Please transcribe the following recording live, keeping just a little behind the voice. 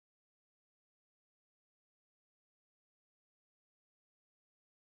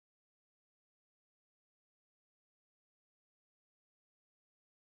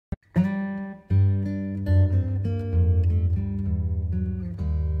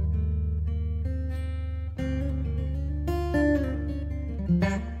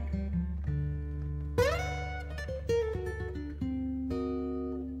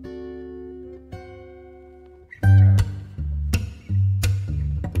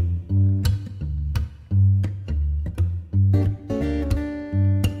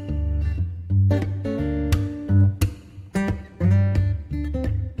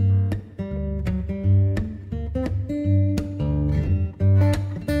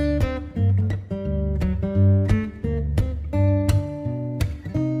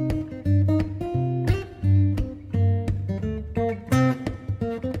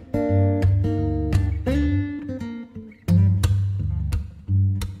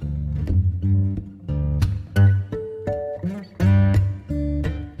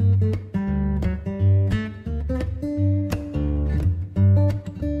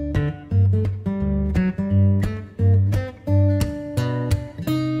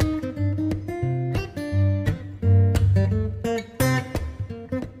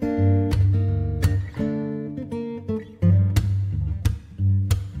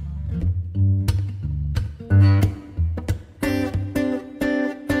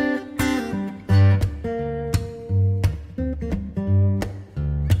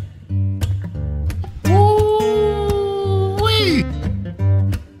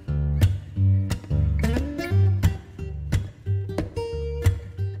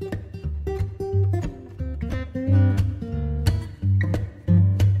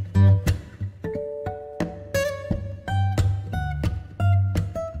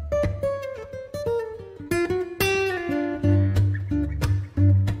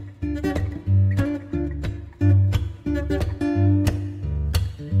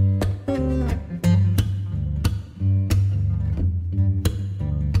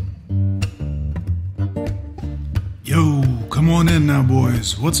now,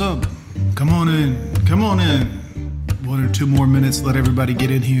 boys. What's up? Come on in. Come on in. 1 or 2 more minutes, let everybody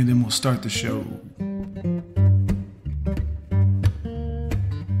get in here, then we'll start the show.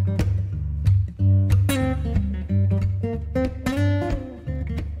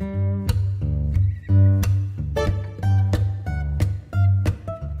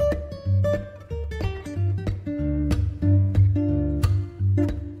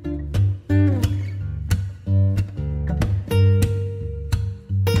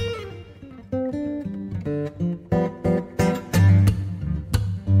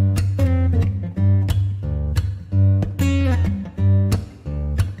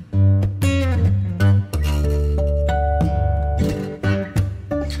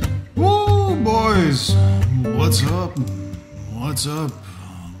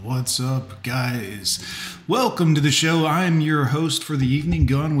 What's up, guys? Welcome to the show. I'm your host for the evening,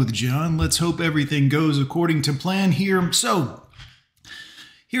 Gone with John. Let's hope everything goes according to plan here. So,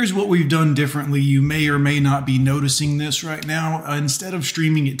 here's what we've done differently. You may or may not be noticing this right now. Instead of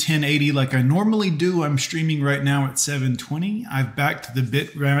streaming at 1080 like I normally do, I'm streaming right now at 720. I've backed the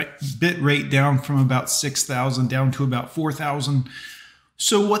bit rate down from about 6,000 down to about 4,000.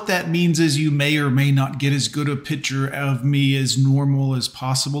 So what that means is you may or may not get as good a picture of me as normal as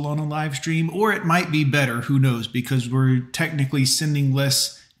possible on a live stream, or it might be better, who knows, because we're technically sending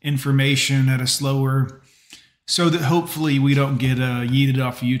less information at a slower, so that hopefully we don't get yeeted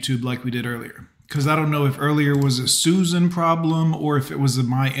off of YouTube like we did earlier. Because I don't know if earlier was a Susan problem or if it was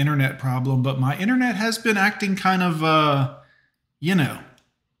my internet problem, but my internet has been acting kind of, a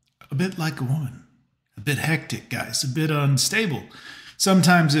bit like a woman. A bit hectic, guys, a bit unstable.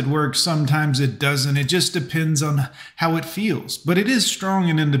 Sometimes it works, sometimes it doesn't. It just depends on how it feels. But it is strong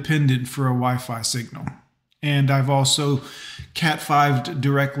and independent for a Wi-Fi signal. And I've also Cat5'd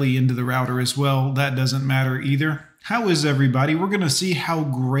directly into the router as well. That doesn't matter either. How is everybody? We're going to see how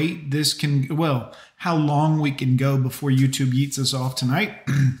great this can, how long we can go before YouTube yeets us off tonight.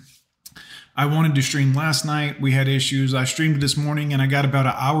 I wanted to stream last night. We had issues. I streamed this morning and I got about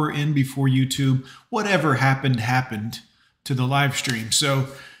an hour in before YouTube. Whatever happened to the live stream. So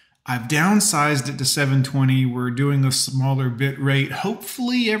I've downsized it to 720. We're doing a smaller bit rate.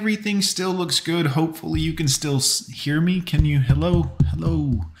 Hopefully everything still looks good. Hopefully you can still hear me. Can you? Hello?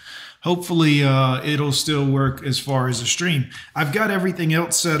 Hopefully it'll still work as far as the stream. I've got everything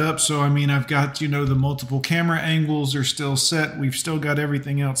else set up. So, I've got, the multiple camera angles are still set. We've still got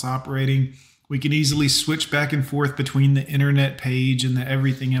everything else operating. We can easily switch back and forth between the internet page and the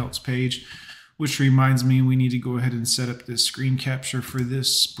everything else page. Which reminds me, we need to go ahead and set up this screen capture for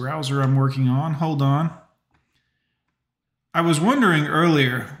this browser I'm working on. Hold on. I was wondering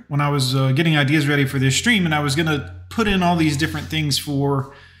earlier when I was getting ideas ready for this stream, and I was going to put in all these different things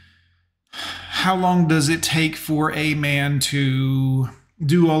for how long does it take for a man to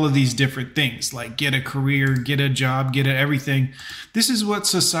do all of these different things, like get a career, get a job, get everything. This is what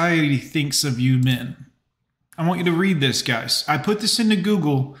society thinks of you men. I want you to read this, guys. I put this into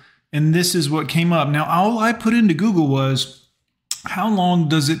Google. And this is what came up. Now, all I put into Google was, how long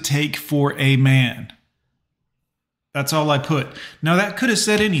does it take for a man? That's all I put. Now, that could have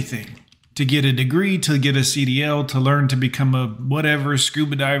said anything. To get a degree, to get a CDL, to learn to become a whatever,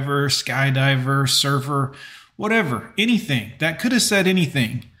 scuba diver, skydiver, surfer, whatever, anything. That could have said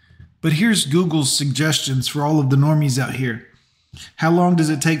anything. But here's Google's suggestions for all of the normies out here. How long does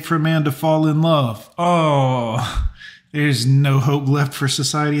it take for a man to fall in love? Oh, there's no hope left for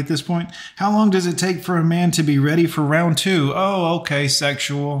society at this point. How long does it take for a man to be ready for round 2? Oh, okay,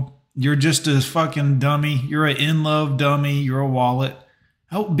 sexual. You're just a fucking dummy. You're an in-love dummy. You're a wallet.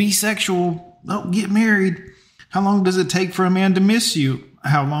 Oh, bisexual. Oh, get married. How long does it take for a man to miss you?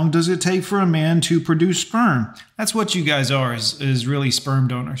 How long does it take for a man to produce sperm? That's what you guys are, is really sperm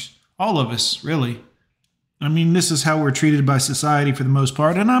donors. All of us, really. This is how we're treated by society for the most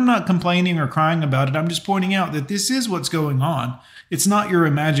part, and I'm not complaining or crying about it. I'm just pointing out that this is what's going on. It's not your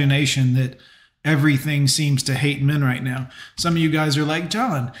imagination that everything seems to hate men right now. Some of you guys are like,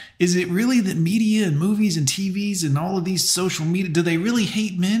 John, is it really that media and movies and TVs and all of these social media, do they really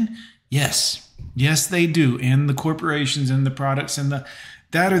hate men? Yes. Yes, they do. And the corporations and the products and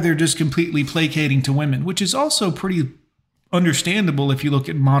that, or they're just completely placating to women, which is also pretty understandable if you look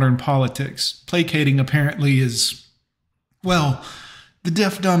at modern politics. Placating apparently is, the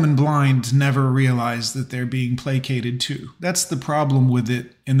deaf, dumb, and blind never realize that they're being placated to. That's the problem with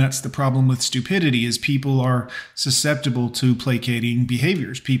it, and that's the problem with stupidity, is people are susceptible to placating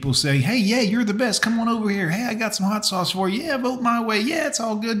behaviors. People say, hey, yeah, you're the best. Come on over here. Hey, I got some hot sauce for you. Yeah, vote my way. Yeah, it's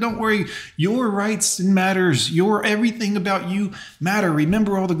all good. Don't worry. Your rights matters. Your everything about you matter.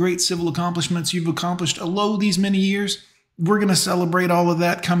 Remember all the great civil accomplishments you've accomplished these many years? We're going to celebrate all of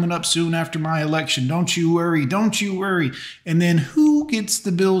that coming up soon after my election. Don't you worry. Don't you worry. And then who gets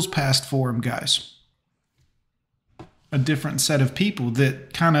the bills passed for him, guys? A different set of people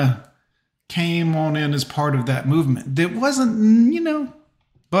that kind of came on in as part of that movement. That wasn't,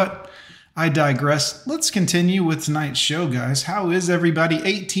 but I digress. Let's continue with tonight's show, guys. How is everybody?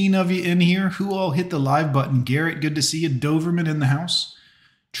 18 of you in here. Who all hit the live button? Garrett, good to see you. Doverman in the house.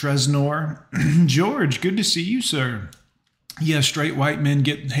 Tresnor. George, good to see you, sir. Yeah, straight white men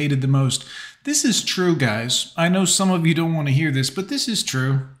get hated the most. This is true, guys. I know some of you don't want to hear this, but this is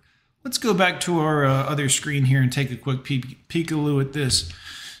true. Let's go back to our other screen here and take a quick peek-a-loo at this.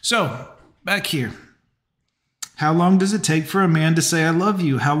 So, back here. How long does it take for a man to say I love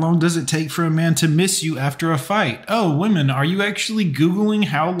you? How long does it take for a man to miss you after a fight? Oh, women, are you actually Googling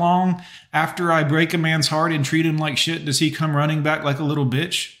how long after I break a man's heart and treat him like shit does he come running back like a little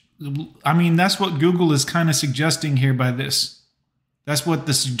bitch? I mean, that's what Google is kind of suggesting here by this. That's what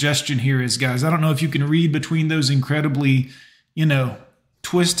the suggestion here is, guys. I don't know if you can read between those incredibly,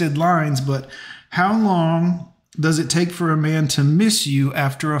 twisted lines, but how long does it take for a man to miss you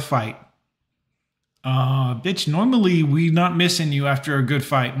after a fight? Bitch, normally we not missing you after a good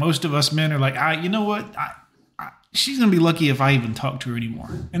fight. Most of us men are like, you know what? She's going to be lucky if I even talk to her anymore.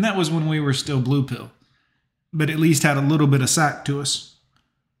 And that was when we were still blue pill, but at least had a little bit of sack to us.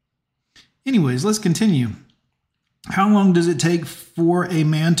 Anyways, let's continue. How long does it take for a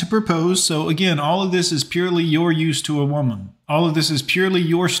man to propose? So again, all of this is purely your use to a woman. All of this is purely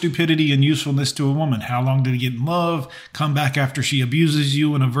your stupidity and usefulness to a woman. How long did he get in love? Come back after she abuses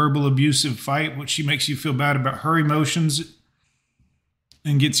you in a verbal abusive fight, which she makes you feel bad about her emotions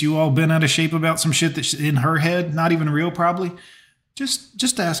and gets you all bent out of shape about some shit that's in her head, not even real probably.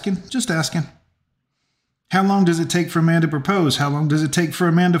 Just asking. How long does it take for a man to propose? How long does it take for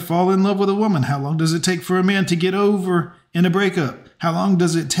a man to fall in love with a woman? How long does it take for a man to get over in a breakup? How long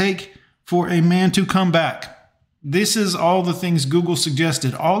does it take for a man to come back? This is all the things Google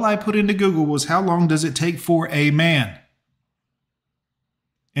suggested. All I put into Google was how long does it take for a man?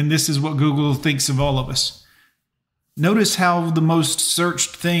 And this is what Google thinks of all of us. Notice how the most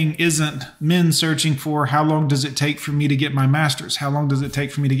searched thing isn't men searching for how long does it take for me to get my master's? How long does it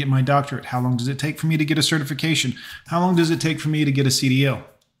take for me to get my doctorate? How long does it take for me to get a certification? How long does it take for me to get a CDL?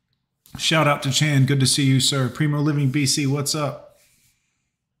 Shout out to Chan. Good to see you, sir. Primo Living BC, what's up?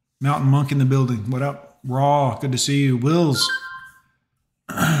 Mountain Monk in the building. What up? Raw, good to see you. Wills.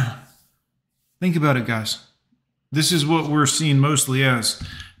 Think about it, guys. This is what we're seeing mostly as.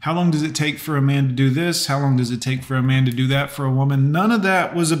 How long does it take for a man to do this? How long does it take for a man to do that for a woman? None of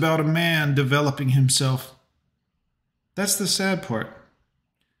that was about a man developing himself. That's the sad part.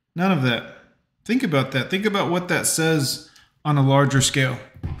 None of that. Think about that. Think about what that says on a larger scale.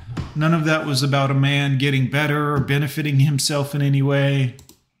 None of that was about a man getting better or benefiting himself in any way.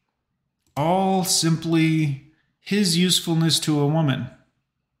 All simply his usefulness to a woman.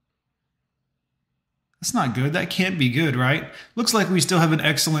 That's not good. That can't be good, right? Looks like we still have an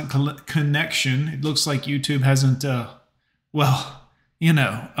excellent connection. It looks like YouTube hasn't, hit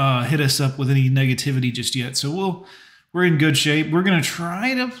us up with any negativity just yet. So we're in good shape. We're going to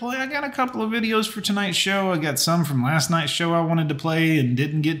try to play. I got a couple of videos for tonight's show. I got some from last night's show I wanted to play and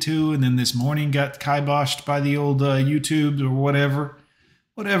didn't get to. And then this morning got kiboshed by the old YouTube or whatever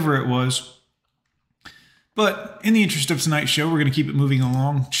it was. But in the interest of tonight's show, we're going to keep it moving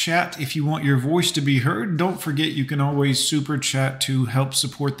along. Chat if you want your voice to be heard. Don't forget you can always super chat to help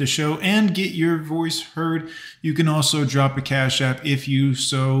support the show and get your voice heard. You can also drop a Cash App if you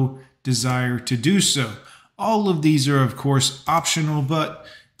so desire to do so. All of these are, of course, optional, but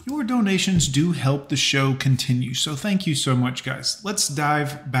your donations do help the show continue. So thank you so much, guys. Let's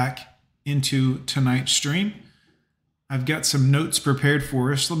dive back into tonight's stream. I've got some notes prepared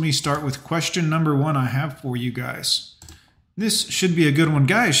for us. Let me start with question number 1 I have for you guys. This should be a good one.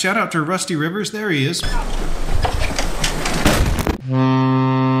 Guys, shout out to Rusty Rivers. There he is.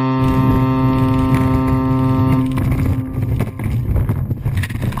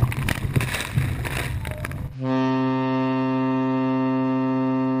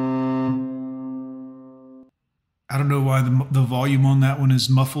 I don't know why the volume on that one is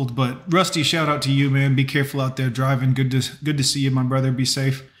muffled, but Rusty, shout out to you, man. Be careful out there driving. Good to see you, my brother. Be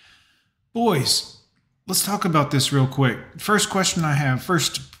safe. Boys, let's talk about this real quick. First question I have,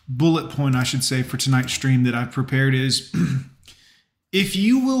 first bullet point I should say for tonight's stream that I've prepared is, if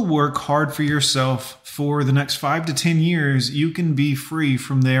you will work hard for yourself for the next 5 to 10 years, you can be free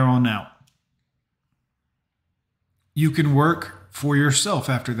from there on out. You can work for yourself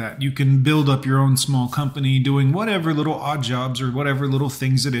after that. You can build up your own small company doing whatever little odd jobs or whatever little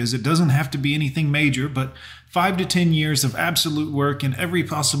things it is. It doesn't have to be anything major, but 5 to 10 years of absolute work in every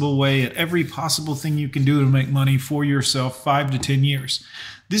possible way at every possible thing you can do to make money for yourself, 5 to 10 years.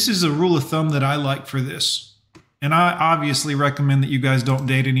 This is a rule of thumb that I like for this. And I obviously recommend that you guys don't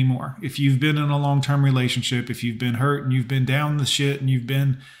date anymore. If you've been in a long-term relationship, if you've been hurt and you've been down the shit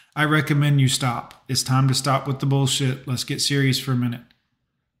and I recommend you stop. It's time to stop with the bullshit. Let's get serious for a minute.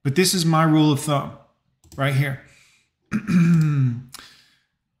 But this is my rule of thumb right here.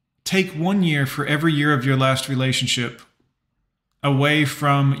 Take 1 year for every year of your last relationship away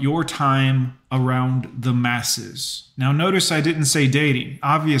from your time around the masses. Now, notice I didn't say dating.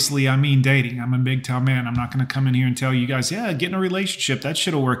 Obviously, I mean dating. I'm a MGTOW man. I'm not going to come in here and tell you guys, yeah, get in a relationship. That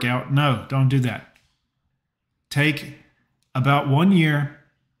shit'll work out. No, don't do that. Take about 1 year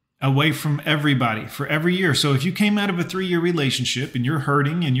away from everybody for every year. So if you came out of a 3-year relationship and you're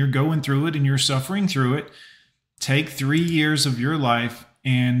hurting and you're going through it and you're suffering through it, take 3 years of your life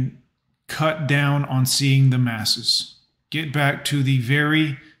and cut down on seeing the masses. Get back to the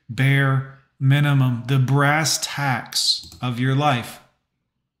very bare minimum, the brass tacks of your life.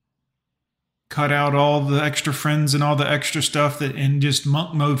 Cut out all the extra friends and all the extra stuff and just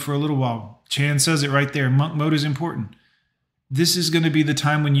monk mode for a little while. Chan says it right there. Monk mode is important. This is going to be the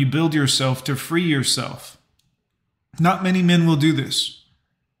time when you build yourself to free yourself. Not many men will do this.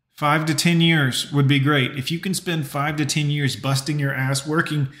 5 to 10 years would be great. If you can spend 5 to 10 years busting your ass,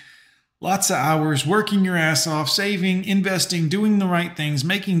 working lots of hours, working your ass off, saving, investing, doing the right things,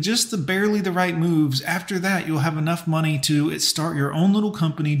 making just barely the right moves. After that, you'll have enough money to start your own little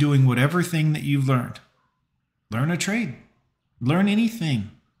company doing whatever thing that you've learned. Learn a trade. Learn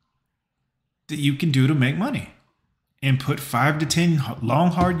anything that you can do to make money. And put 5 to 10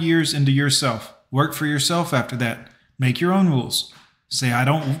 long, hard years into yourself. Work for yourself after that. Make your own rules. Say, I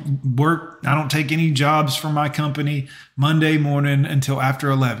don't take any jobs from my company Monday morning until after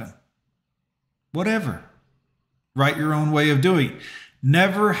 11. Whatever. Write your own way of doing it.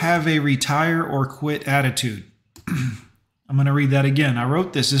 Never have a retire or quit attitude. I'm going to read that again. I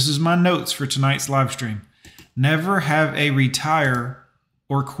wrote this. This is my notes for tonight's live stream. Never have a retire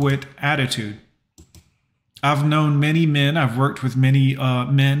or quit attitude. I've known many men. I've worked with many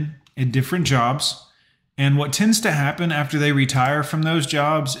men in different jobs. And what tends to happen after they retire from those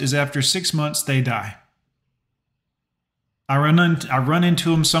jobs is after 6 months, they die. I run into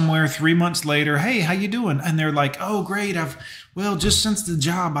them somewhere 3 months later. Hey, how you doing? And they're like, oh, great. Just since the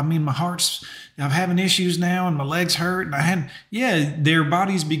job, I'm having issues now and my legs hurt. And their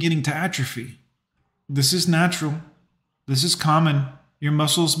body's beginning to atrophy. This is natural. This is common. Your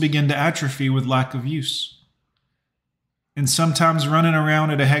muscles begin to atrophy with lack of use. And sometimes running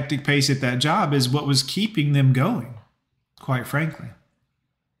around at a hectic pace at that job is what was keeping them going, quite frankly.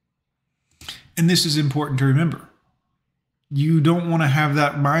 And this is important to remember. You don't want to have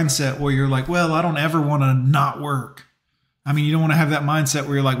that mindset where you're like, well, I don't ever want to not work. You don't want to have that mindset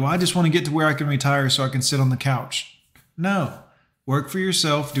where you're like, well, I just want to get to where I can retire so I can sit on the couch. No. Work for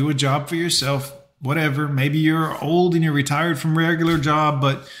yourself. Do a job for yourself. Whatever. Maybe you're old and you're retired from a regular job,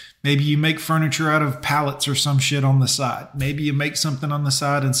 but maybe you make furniture out of pallets or some shit on the side. Maybe you make something on the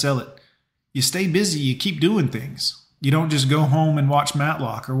side and sell it. You stay busy. You keep doing things. You don't just go home and watch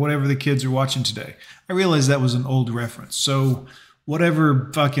Matlock or whatever the kids are watching today. I realize that was an old reference. So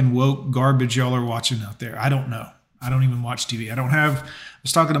whatever fucking woke garbage y'all are watching out there, I don't know. I don't even watch TV. I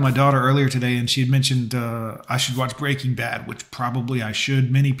was talking to my daughter earlier today and she had mentioned I should watch Breaking Bad, which probably I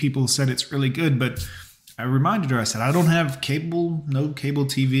should. Many people said it's really good, but I reminded her, I said, I don't have no cable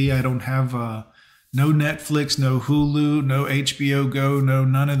TV. I don't have no Netflix, no Hulu, no HBO Go, no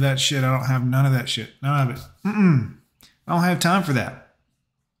none of that shit. I don't have none of that shit. None of it. I don't have time for that.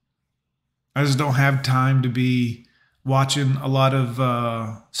 I just don't have time to be watching a lot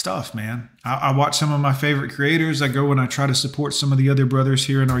of stuff, man. I watch some of my favorite creators. I go and I try to support some of the other brothers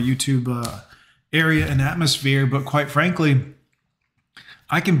here in our YouTube area and atmosphere. But quite frankly,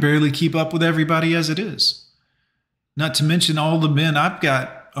 I can barely keep up with everybody as it is. Not to mention all the men. I've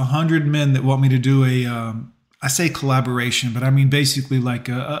got 100 men that want me to do I say collaboration, but I mean basically like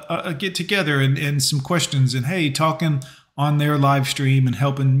a get together and some questions and hey, talking on their live stream and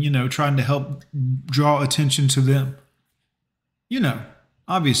helping, trying to help draw attention to them.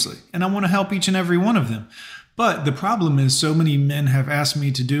 Obviously. And I want to help each and every one of them. But the problem is so many men have asked me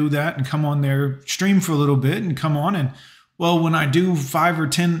to do that and come on their stream for a little bit and come on and, well, when I do 5 or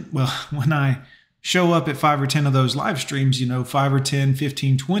 10, when I show up at 5 or 10 of those live streams, 5 or 10,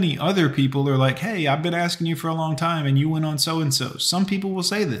 15, 20 other people are like, hey, I've been asking you for a long time and you went on so-and-so. Some people will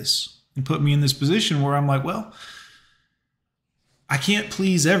say this and put me in this position where I'm like, well, I can't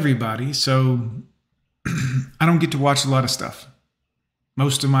please everybody, so I don't get to watch a lot of stuff.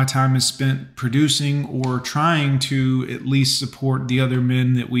 Most of my time is spent producing or trying to at least support the other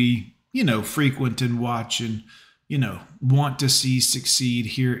men that we, frequent and watch and, want to see succeed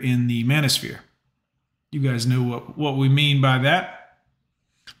here in the manosphere. You guys know what we mean by that.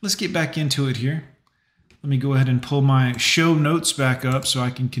 Let's get back into it here. Let me go ahead and pull my show notes back up so I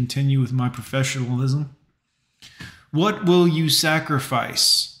can continue with my professionalism. What will you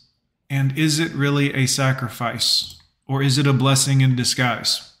sacrifice? And is it really a sacrifice? Or is it a blessing in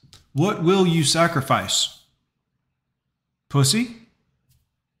disguise? What will you sacrifice? Pussy?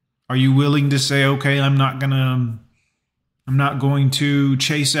 Are you willing to say, okay, I'm not going to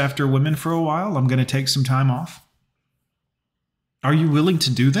chase after women for a while. I'm going to take some time off. Are you willing to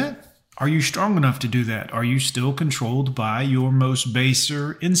do that? Are you strong enough to do that? Are you still controlled by your most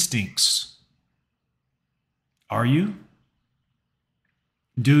baser instincts? Are you?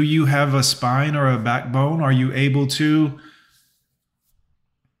 Do you have a spine or a backbone? Are you able to?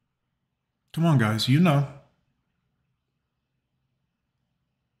 Come on, guys,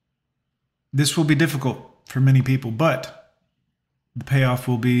 This will be difficult for many people, but the payoff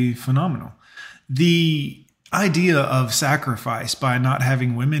will be phenomenal. The idea of sacrifice by not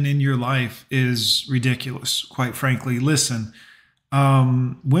having women in your life is ridiculous, quite frankly. Listen,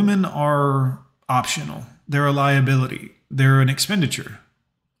 women are optional. They're a liability. They're an expenditure.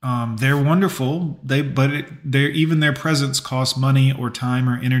 They're wonderful. Even their presence costs money or time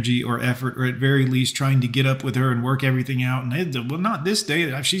or energy or effort, or at very least trying to get up with her and work everything out. And not this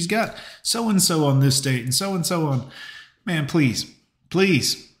date. She's got so-and-so on this date and so on. Man, please.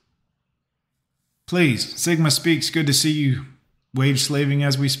 Sigma speaks. Good to see you. Wage slaving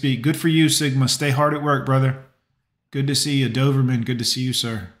as we speak. Good for you, Sigma. Stay hard at work, brother. Good to see you. Doverman, good to see you,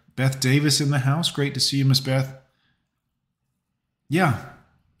 sir. Beth Davis in the house. Great to see you, Miss Beth. Yeah.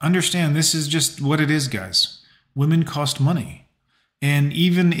 Understand, this is just what it is, guys. Women cost money. And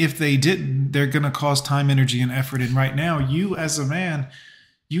even if they didn't, they're going to cost time, energy, and effort. And right now, you as a man,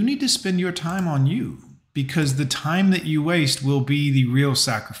 you need to spend your time on you, because the time that you waste will be the real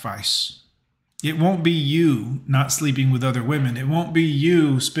sacrifice. It won't be you not sleeping with other women. It won't be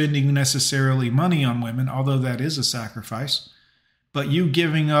you spending necessarily money on women, although that is a sacrifice. But you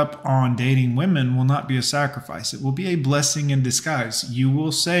giving up on dating women will not be a sacrifice. It will be a blessing in disguise. You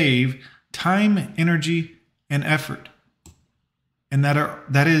will save time, energy, and effort. And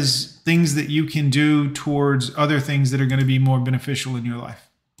that is things that you can do towards other things that are going to be more beneficial in your life.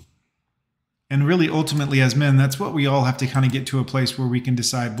 And really, ultimately, as men, that's what we all have to kind of get to a place where we can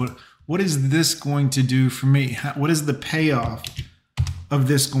decide, what is this going to do for me? What is the payoff of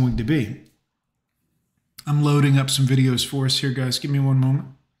this going to be? I'm loading up some videos for us here, guys. Give me one moment.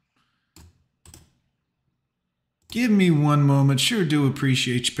 Sure do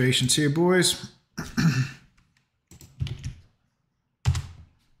appreciate your patience here, boys.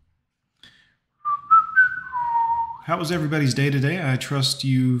 How was everybody's day today? I trust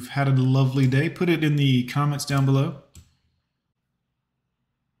you've had a lovely day. Put it in the comments down below.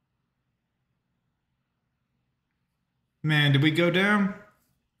 Man, did we go down?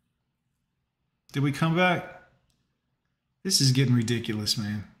 Did we come back? This is getting ridiculous,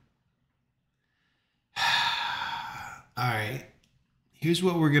 man. All right. Here's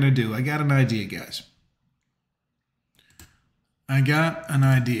what we're going to do. I got an idea, guys. I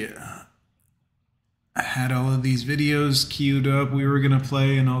had all of these videos queued up. We were going to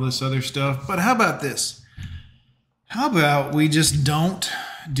play and all this other stuff. But how about this? How about we just don't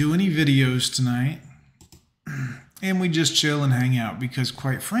do any videos tonight and we just chill and hang out? Because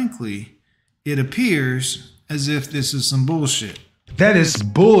quite frankly, it appears as if this is some bullshit. That is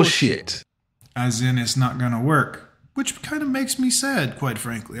bullshit. As in, it's not going to work. Which kind of makes me sad, quite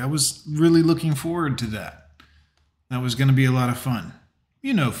frankly. I was really looking forward to that. That was going to be a lot of fun.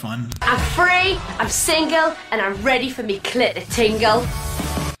 Fun. I'm free, I'm single, and I'm ready for me clit to tingle.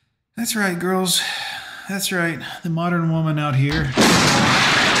 That's right, girls. That's right. The modern woman out here.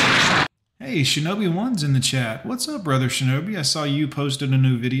 Hey, Shinobi1's in the chat. What's up, brother Shinobi? I saw you posted a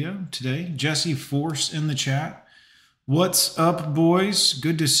new video today. Jesse Force in the chat. What's up, boys?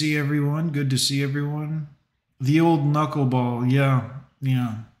 Good to see everyone. The old knuckleball. Yeah.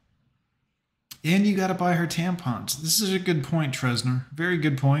 And you got to buy her tampons. This is a good point, Tresner. Very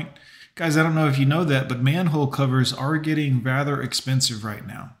good point. Guys, I don't know if you know that, but manhole covers are getting rather expensive right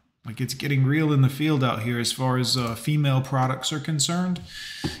now. Like, it's getting real in the field out here as far as female products are concerned.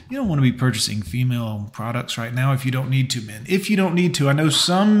 You don't want to be purchasing female products right now if you don't need to, men. If you don't need to. I know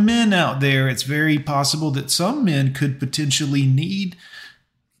some men out there, it's very possible that some men could potentially need,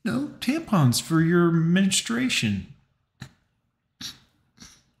 tampons for your menstruation.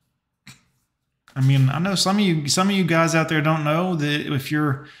 I mean, I know some of you guys out there don't know that if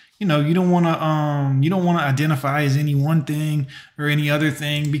you're, you know, you don't want to identify as any one thing or any other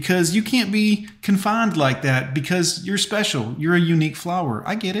thing, because you can't be confined like that, because you're special. You're a unique flower.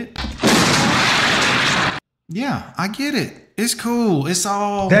 I get it. Yeah, I get it. It's cool.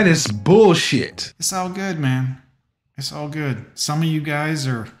 That is bullshit. It's all good, man. It's all good. Some of you guys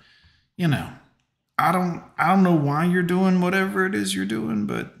are, you know, I don't know why you're doing whatever it is you're doing,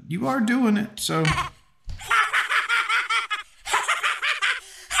 but you are doing it. So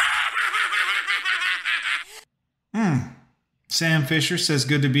Sam Fisher says,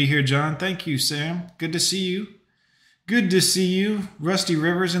 good to be here, John. Thank you, Sam. Good to see you. Good to see you. Rusty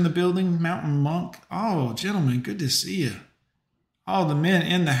Rivers in the building. Mountain Monk. Oh, gentlemen, good to see you. All the men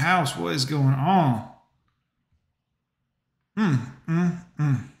in the house. What is going on?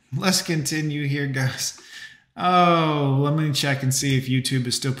 Let's continue here, guys. Oh, let me check and see if YouTube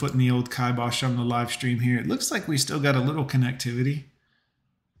is still putting the old kibosh on the live stream here. It looks like we still got a little connectivity.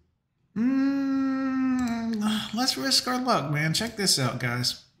 Let's risk our luck, man. Check this out,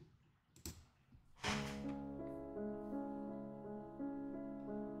 guys.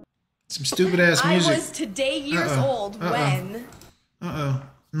 Some stupid ass music. I was today years old when.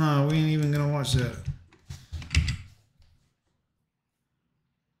 No, we ain't even gonna watch that.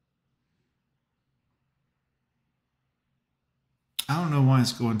 I don't know why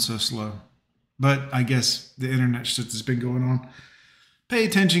it's going so slow, but I guess the internet shit that's been going on. Pay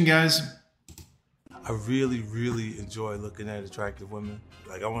attention, guys. I really, really enjoy looking at attractive women.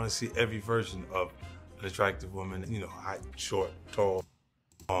 Like, I want to see every version of an attractive woman. You know, high, short, tall,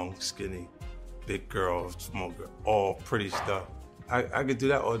 long, skinny, big girl, small girl, all pretty stuff. I could do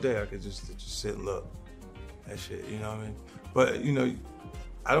that all day. I could just sit and look at shit, you know what I mean? But, you know,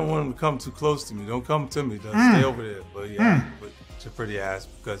 I don't want them to come too close to me. Don't come to me. Don't stay over there. But yeah, but it's a pretty ass,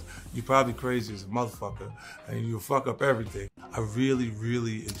 because you're probably crazy as a motherfucker and you'll fuck up everything. I really,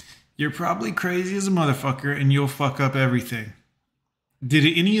 really... You're probably crazy as a motherfucker and you'll fuck up everything. Did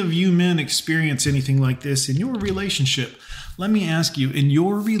any of you men experience anything like this in your relationship? Let me ask you, in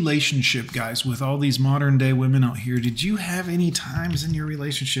your relationship, guys, with all these modern day women out here, did you have any times in your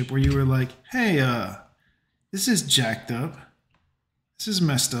relationship where you were like, hey, this is jacked up. This is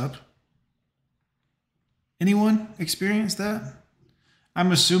messed up. Anyone experience that?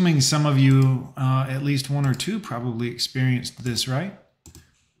 I'm assuming some of you, at least one or two, probably experienced this, right?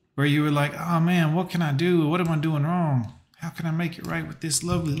 Where you were like, oh man, what can I do? What am I doing wrong? How can I make it right with this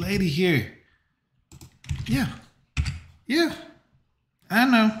lovely lady here? Yeah. I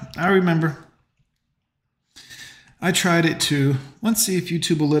know. I remember. I tried it too. Let's see if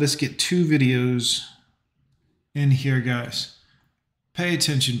YouTube will let us get 2 videos in here, guys. Pay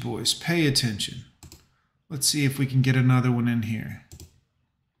attention, boys. Pay attention. Let's see if we can get another one in here.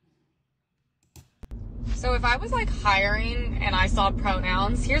 So if I was like hiring and I saw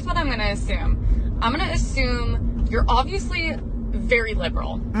pronouns, here's what I'm going to assume. I'm going to assume you're obviously very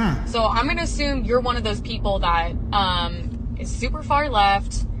liberal. So I'm going to assume you're one of those people that is super far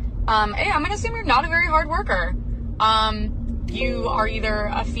left. Hey, I'm going to assume you're not a very hard worker. You are either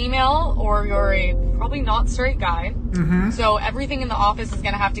a female or you're a probably not straight guy. So everything in the office is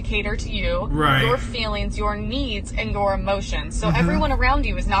going to have to cater to you, right, your feelings, your needs, and your emotions. So everyone around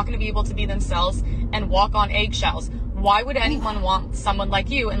you is not going to be able to be themselves and walk on eggshells. Why would anyone want someone like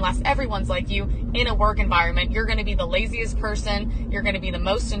you unless everyone's like you in a work environment? You're going to be the laziest person. You're going to be the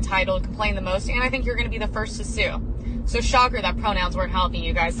most entitled, complain the most, and I think you're going to be the first to sue. So shocker that pronouns weren't helping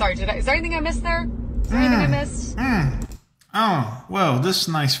you guys. Sorry, is there anything I missed there? Is there anything I missed? Oh, well, this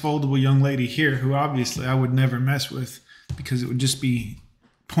nice foldable young lady here, who obviously I would never mess with because it would just be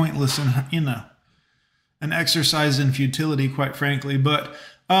pointless and, you know, an exercise in futility, quite frankly. But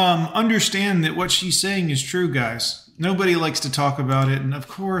understand that what she's saying is true, guys. Nobody likes to talk about it. And of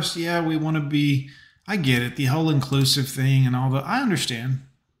course, yeah, we want to be, I get it, the whole inclusive thing and all that. I understand.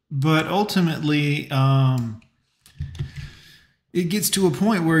 But ultimately, it gets to a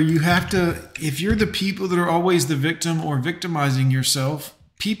point where you have to, if you're the people that are always the victim or victimizing yourself,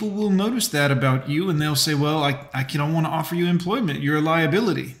 people will notice that about you and they'll say, well, I don't want to offer you employment. You're a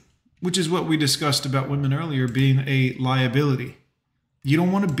liability, which is what we discussed about women earlier, being a liability. You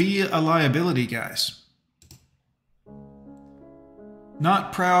don't want to be a liability, guys.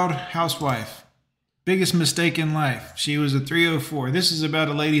 Not proud housewife. Biggest mistake in life. She was a 304. This is about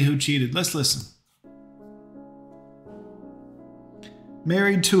a lady who cheated. Let's listen.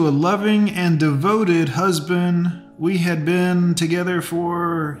 Married to a loving and devoted husband. We had been together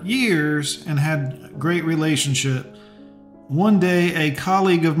for years and had a great relationship. One day, a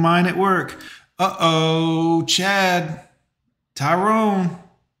colleague of mine at work, Chad, Tyrone,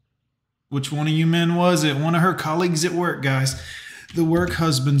 Which one of you men was it? One of her colleagues at work, guys. The work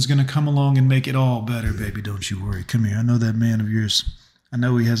husband's going to come along and make it all better, baby. Don't you worry. Come here. I know that man of yours. I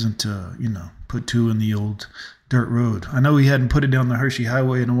know he hasn't, put 2 in the old dirt road. I know he hadn't put it down the Hershey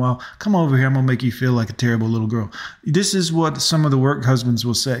Highway in a while. Come over here. I'm going to make you feel like a terrible little girl. This is what some of the work husbands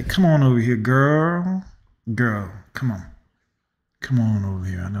will say. Come on over here, girl. Girl, come on. Come on over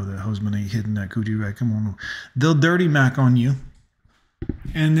here. I know that husband ain't hitting that coochie right. Come on over. They'll dirty Mac on you.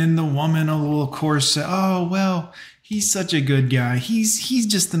 And then the woman will, of course, say, oh, well, he's such a good guy. He's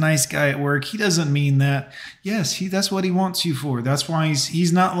just a nice guy at work. He doesn't mean that. Yes, that's what he wants you for. That's why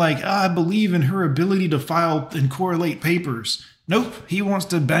he's not like, I believe in her ability to file and correlate papers. Nope, he wants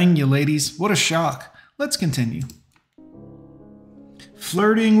to bang you, ladies. What a shock. Let's continue.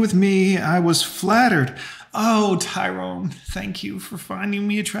 Flirting with me, I was flattered. Oh, Tyrone, thank you for finding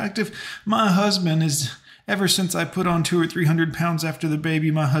me attractive. My husband is... Ever since I put on 200 or 300 pounds after the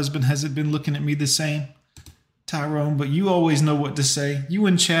baby, my husband hasn't been looking at me the same. Tyrone, but you always know what to say. You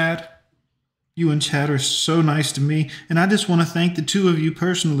and Chad are so nice to me, and I just want to thank the 2 of you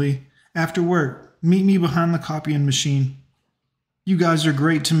personally. After work, meet me behind the copying machine. You guys are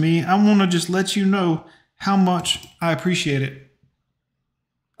great to me. I want to just let you know how much I appreciate it.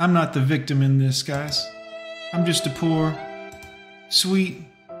 I'm not the victim in this, guys. I'm just a poor, sweet,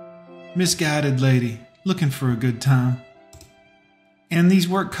 misguided lady looking for a good time. And these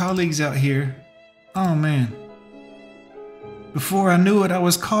work colleagues out here, oh man. Before I knew it, I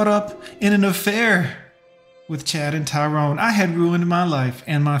was caught up in an affair with Chad and Tyrone. I had ruined my life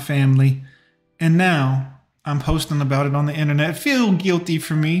and my family. And now I'm posting about it on the internet. Feel guilty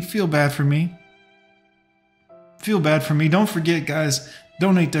for me. Feel bad for me. Feel bad for me. Don't forget, guys,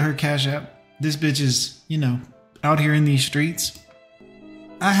 donate to her Cash App. This bitch is, out here in these streets.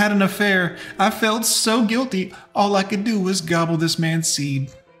 I had an affair. I felt so guilty. All I could do was gobble this man's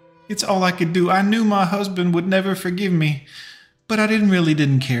seed. It's all I could do. I knew my husband would never forgive me, but I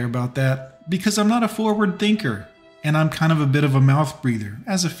didn't care about that because I'm not a forward thinker and I'm kind of a bit of a mouth breather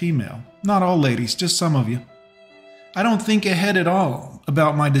as a female. Not all ladies, just some of you. I don't think ahead at all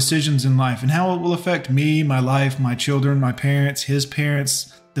about my decisions in life and how it will affect me, my life, my children, my parents, his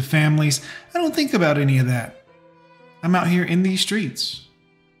parents, the families. I don't think about any of that. I'm out here in these streets.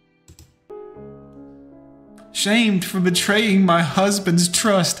 Shamed for betraying my husband's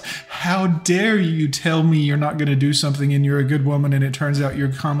trust. How dare you tell me you're not going to do something and you're a good woman and it turns out you're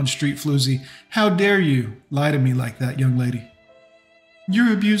a common street floozy. How dare you lie to me like that, young lady?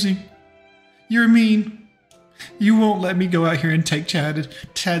 You're abusing. You're mean. You won't let me go out here and take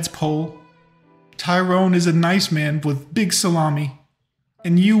Chad's pole. Tyrone is a nice man with big salami.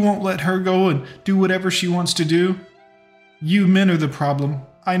 And you won't let her go and do whatever she wants to do. You men are the problem.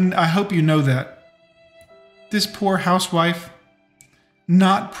 I hope you know that. This poor housewife,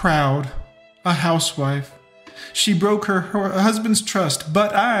 not proud, a housewife. She broke her husband's trust,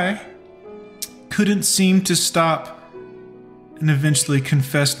 but I couldn't seem to stop and eventually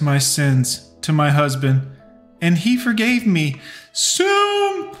confessed my sins to my husband, and he forgave me.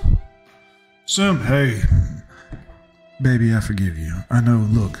 Simp, hey, baby, I forgive you. I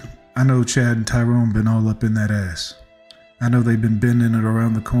know Chad and Tyrone been all up in that ass. I know they've been bending it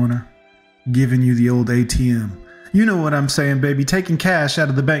around the corner. Giving you the old ATM. You know what I'm saying, baby. Taking cash out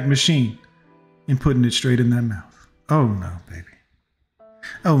of the bank machine and putting it straight in that mouth. Oh, no, baby.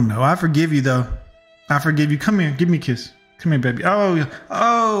 Oh, no. I forgive you, though. I forgive you. Come here. Give me a kiss. Come here, baby.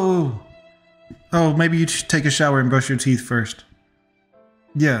 Oh, maybe you should take a shower and brush your teeth first.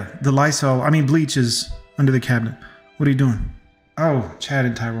 Yeah, the bleach is under the cabinet. What are you doing? Oh, Chad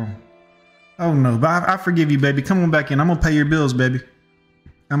and Tyrone. Oh, no. But I forgive you, baby. Come on back in. I'm going to pay your bills, baby.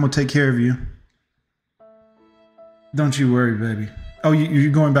 I'm going to take care of you. Don't you worry, baby. Oh,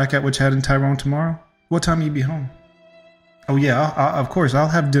 you're going back out with Chad and Tyrone tomorrow? What time will you be home? Oh, yeah, of course. I'll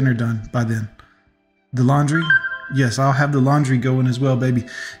have dinner done by then. The laundry? Yes, I'll have the laundry going as well, baby.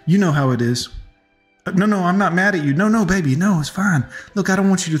 You know how it is. No, I'm not mad at you. No, baby. No, it's fine. Look, I don't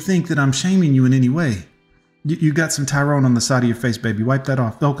want you to think that I'm shaming you in any way. You got some Tyrone on the side of your face, baby. Wipe that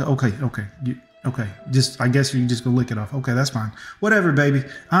off. Okay. Okay, I guess you just go lick it off. Okay, that's fine. Whatever, baby.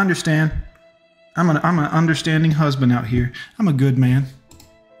 I understand. I'm an understanding husband out here. I'm a good man.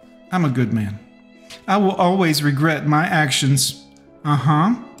 I will always regret my actions.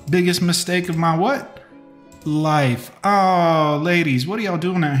 Biggest mistake of my what? Life. Oh, ladies, what are y'all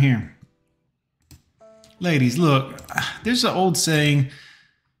doing out here? Ladies, look, there's an old saying,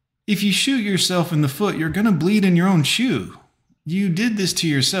 if you shoot yourself in the foot, you're going to bleed in your own shoe. You did this to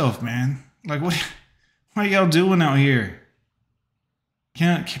yourself, man. Like, what are y'all doing out here?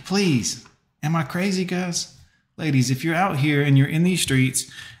 Please, am I crazy, guys? ladies, if you're out here and you're in these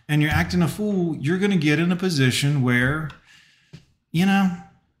streets and you're acting a fool, you're going to get in a position where, you know,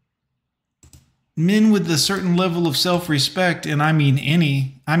 men with a certain level of self-respect, and I mean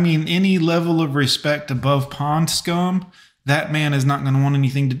any level of respect above pond scum, that man is not going to want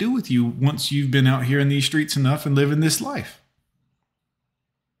anything to do with you once you've been out here in these streets enough and living this life.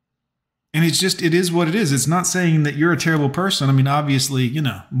 And it is what it is. It's not saying that you're a terrible person. I mean, obviously, you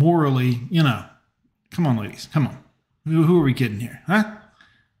know, morally, you know, come on, ladies, come on. Who are we kidding here? Huh?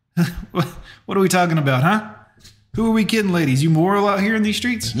 What are we talking about, huh? Who are we kidding, ladies? You moral out here in these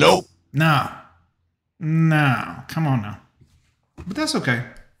streets? Nope. No, come on now. But that's okay.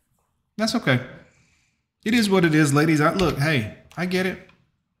 That's okay. It is what it is, ladies. Look, hey, I get it.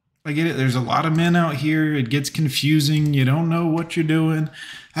 There's a lot of men out here. It gets confusing. You don't know what you're doing.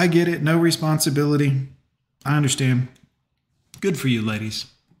 I get it. No responsibility. I understand. Good for you, ladies.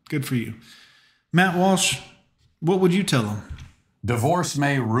 Good for you. Matt Walsh, what would you tell them? Divorce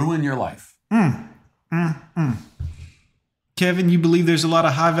may ruin your life. Kevin, you believe there's a lot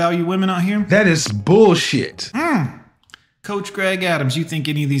of high-value women out here? That is bullshit. Coach Greg Adams, you think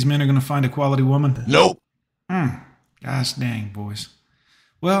any of these men are going to find a quality woman? Nope. Gosh dang, boys.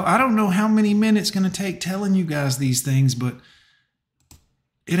 Well, I don't know how many men it's going to take telling you guys these things, but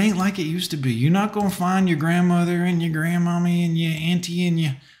it ain't like it used to be. You're not going to find your grandmother and your grandmommy and your auntie and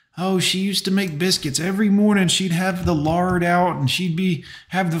your... Oh, she used to make biscuits. Every morning she'd have the lard out and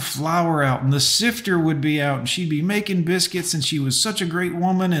have the flour out and the sifter would be out and she'd be making biscuits and she was such a great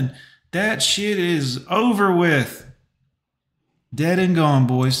woman and that shit is over with. Dead and gone,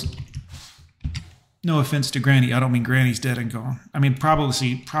 boys. No offense to Granny. I don't mean Granny's dead and gone. I mean,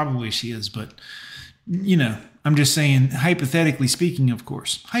 probably she is, but, you know, I'm just saying, hypothetically speaking, of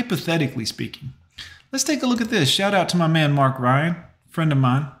course. Hypothetically speaking. Let's take a look at this. Shout out to my man, Mark Ryan, friend of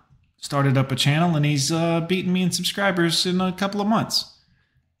mine. Started up a channel, and he's beaten me in subscribers in a couple of months.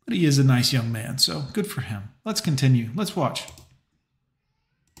 But he is a nice young man, so good for him. Let's continue. Let's watch.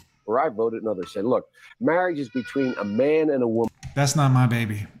 Where I voted and others said, look, marriage is between a man and a woman. That's not my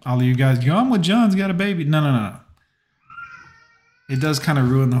baby. All of you guys go, I'm with John's got a baby. No. It does kind of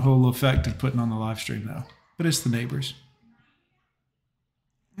ruin the whole effect of putting on the live stream, though. But it's the neighbors.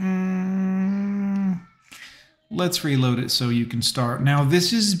 Let's reload it so you can start. Now,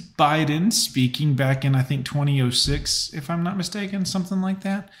 this is Biden speaking back in, I think, 2006, if I'm not mistaken, something like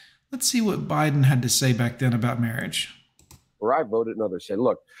that. Let's see what Biden had to say back then about marriage. Where I voted and others said,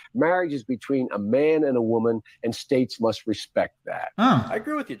 look, marriage is between a man and a woman, and states must respect that. Oh. I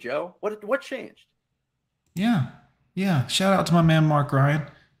agree with you, Joe. What changed? Yeah. Shout out to my man, Mark Ryan.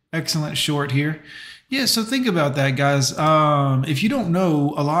 Excellent short here. Yeah, so think about that, guys. If you don't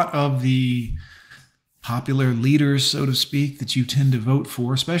know, a lot of the popular leaders, so to speak, that you tend to vote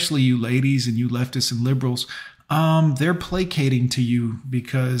for, especially you ladies and you leftists and liberals, they're placating to you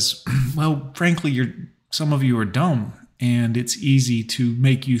because, well, frankly, some of you are dumb. And it's easy to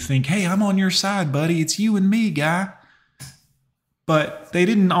make you think, hey, I'm on your side, buddy. It's you and me, guy. But they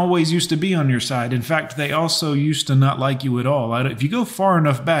didn't always used to be on your side. In fact, they also used to not like you at all. If you go far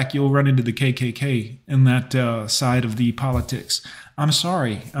enough back, you'll run into the KKK in that side of the politics. I'm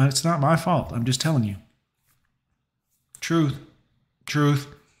sorry. It's not my fault. I'm just telling you. Truth.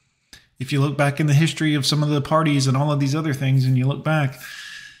 If you look back in the history of some of the parties and all of these other things, and you look back,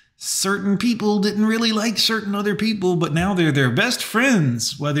 certain people didn't really like certain other people, but now they're their best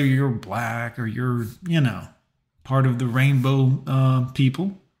friends, whether you're black or you're, part of the rainbow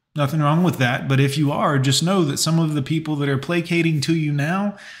people. Nothing wrong with that. But if you are, just know that some of the people that are placating to you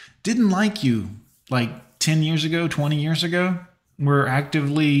now didn't like you like 10 years ago, 20 years ago, were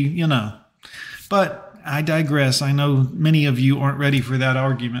actively, But I digress. I know many of you aren't ready for that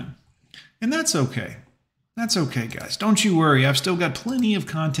argument. And that's okay. That's okay, guys. Don't you worry. I've still got plenty of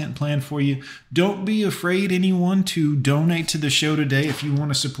content planned for you. Don't be afraid, anyone, to donate to the show today. If you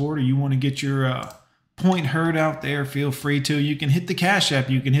want to support or you want to get your point heard out there, feel free to. You can hit the Cash App.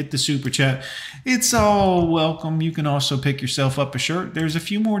 You can hit the Super Chat. It's all welcome. You can also pick yourself up a shirt. There's a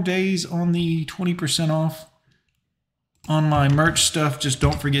few more days on the 20% off on my merch stuff. Just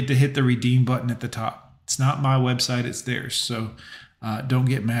don't forget to hit the redeem button at the top. It's not my website. It's theirs. So don't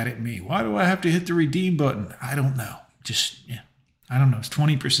get mad at me. Why do I have to hit the redeem button? I don't know. I don't know. It's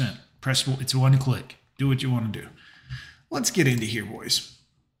 20%. It's one click. Do what you want to do. Let's get into here, boys.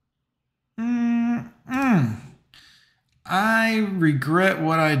 I regret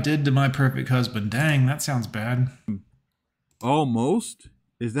what I did to my perfect husband. Dang, that sounds bad. Almost?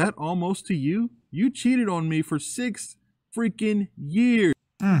 Is that almost to you? You cheated on me for 6 freaking years.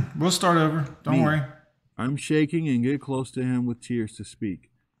 We'll start over. Don't worry. I'm shaking and get close to him with tears to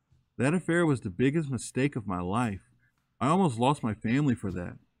speak. That affair was the biggest mistake of my life. I almost lost my family for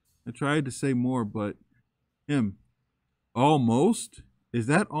that. I tried to say more, but him. Almost? Is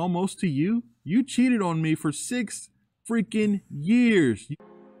that almost to you? You cheated on me for 6 freaking years.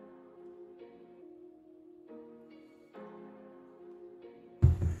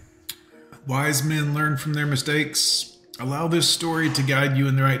 Wise men learn from their mistakes. Allow this story to guide you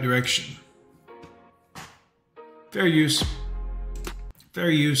in the right direction. Fair use. Fair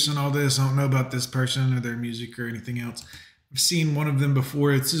use and all this. I don't know about this person or their music or anything else. I've seen one of them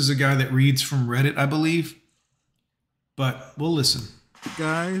before. This is a guy that reads from Reddit, I believe. But we'll listen.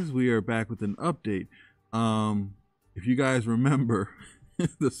 Guys, we are back with an update. If you guys remember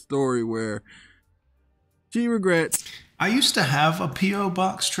the story where she regrets. I used to have a P.O.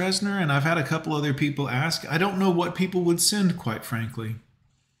 box, Tresner, and I've had a couple other people ask. I don't know what people would send, quite frankly.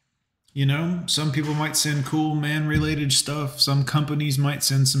 You know, some people might send cool man-related stuff. Some companies might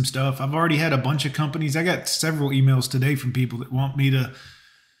send some stuff. I've already had a bunch of companies. I got several emails today from people that want me to...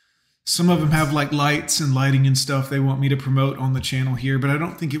 Some of them have like lights and lighting and stuff they want me to promote on the channel here, but I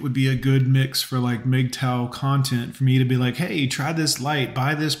don't think it would be a good mix for like MGTOW content for me to be like, hey, try this light,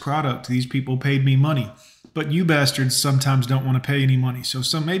 buy this product. These people paid me money. But you bastards sometimes don't want to pay any money.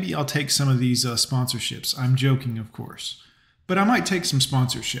 So maybe I'll take some of these sponsorships. I'm joking, of course. But I might take some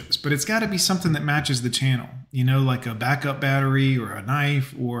sponsorships. But it's got to be something that matches the channel. You know, like a backup battery or a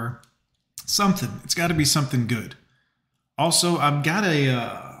knife or something. It's got to be something good. Also, I've got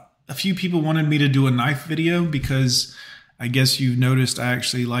a few people wanted me to do a knife video because I guess you've noticed I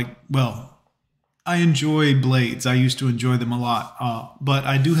actually I enjoy blades. I used to enjoy them a lot, but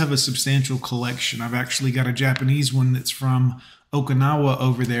I do have a substantial collection. I've actually got a Japanese one that's from Okinawa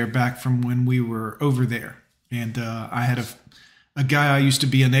over there, back from when we were over there. And I had a guy I used to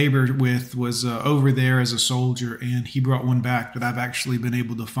be a neighbor with was over there as a soldier, and he brought one back that I've actually been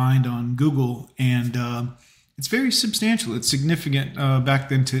able to find on Google, and it's very substantial. It's significant back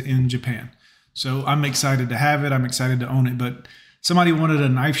then in Japan. So I'm excited to have it. I'm excited to own it, but somebody wanted a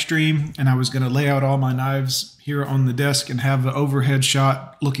knife stream, and I was going to lay out all my knives here on the desk and have the overhead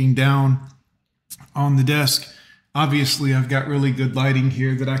shot looking down on the desk. Obviously, I've got really good lighting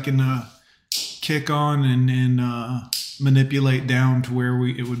here that I can kick on and manipulate down to where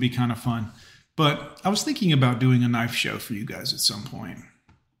it would be kind of fun. But I was thinking about doing a knife show for you guys at some point.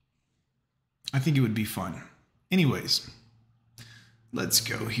 I think it would be fun. Anyways, let's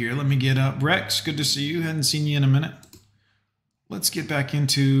go here. Let me get up. Rex, good to see you. Hadn't seen you in a minute. Let's get back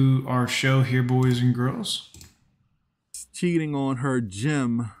into our show here, boys and girls. Cheating on her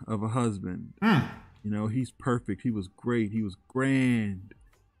gem of a husband. You know, he's perfect. He was great. He was grand.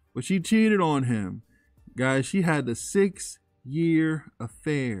 But she cheated on him. Guys, she had the 6-year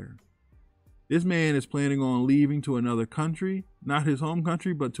affair. This man is planning on leaving to another country. Not his home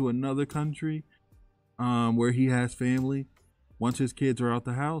country, but to another country where he has family once his kids are out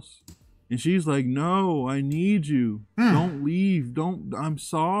the house. And she's like, no, I need you. Don't leave. I'm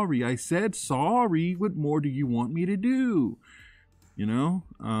sorry. I said sorry. What more do you want me to do? You know,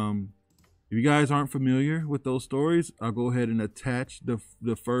 if you guys aren't familiar with those stories, I'll go ahead and attach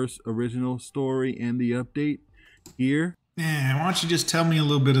the first original story and the update here. Yeah, why don't you just tell me a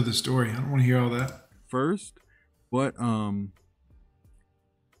little bit of the story? I don't want to hear all that. First, but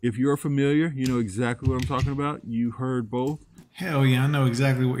if you're familiar, you know exactly what I'm talking about. You heard both. Hell yeah, I know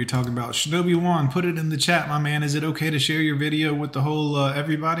exactly what you're talking about. Shinobi Juan, put it in the chat, my man. Is it okay to share your video with the whole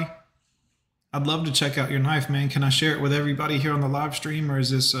everybody? I'd love to check out your knife, man. Can I share it with everybody here on the live stream, or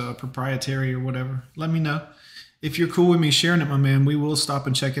is this proprietary or whatever? Let me know. If you're cool with me sharing it, my man, we will stop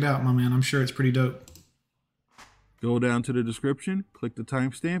and check it out, my man. I'm sure it's pretty dope. Go down to the description, click the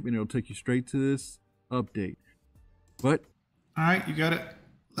timestamp, and it'll take you straight to this update. But all right, you got it.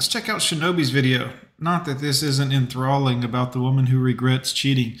 Let's check out Shinobi's video. Not that this isn't enthralling about the woman who regrets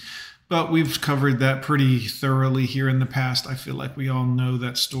cheating, but we've covered that pretty thoroughly here in the past. I feel like we all know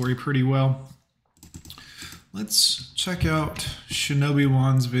that story pretty well. Let's check out Shinobi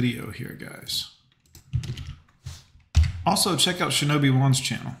Juan's video here, guys. Also, check out Shinobi Juan's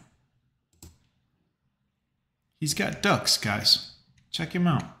channel. He's got ducks, guys. Check him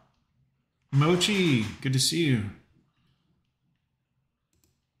out. Mochi, good to see you.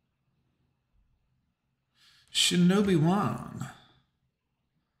 Shinobi Juan.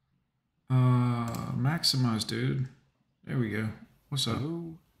 Maximize, dude. There we go. What's up?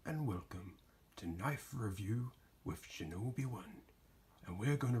 Hello and welcome to Knife Review with Shinobi Juan. And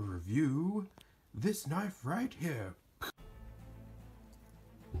we're going to review this knife right here.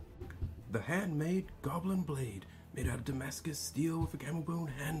 The handmade goblin blade made out of Damascus steel with a camel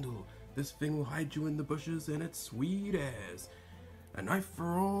bone handle. This thing will hide you in the bushes and it's sweet as. A knife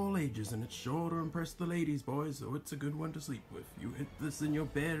for all ages, and it's sure to impress the ladies, boys, so it's a good one to sleep with. You hit this in your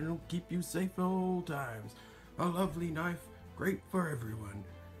bed and it'll keep you safe at all times. A lovely knife, great for everyone.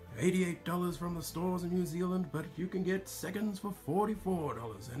 $88 from the stores in New Zealand, but you can get seconds for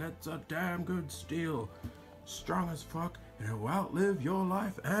 $44, and it's a damn good steal. Strong as fuck, and it will outlive your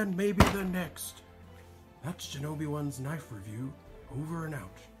life and maybe the next. That's Shinobi One's knife review. Over and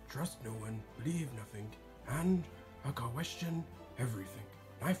out. Trust no one, believe nothing, and a question everything.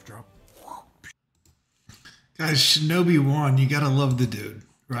 Knife drop. Guys, Shinobi One, you gotta love the dude,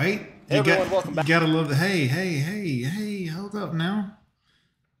 right? Hey everyone, welcome back. You gotta love the hey, hold up now.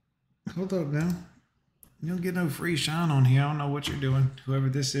 Hold up now. You don't get no free shine on here. I don't know what you're doing, whoever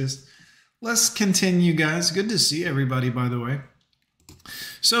this is. Let's continue, guys. Good to see everybody, by the way.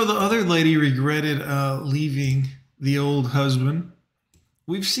 So the other lady regretted leaving the old husband.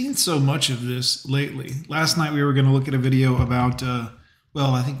 We've seen so much of this lately. Last night we were going to look at a video about,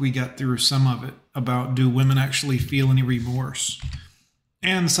 well, I think we got through some of it, about do women actually feel any remorse?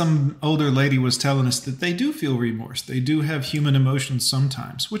 And some older lady was telling us that they do feel remorse. They do have human emotions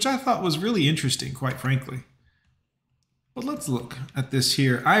sometimes, which I thought was really interesting, quite frankly. But let's look at this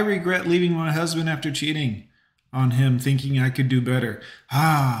here. I regret leaving my husband after cheating on him, thinking I could do better.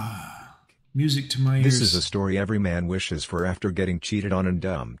 Music to my ears. This is a story every man wishes for after getting cheated on and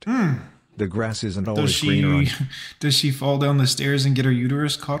dumped. The grass isn't always greener on Does she fall down the stairs and get her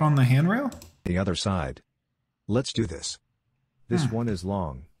uterus caught on the handrail? the other side. Let's do this. This one is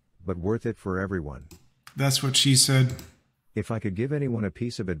long, but worth it for everyone. That's what she said. If I could give anyone a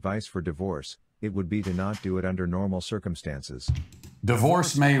piece of advice for divorce, it would be to not do it under normal circumstances.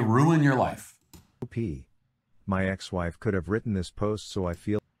 Divorce may ruin your life. P. My ex-wife could have written this post, so I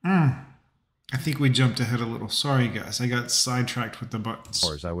feel I think we jumped ahead a little. Sorry, guys. I got sidetracked with the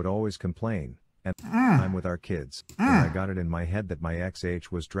buttons. I would always complain, and I'm with our kids. And I got it in my head that my ex-H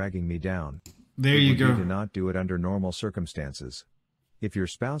was dragging me down. There you go. It would be to not do it under normal circumstances. If your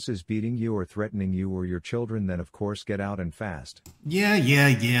spouse is beating you or threatening you or your children, then of course get out and fast.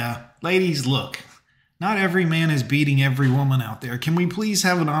 Yeah. Ladies, look. Not every man is beating every woman out there. Can we please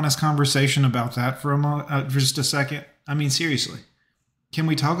have an honest conversation about that for just a second? I mean, seriously. Can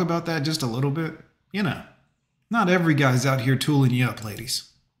we talk about that just a little bit? You know, not every guy's out here tooling you up,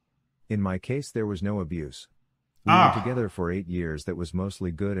 ladies. In my case, there was no abuse. We were together for 8 years. That was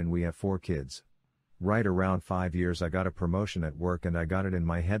mostly good, and we have 4 kids. Right around 5 years, I got a promotion at work, and I got it in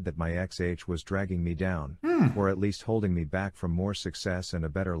my head that my ex-H was dragging me down, or at least holding me back from more success and a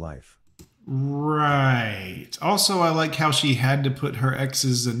better life. Right. Also, I like how she had to put her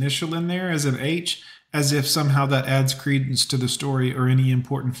ex's initial in there as an H, as if somehow that adds credence to the story or any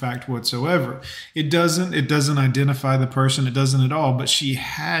important fact whatsoever. It doesn't identify the person, it doesn't at all, but she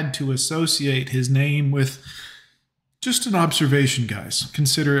had to associate his name with just an observation, guys.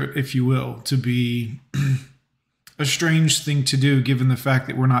 Consider it, if you will, to be a strange thing to do given the fact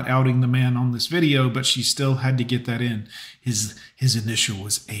that we're not outing the man on this video, but she still had to get that in. His initial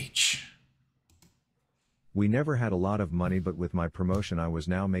was H. We never had a lot of money, but with my promotion I was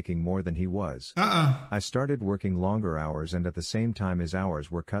now making more than he was. I started working longer hours, and at the same time his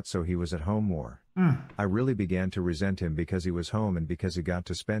hours were cut, so he was at home more. I really began to resent him because he was home and because he got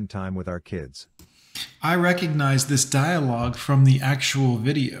to spend time with our kids. I recognize this dialogue from the actual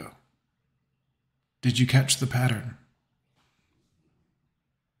video. Did you catch the pattern?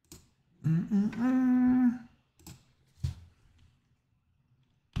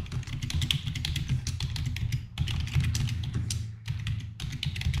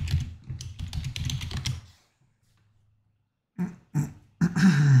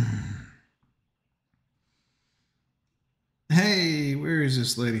 Hey, where is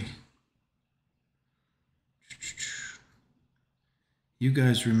this lady? You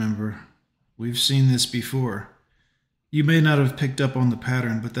guys remember, we've seen this before. You may not have picked up on the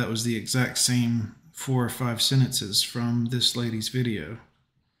pattern, but that was the exact same 4 or 5 sentences from this lady's video.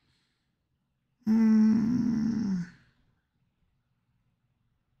 We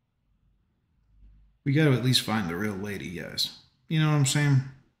got to at least find the real lady, guys. You know what I'm saying?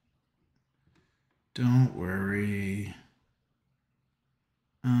 Don't worry.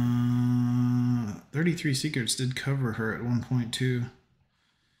 33 Secrets did cover her at 1.2.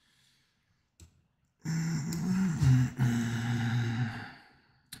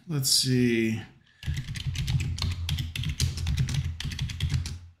 Let's see.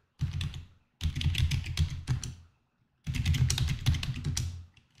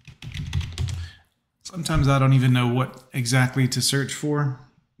 Sometimes I don't even know what exactly to search for.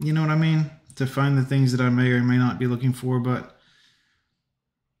 You know what I mean? To find the things that I may or may not be looking for, but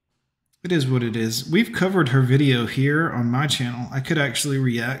It is what it is. We've covered her video here on my channel. I could actually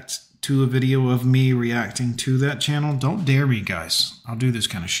react to a video of me reacting to that channel. Don't dare me, guys. I'll do this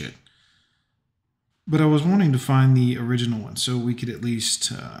kind of shit. But I was wanting to find the original one so we could at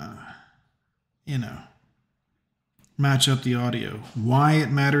least, you know, match up the audio. Why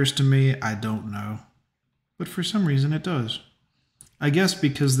it matters to me, I don't know. But for some reason it does. I guess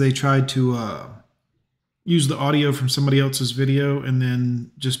because they tried to use the audio from somebody else's video and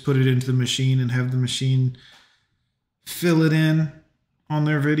then just put it into the machine and have the machine fill it in on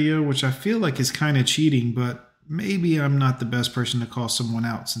their video, which I feel like is kind of cheating, but maybe I'm not the best person to call someone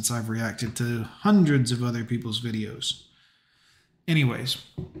out since I've reacted to hundreds of other people's videos. Anyways,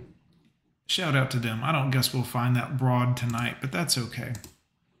 shout out to them. I don't guess we'll find that broad tonight, but that's okay.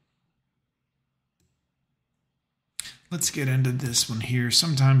 Let's get into this one here.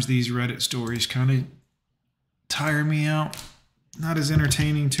 Sometimes these Reddit stories kind of tire me out. Not as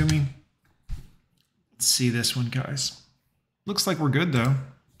entertaining to me. Let's see this one, guys. Looks like we're good, though.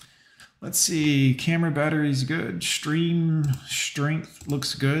 Let's see. Camera battery's good. Stream strength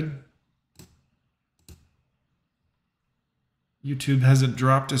looks good. YouTube hasn't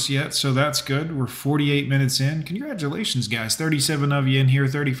dropped us yet, so that's good. We're 48 minutes in. Congratulations, guys. 37 of you in here.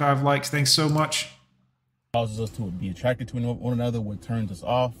 35 likes. Thanks so much. Causes us to be attracted to one another, what turns us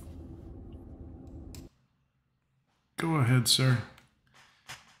off. Go ahead, sir.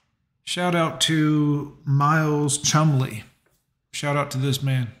 Shout out to Miles Chumley. Shout out to this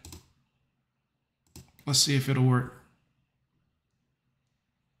man. Let's see if it'll work.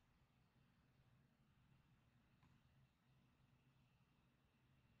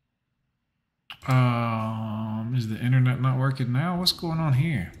 Is the internet not working now? What's going on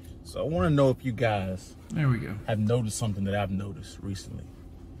here? So I want to know if you guys there we go. Have noticed something that I've noticed recently.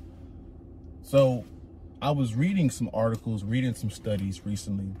 So I was reading some articles, reading some studies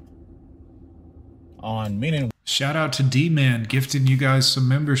recently on men and shout out to D-Man gifting you guys some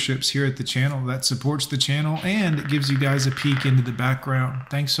memberships here at the channel. That supports the channel and it gives you guys a peek into the background.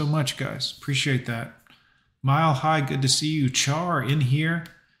 Thanks so much, guys. Appreciate that. Mile High, good to see you. Char in here.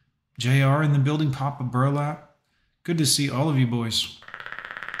 JR in the building. Papa Burlap. Good to see all of you boys.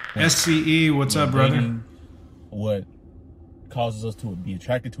 SCE, what's up, brother? What causes us to be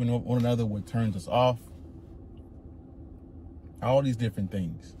attracted to one another, what turns us off. All these different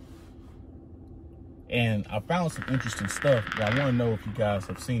things. And I found some interesting stuff, but I want to know if you guys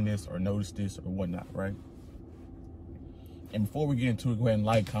have seen this or noticed this or whatnot, right? And before we get into it, go ahead and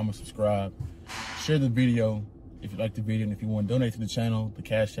like, comment, subscribe, share the video if you like the video, and if you want to donate to the channel, the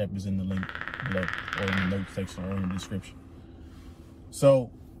Cash App is in the link below, or in the note section, or in the description.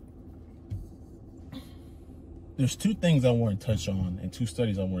 So, there's two things I want to touch on, and two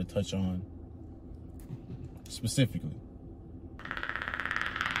studies I want to touch on specifically.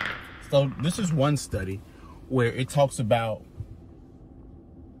 So this is one study where it talks about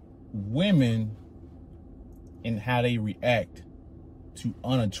women and how they react to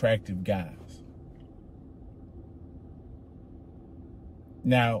unattractive guys.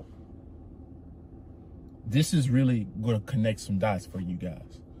 Now, this is really going to connect some dots for you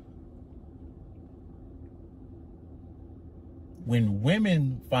guys. When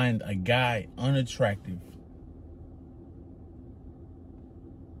women find a guy unattractive,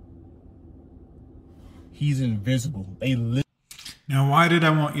 he's invisible. Now, why did I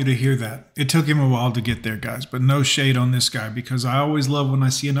want you to hear that? It took him a while to get there, guys, but no shade on this guy, because I always love when I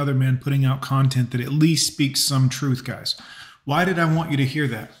see another man putting out content that at least speaks some truth, guys. Why did I want you to hear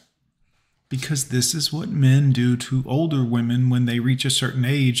that? Because this is what men do to older women when they reach a certain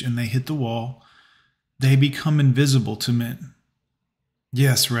age and they hit the wall. They become invisible to men.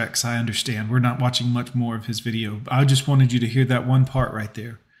 Yes, Rex, I understand. We're not watching much more of his video. I just wanted you to hear that one part right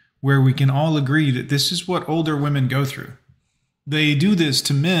there, where we can all agree that this is what older women go through. They do this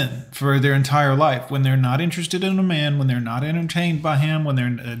to men for their entire life. When they're not interested in a man, when they're not entertained by him, when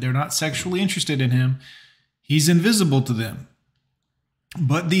they're not sexually interested in him, he's invisible to them.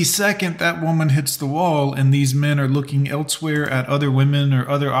 But the second that woman hits the wall and these men are looking elsewhere at other women or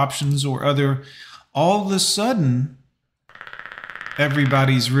other options or all of a sudden,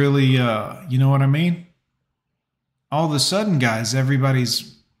 everybody's really, you know what I mean? All of a sudden, guys,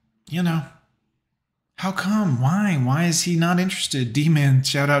 everybody's, you know, how come? Why? Why is he not interested? D-Man,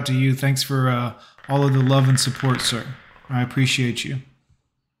 shout out to you. Thanks for all of the love and support, sir. I appreciate you.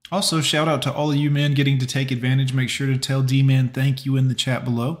 Also, shout out to all of you men getting to take advantage. Make sure to tell D-Man thank you in the chat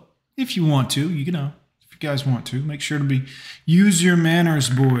below. If you want to, you know, if you guys want to, make sure to use your manners,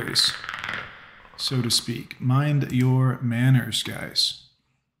 boys, so to speak. Mind your manners, guys.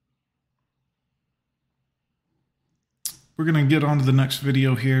 We're going to get on to the next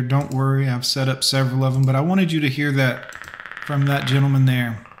video here. Don't worry, I've set up several of them, but I wanted you to hear that from that gentleman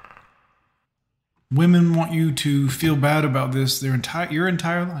there. Women want you to feel bad about this your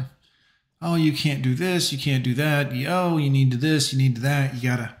entire life. Oh, you can't do this, you can't do that. Oh, you need to this, you need to that. You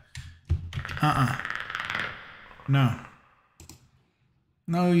gotta... No.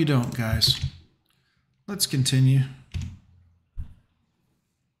 No, you don't, guys. Let's continue.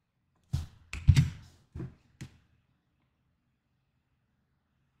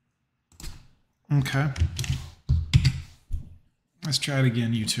 Okay. Let's try it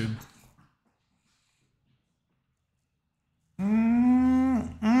again, YouTube.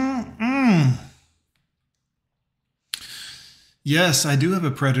 Yes, I do have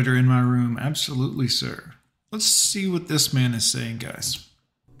a predator in my room. Absolutely, sir. Let's see what this man is saying, guys.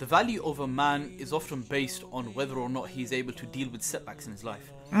 The value of a man is often based on whether or not he's able to deal with setbacks in his life.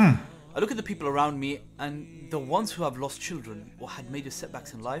 I look at the people around me, and the ones who have lost children or had major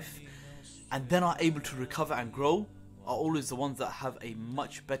setbacks in life and then are able to recover and grow are always the ones that have a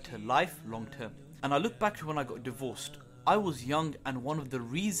much better life long term. And I look back to when I got divorced. I was young, and one of the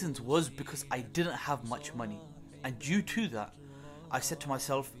reasons was because I didn't have much money. And due to that, I said to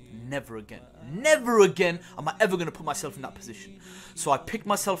myself, never again am I ever going to put myself in that position. So I picked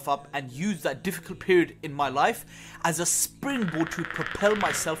myself up and used that difficult period in my life as a springboard to propel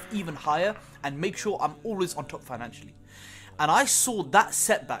myself even higher and make sure I'm always on top financially. And I saw that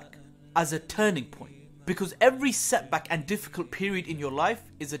setback as a turning point, because every setback and difficult period in your life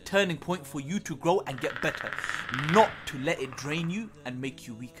is a turning point for you to grow and get better, not to let it drain you and make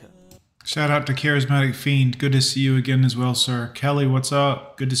you weaker. Shout out to Charismatic Fiend. Good to see you again as well, sir. Kelly, what's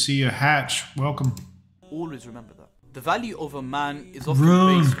up? Good to see you. Hatch, welcome. Always remember that. The value of a man is often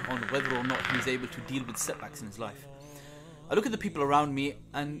based on whether or not he's able to deal with setbacks in his life. I look at the people around me,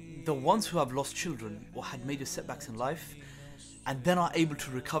 and the ones who have lost children or had major setbacks in life and then are able to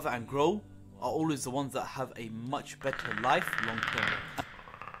recover and grow are always the ones that have a much better life long term.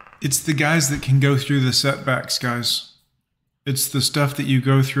 It's the guys that can go through the setbacks, guys. It's the stuff that you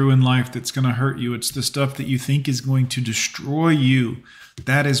go through in life that's going to hurt you. It's the stuff that you think is going to destroy you.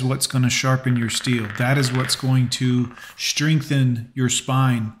 That is what's going to sharpen your steel. That is what's going to strengthen your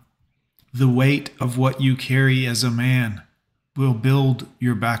spine. The weight of what you carry as a man will build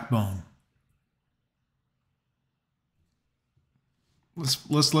your backbone.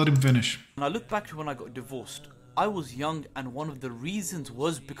 Let's let him finish. And I look back to when I got divorced. I was young, and one of the reasons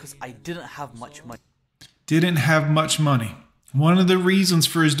was because I didn't have much money. Didn't have much money. One of the reasons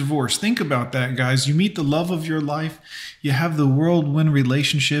for his divorce. Think about that, guys. You meet the love of your life. You have the whirlwind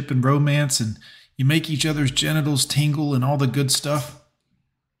relationship and romance, and you make each other's genitals tingle and all the good stuff.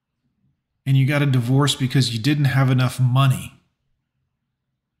 And you got a divorce because you didn't have enough money.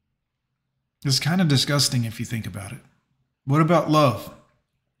 It's kind of disgusting if you think about it. What about love?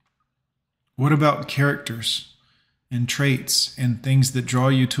 What about characters and traits and things that draw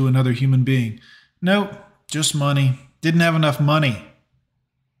you to another human being? Nope, just money. Didn't have enough money.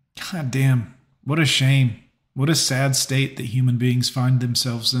 God damn, what a shame. What a sad state that human beings find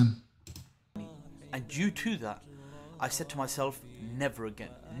themselves in. And due to that, I said to myself, never again.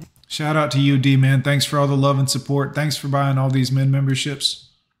 Shout out to you, D, man. Thanks for all the love and support. Thanks for buying all these men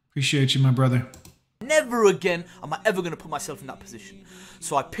memberships. Appreciate you, my brother. Never again am I ever going to put myself in that position.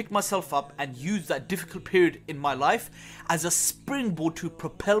 So I picked myself up and used that difficult period in my life as a springboard to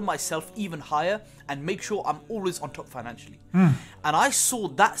propel myself even higher and make sure I'm always on top financially. And I saw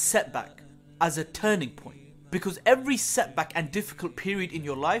that setback as a turning point, because every setback and difficult period in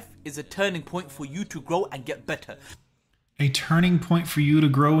your life is a turning point for you to grow and get better. A turning point for you to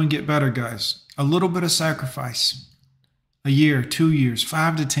grow and get better, guys. A little bit of sacrifice. A year, 2 years,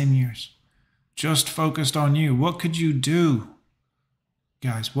 5 to 10 years. Just focused on you. What could you do?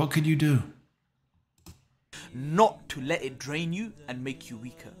 Guys, what could you do? Not to let it drain you and make you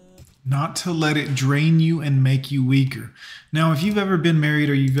weaker. Not to let it drain you and make you weaker. Now, if you've ever been married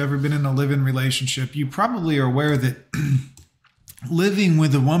or you've ever been in a live-in relationship, you probably are aware that living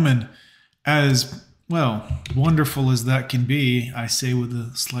with a woman, as, well, wonderful as that can be, I say with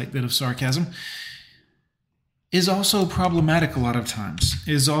a slight bit of sarcasm, is also problematic a lot of times,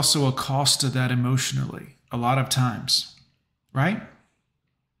 is also a cost to that emotionally a lot of times, right?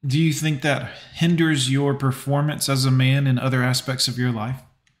 Do you think that hinders your performance as a man in other aspects of your life?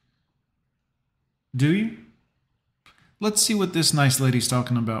 Do you? Let's see what this nice lady's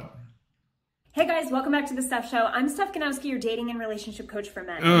talking about. Hey guys, welcome back to the Steph Show. I'm Steph Ganowski, your dating and relationship coach for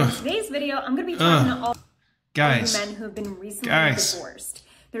men. In today's video, I'm going to be talking to all men who have been recently divorced.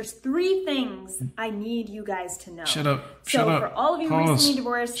 There's 3 things I need you guys to know. Shut up. So for all of you recently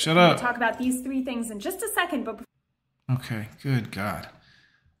divorced, I'm going to talk about these 3 things in just a second. But Okay, good God.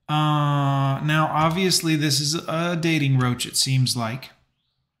 Now, obviously, this is a dating roach, it seems like.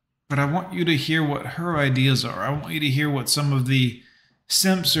 But I want you to hear what her ideas are. I want you to hear what some of the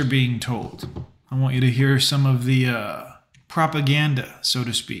simps are being told. I want you to hear some of the propaganda, so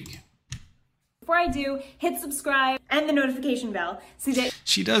to speak. Before I do, hit subscribe and the notification bell so that...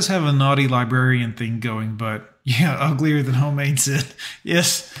 She does have a naughty librarian thing going, but yeah, uglier than homemade said.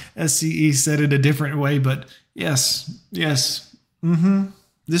 Yes, SCE said it a different way, but yes. This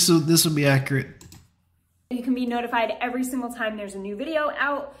will be accurate. You can be notified every single time there's a new video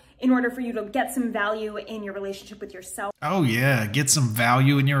out in order for you to get some value in your relationship with yourself. Oh yeah, get some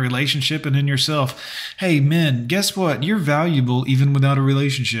value in your relationship and in yourself. Hey men, guess what? You're valuable even without a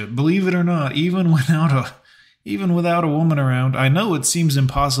relationship. Believe it or not, even without a woman around. I know it seems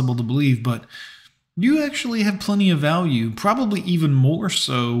impossible to believe, but you actually have plenty of value, probably even more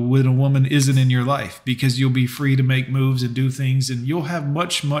so when a woman isn't in your life, because you'll be free to make moves and do things, and you'll have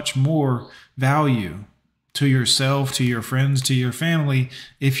much, much more value to yourself, to your friends, to your family,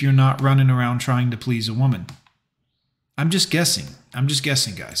 if you're not running around trying to please a woman. I'm just guessing,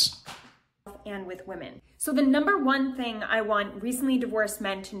 guys. And with women. So the number one thing I want recently divorced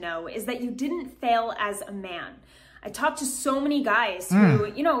men to know is that you didn't fail as a man. I talked to so many guys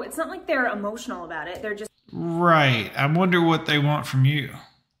who, you know, it's not like they're emotional about it. They're just... Right. I wonder what they want from you.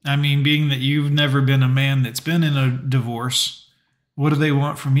 I mean, being that you've never been a man that's been in a divorce, what do they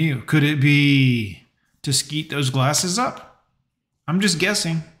want from you? Could it be to skeet those glasses up? I'm just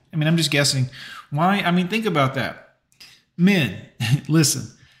guessing. Why? I mean, think about that. Men,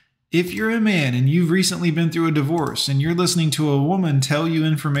 listen, if you're a man and you've recently been through a divorce and you're listening to a woman tell you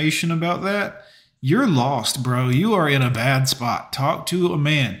information about that, you're lost, bro. You are in a bad spot. Talk to a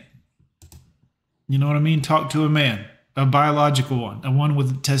man. You know what I mean? Talk to a man. A biological one. A one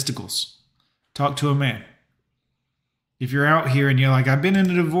with testicles. Talk to a man. If you're out here and you're like, I've been in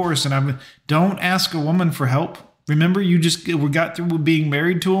a divorce and don't ask a woman for help. Remember, you just got through being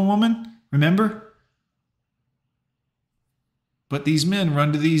married to a woman? Remember? But these men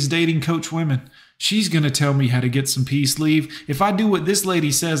run to these dating coach women. She's going to tell me how to get some peace leave. If I do what this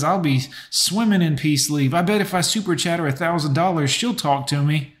lady says, I'll be swimming in peace leave. I bet if I super chat her $1,000, she'll talk to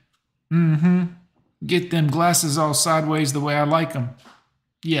me. Get them glasses all sideways the way I like them.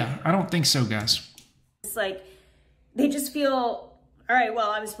 Yeah, I don't think so, guys. It's like, they just feel, all right,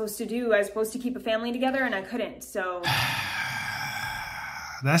 well, I was supposed to keep a family together and I couldn't, so.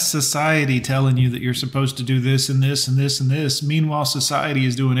 That's society telling you that you're supposed to do this and this and this and this. Meanwhile, society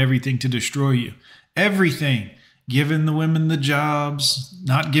is doing everything to destroy you. Everything. Giving the women the jobs,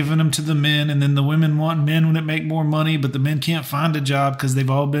 not giving them to the men, and then the women want men that make more money, but the men can't find a job because they've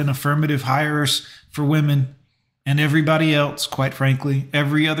all been affirmative hires for women. And everybody else, quite frankly,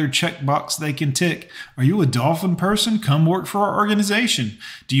 every other checkbox they can tick. Are you a dolphin person? Come work for our organization.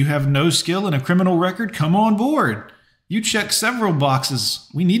 Do you have no skill and a criminal record? Come on board. You check several boxes.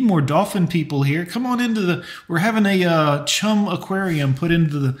 We need more dolphin people here. Come on into we're having a chum aquarium put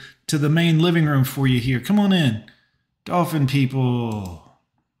into the main living room for you here. Come on in. Dolphin people.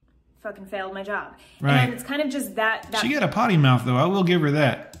 Fucking failed my job. Right. And it's kind of just that she got a potty mouth though. I will give her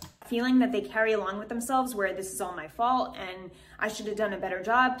that. Feeling that they carry along with themselves where this is all my fault and I should have done a better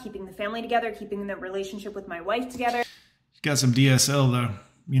job keeping the family together, keeping the relationship with my wife together. She got some DSL though.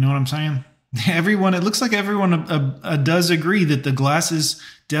 You know what I'm saying? It looks like everyone does agree that the glasses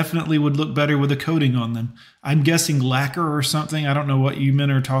definitely would look better with a coating on them. I'm guessing lacquer or something. I don't know what you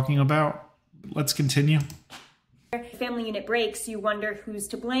men are talking about. Let's continue. Family unit breaks, you wonder who's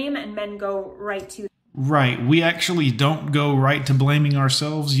to blame, and men go right to... Right. We actually don't go right to blaming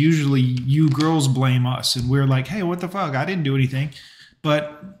ourselves. Usually you girls blame us, and we're like, hey, what the fuck? I didn't do anything.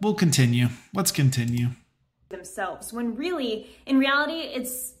 But we'll continue. Let's continue. Themselves, when really, in reality,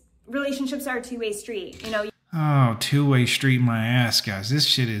 relationships are a two-way street, you know. Oh, two-way street my ass, guys. This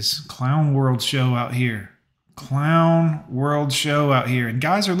shit is clown world show out here. Clown world show out here. And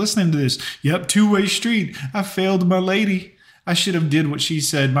guys are listening to this. Yep, two-way street. I failed my lady. I should have did what she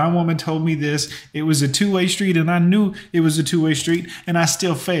said. My woman told me this. It was a two-way street and I knew it was a two-way street and I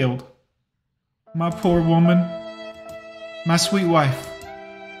still failed. My poor woman. My sweet wife.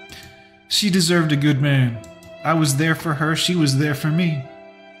 She deserved a good man. I was there for her. She was there for me.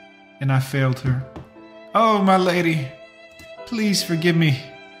 And I failed her. Oh, my lady, please forgive me.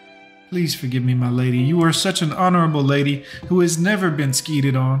 Please forgive me, my lady. You are such an honorable lady who has never been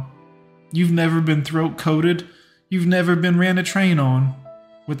skeeted on. You've never been throat coated. You've never been ran a train on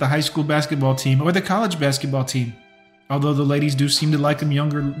with the high school basketball team or the college basketball team. Although the ladies do seem to like them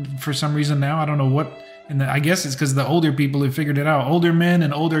younger for some reason now. I don't know what. And I guess it's because the older people have figured it out. Older men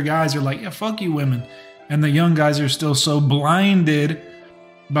and older guys are like, yeah, fuck you women. And the young guys are still so blinded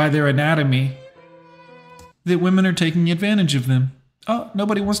by their anatomy that women are taking advantage of them. Oh,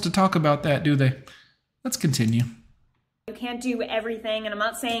 nobody wants to talk about that, do they? Let's continue. You can't do everything, and I'm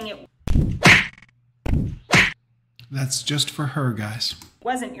not saying it That's just for her, guys.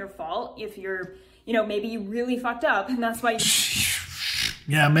 wasn't your fault. If you're, maybe you really fucked up, and that's why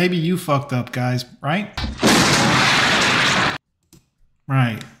Yeah, maybe you fucked up, guys, right?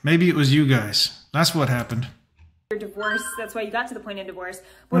 Right. Maybe it was you guys. That's what happened. you're divorced. That's why you got to the point of divorce.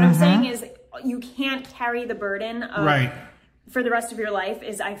 But what I'm saying is you can't carry the burden of for the rest of your life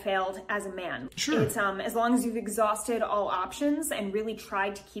is I failed as a man. Sure. It's as long as you've exhausted all options and really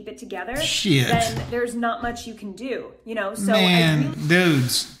tried to keep it together, Shit. then there's not much you can do, So Man,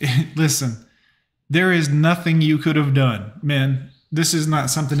 dudes, listen. There is nothing you could have done. Man, this is not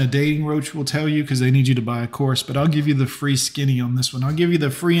something a dating roach will tell you because they need you to buy a course, but I'll give you the free skinny on this one. I'll give you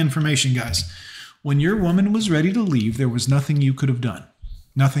the free information, guys. When your woman was ready to leave, there was nothing you could have done.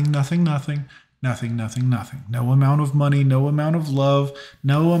 Nothing, nothing, nothing. Nothing, nothing, nothing. No amount of money, no amount of love,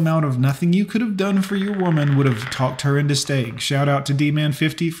 no amount of nothing you could have done for your woman would have talked her into staying. Shout out to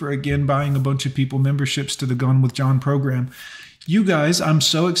D-Man50 for again buying a bunch of people memberships to the Gone with John program. You guys, I'm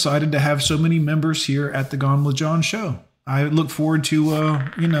so excited to have so many members here at the Gone with John show. I look forward to,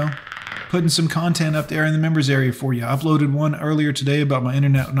 putting some content up there in the members area for you. I uploaded one earlier today about my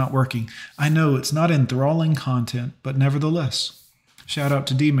internet not working. I know it's not enthralling content, but nevertheless. Shout out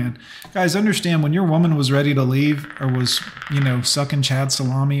to D-Man. Guys, understand when your woman was ready to leave or was, sucking Chad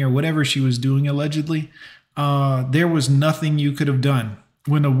salami or whatever she was doing allegedly, there was nothing you could have done.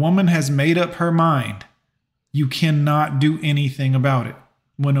 When a woman has made up her mind, you cannot do anything about it.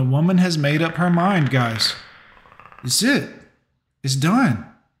 When a woman has made up her mind, guys, it's it. It's done.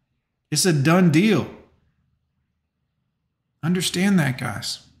 It's a done deal. Understand that,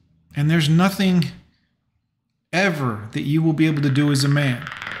 guys. And there's nothing ever that you will be able to do as a man.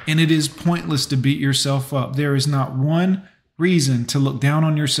 And it is pointless to beat yourself up. There is not one reason to look down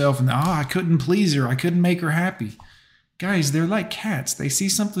on yourself and, I couldn't please her. I couldn't make her happy. Guys, they're like cats. They see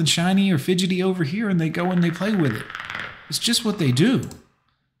something shiny or fidgety over here and they go and they play with it. It's just what they do.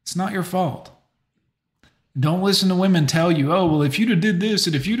 It's not your fault. Don't listen to women tell you, well, if you'd have did this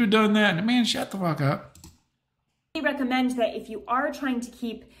and if you'd have done that, man, shut the fuck up. I recommend that if you are trying to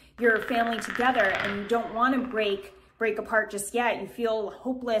keep your family together and you don't want to break apart just yet, you feel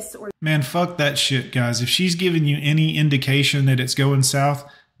hopeless or man, fuck that shit, guys. If she's giving you any indication that it's going south,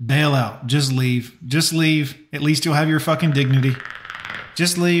 bail out. Just leave. Just leave. At least you'll have your fucking dignity.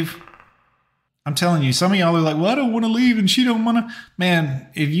 Just leave. I'm telling you, some of y'all are like, well, I don't want to leave and she don't want to. Man,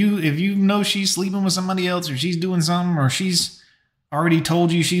 if you know she's sleeping with somebody else or she's doing something or she's already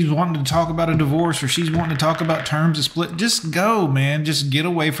told you she's wanting to talk about a divorce or she's wanting to talk about terms of split, just go, man. Just get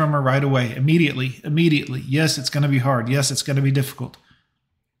away from her right away. Immediately. Yes, it's going to be hard. Yes, it's going to be difficult.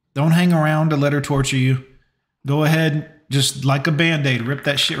 Don't hang around to let her torture you. Go ahead, just like a Band-Aid, rip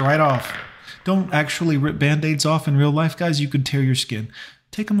that shit right off. Don't actually rip Band-Aids off in real life, guys. You could tear your skin.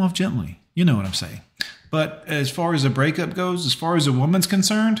 Take them off gently. You know what I'm saying. But as far as a breakup goes, as far as a woman's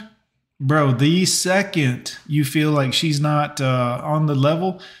concerned, bro, the second you feel like she's not on the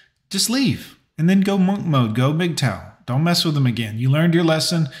level, just leave. And then go monk mode. Go MGTOW. Don't mess with them again. You learned your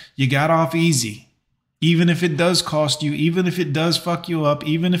lesson. You got off easy. Even if it does cost you, even if it does fuck you up,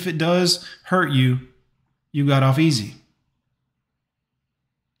 even if it does hurt you, you got off easy.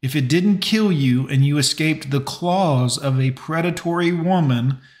 If it didn't kill you and you escaped the claws of a predatory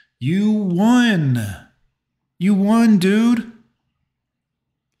woman, you won. You won, dude.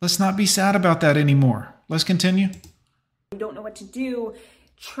 Let's not be sad about that anymore. Let's continue. You don't know what to do.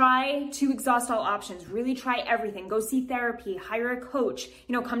 Try to exhaust all options. Really try everything. Go see therapy. Hire a coach.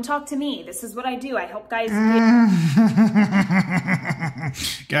 Come talk to me. This is what I do. I help guys.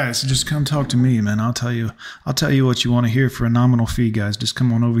 Guys, just come talk to me, man. I'll tell you what you want to hear for a nominal fee, guys. Just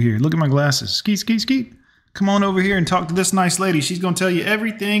come on over here. Look at my glasses. Skeet, skeet, skeet. Come on over here and talk to this nice lady. She's going to tell you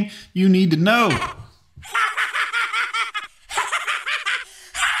everything you need to know.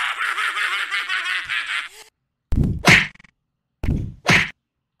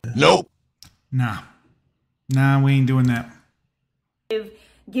 Nope. Nah, we ain't doing that.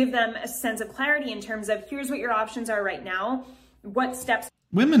 Give them a sense of clarity in terms of here's what your options are right now. What steps?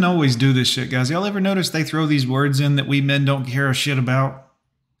 Women always do this shit, guys. Y'all ever notice they throw these words in that we men don't care a shit about?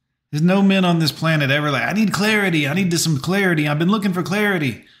 There's no men on this planet ever like, I need clarity. I need some clarity. I've been looking for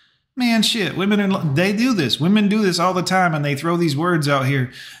clarity. Man, shit. They do this. Women do this all the time, and they throw these words out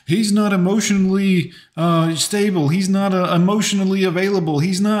here. He's not emotionally stable. He's not emotionally available.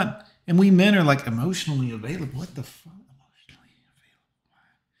 He's not. And we men are like, emotionally available? What the fuck? Emotionally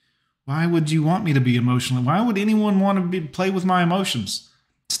available? Why would you want me to be emotional? Why would anyone want to play with my emotions?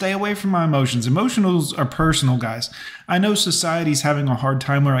 Stay away from my emotions. Emotionals are personal, guys. I know society's having a hard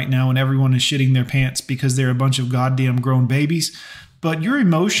time right now and everyone is shitting their pants because they're a bunch of goddamn grown babies. But your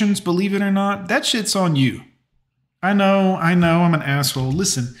emotions, believe it or not, that shit's on you. I know, I'm an asshole.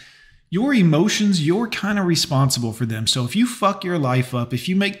 Listen, your emotions, you're kind of responsible for them. So if you fuck your life up, if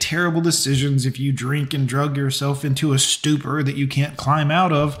you make terrible decisions, if you drink and drug yourself into a stupor that you can't climb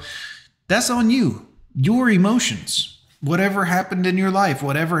out of, that's on you. Your emotions. Whatever happened in your life,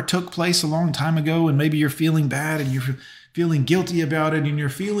 whatever took place a long time ago, and maybe you're feeling bad and you're feeling guilty about it and you're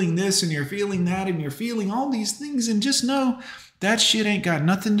feeling this and you're feeling that and you're feeling all these things, and just know that shit ain't got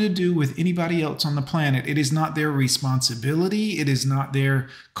nothing to do with anybody else on the planet. It is not their responsibility. It is not their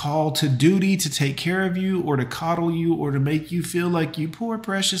call to duty to take care of you or to coddle you or to make you feel like you poor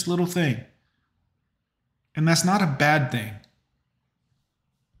precious little thing. And that's not a bad thing.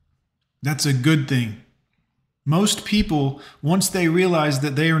 That's a good thing. Most people, once they realize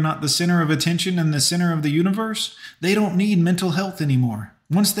that they are not the center of attention and the center of the universe, they don't need mental health anymore.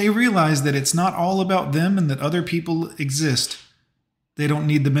 Once they realize that it's not all about them and that other people exist, they don't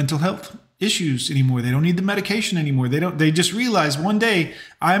need the mental health issues anymore. They don't need the medication anymore. They just realize one day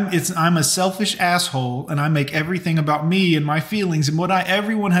I'm a selfish asshole and I make everything about me and my feelings and what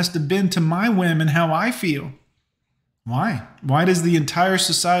everyone has to bend to my whim and how I feel. Why? Why does the entire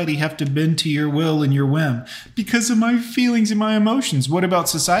society have to bend to your will and your whim? Because of my feelings and my emotions. What about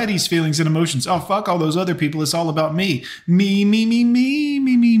society's feelings and emotions? Oh, fuck all those other people. It's all about me. Me, me, me, me,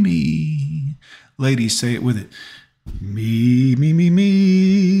 me, me, me. Ladies, say it with it. Me, me, me,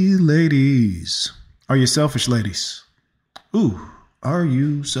 me, ladies. Are you selfish, ladies? Ooh, are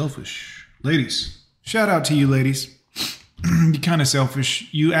you selfish? Ladies, shout out to you, ladies. You're kind of selfish.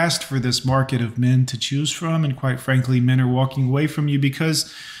 You asked for this market of men to choose from, and quite frankly, men are walking away from you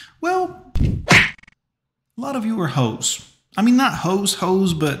because, well, a lot of you are hoes. I mean, not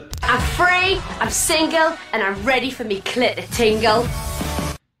hoes, but... I'm free, I'm single, and I'm ready for me clit to tingle.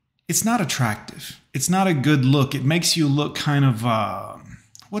 It's not attractive. It's not a good look. It makes you look kind of,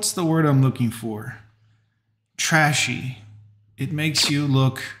 what's the word I'm looking for? Trashy. It makes you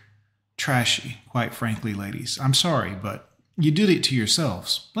look trashy, quite frankly, ladies. I'm sorry, but you did it to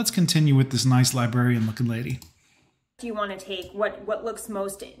yourselves. Let's continue with this nice librarian-looking lady. Do you want to take what looks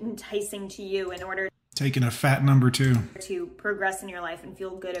most enticing to you in order taking a fat number 2 to progress in your life and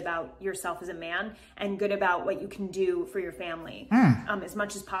feel good about yourself as a man and good about what you can do for your family as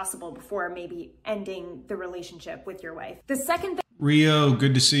much as possible before maybe ending the relationship with your wife? The second thing, Rio,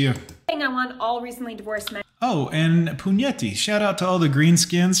 good to see you. I want all recently divorced men. Oh, and Pugneti, shout out to all the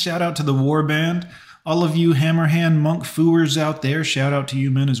greenskins, shout out to the war band, all of you hammerhand monk fooers out there, shout out to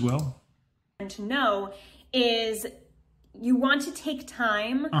you men as well. And to know is you want to take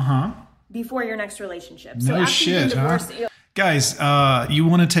time before your next relationship. No, so after shit, divorced, huh? Guys, you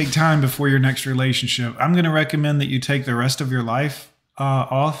want to take time before your next relationship. I'm going to recommend that you take the rest of your life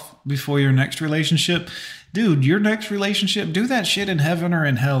off before your next relationship. Dude, your next relationship, do that shit in heaven or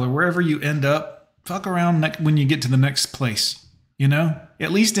in hell or wherever you end up. Fuck around when you get to the next place, you know?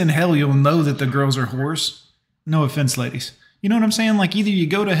 At least in hell, you'll know that the girls are whores. No offense, ladies. You know what I'm saying? Like either you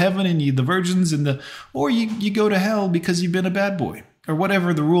go to heaven and the virgins or you go to hell because you've been a bad boy or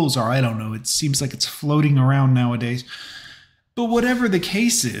whatever the rules are. I don't know. It seems like it's floating around nowadays. But whatever the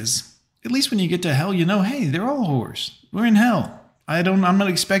case is, at least when you get to hell, you know, hey, they're all whores. We're in hell. I'm not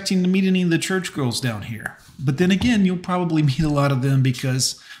expecting to meet any of the church girls down here. But then again, you'll probably meet a lot of them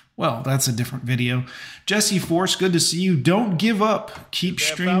because, well, that's a different video. Jesse Force, good to see you. Don't give up. Keep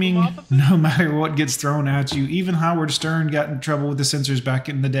streaming no matter what gets thrown at you. Even Howard Stern got in trouble with the censors back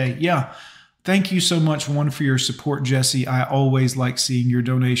in the day. Yeah. Thank you so much, for your support, Jesse. I always like seeing your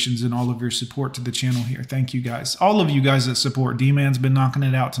donations and all of your support to the channel here. Thank you, guys. All of you guys that support. D-Man's been knocking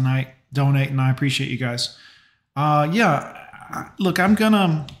it out tonight, donating. I appreciate you guys. Look, I'm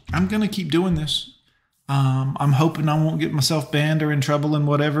gonna keep doing this. I'm hoping I won't get myself banned or in trouble and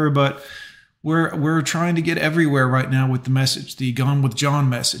whatever, but we're trying to get everywhere right now with the message, the Gone with John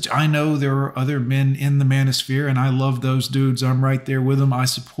message. I know there are other men in the manosphere, and I love those dudes. I'm right there with them. I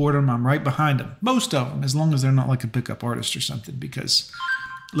support them. I'm right behind them. Most of them, as long as they're not like a pickup artist or something. Because,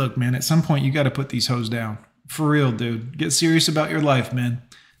 look, man, at some point you got to put these hoes down. For real, dude. Get serious about your life, man.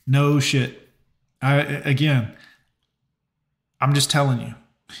 No shit. I'm just telling you.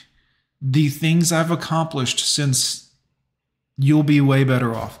 The things I've accomplished since, you'll be way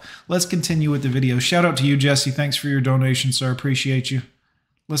better off. Let's continue with the video. Shout out to you, Jesse. Thanks for your donation, sir. Appreciate you.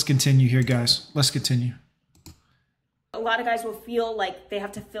 Let's continue here, guys. Let's continue. A lot of guys will feel like they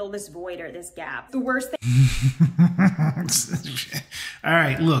have to fill this void or this gap. The worst thing All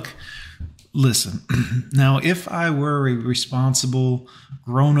right, look. Listen. Now, if I were a responsible,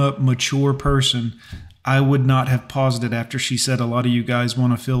 grown-up, mature person, I would not have paused it after she said a lot of you guys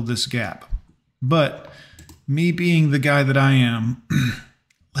want to fill this gap. But me being the guy that I am,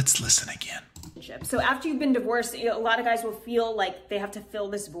 let's listen again. So after you've been divorced, a lot of guys will feel like they have to fill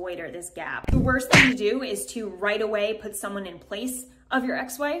this void or this gap. The worst thing to do is to right away put someone in place of your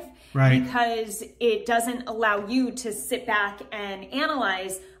ex-wife, right? Because it doesn't allow you to sit back and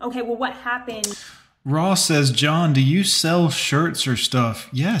analyze, okay, well, what happened? Raw says, John, do you sell shirts or stuff?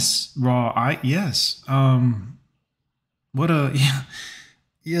 Yes, Raw, yes.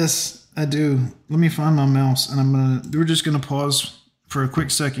 Yes, I do. Let me find my mouse, and we're just gonna pause for a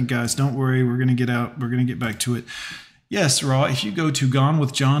quick second, guys. Don't worry, we're gonna get back to it. Yes, Raw, if you go to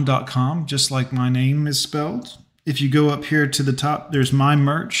gonewithjohn.com, just like my name is spelled, if you go up here to the top, there's my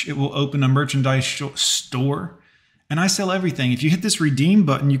merch. It will open a merchandise store, and I sell everything. If you hit this redeem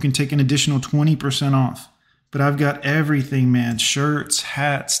button, you can take an additional 20% off. But I've got everything, man. Shirts,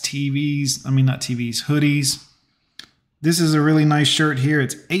 hats, hoodies. This is a really nice shirt here.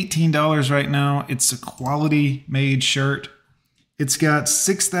 It's $18 right now. It's a quality made shirt. It's got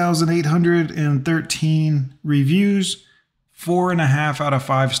 6,813 reviews, 4.5 out of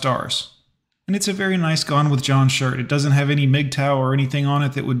 5 stars. And it's a very nice Gone with John shirt. It doesn't have any MGTOW or anything on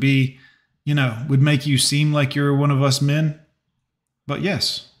it that would be, would make you seem like you're one of us men. But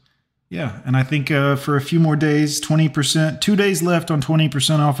yes. Yeah. And I think for a few more days, 20%, 2 days left on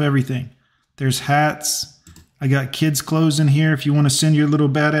 20% off everything. There's hats. I got kids' clothes in here. If you want to send your little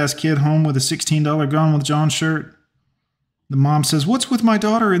badass kid home with a $16 Gone with John shirt. The mom says, what's with my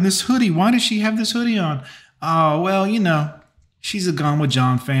daughter in this hoodie? Why does she have this hoodie on? Oh, well, she's a Gone with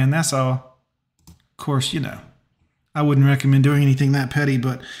John fan. That's all. Of course, I wouldn't recommend doing anything that petty,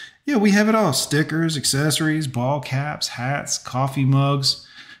 but yeah, we have it all. Stickers, accessories, ball caps, hats, coffee mugs.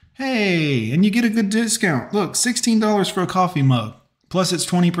 Hey, and you get a good discount. Look, $16 for a coffee mug. Plus it's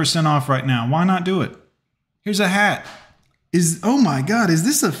 20% off right now. Why not do it? Here's a hat. Oh my God, is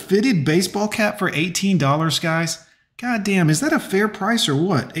this a fitted baseball cap for $18, guys? God damn, is that a fair price or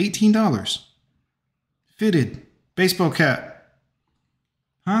what? $18. Fitted baseball cap.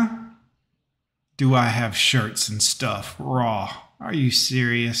 Huh? Do I have shirts and stuff? Raw. Are you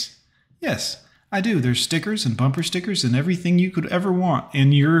serious? Yes, I do. There's stickers and bumper stickers and everything you could ever want.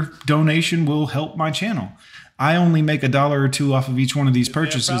 And your donation will help my channel. I only make $1 or $2 off of each one of these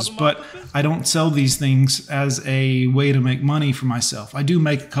purchases, but I don't sell these things as a way to make money for myself. I do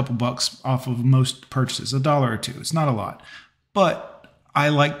make a couple bucks off of most purchases, $1 or $2. It's not a lot. But I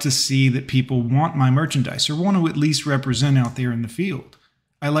like to see that people want my merchandise or want to at least represent out there in the field.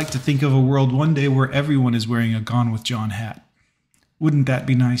 I like to think of a world one day where everyone is wearing a Gone with John hat. Wouldn't that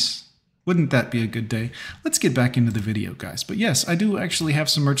be nice? Wouldn't that be a good day? Let's get back into the video, guys. But yes, I do actually have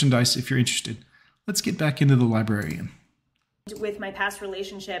some merchandise if you're interested. Let's get back into the librarian. With my past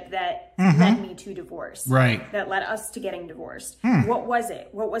relationship that led me to divorce. Right. That led us to getting divorced. What was it?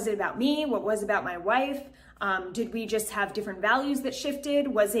 What was it about me? What was it about my wife? Did we just have different values that shifted?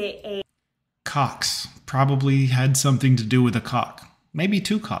 Was it a... Cocks. Probably had something to do with a cock. Maybe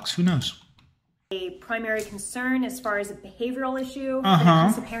 2 cocks. Who knows? A primary concern as far as a behavioral issue when it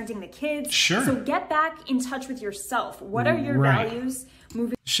comes to parenting the kids. Sure. So get back in touch with yourself. What are your values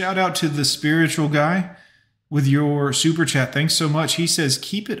moving? Shout out to the spiritual guy with your super chat. Thanks so much. He says,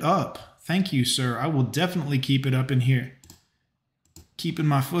 keep it up. Thank you, sir. I will definitely keep it up in here. Keeping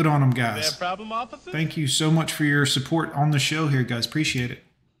my foot on them, guys. Thank you so much for your support on the show here, guys. Appreciate it.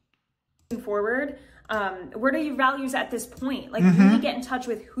 Forward. What are your values at this point? Like really get in touch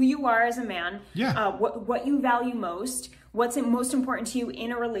with who you are as a man. Yeah. What you value most. What's most important to you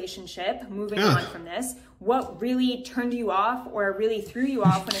in a relationship. Moving on from this. What really turned you off or really threw you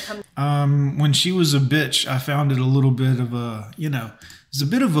off when it comes. When she was a bitch, I found it a little bit of a, it was a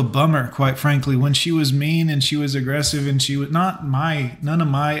bit of a bummer, quite frankly, when she was mean and she was aggressive and she was none of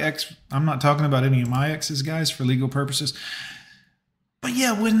my ex. I'm not talking about any of my exes, guys, for legal purposes. But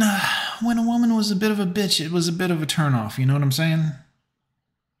yeah, when a woman was a bit of a bitch, it was a bit of a turnoff. You know what I'm saying?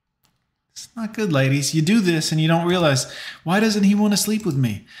 It's not good, ladies. You do this and you don't realize, why doesn't he want to sleep with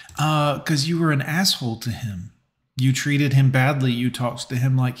me? Because you were an asshole to him. You treated him badly. You talked to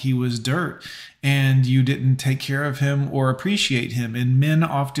him like he was dirt. And you didn't take care of him or appreciate him. And men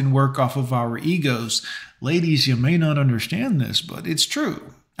often work off of our egos. Ladies, you may not understand this, but it's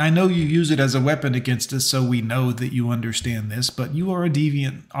true. I know you use it as a weapon against us, so we know that you understand this, but you are a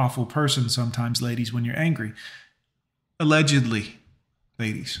deviant, awful person sometimes, ladies, when you're angry. Allegedly,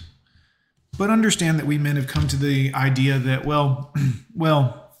 ladies. But understand that we men have come to the idea that, well,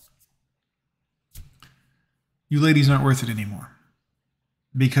 You ladies aren't worth it anymore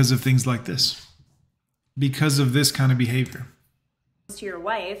because of things like this, because of this kind of behavior. To your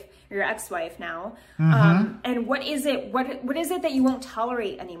wife, or your ex-wife now, Mm-hmm. and what is it that you won't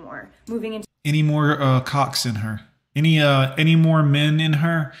tolerate anymore moving into Any more cocks in her? Any more men in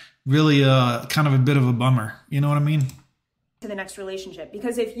her? Really kind of a bit of a bummer. You know what I mean? to the next relationship?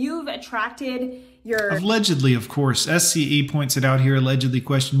 Because if you've attracted your Allegedly, of course. SCE points it out here, allegedly,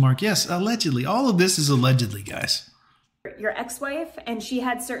 question mark. Yes, allegedly. All of this is allegedly, guys. Your ex-wife and she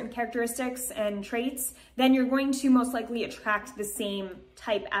had certain characteristics and traits, then you're going to most likely attract the same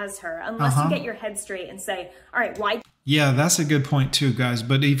type as her, unless you get your head straight and say, all right, why? Yeah, that's a good point too, guys.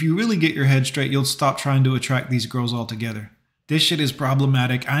 But if you really get your head straight, you'll stop trying to attract these girls altogether. This shit is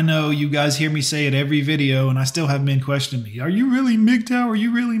problematic. I know you guys hear me say it every video, and I still have men question me. Are you really MGTOW? Are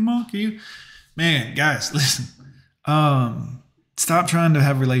you really Monk? Are you? Man, guys, listen. Stop trying to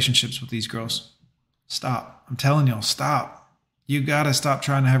have relationships with these girls. Stop. I'm telling y'all, stop. You gotta stop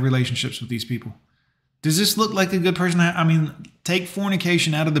trying to have relationships with these people. Does this look like a good person? I mean, take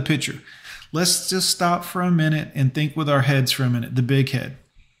fornication out of the picture. Let's just stop for a minute and think with our heads for a minute, the big head.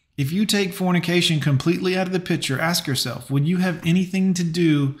 If you take fornication completely out of the picture, ask yourself, would you have anything to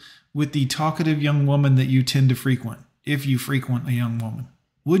do with the talkative young woman that you tend to frequent, if you frequent a young woman?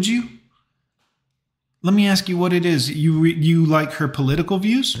 Would you? Let me ask you what it is. You like her political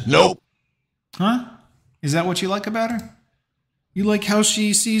views? Nope. Huh? Is that what you like about her? You like how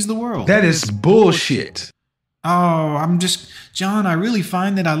she sees the world? That is bullshit. Oh, John, I really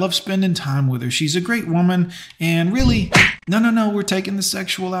find that I love spending time with her. She's a great woman, and really, no, we're taking the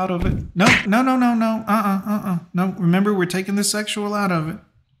sexual out of it. No, remember, we're taking the sexual out of it.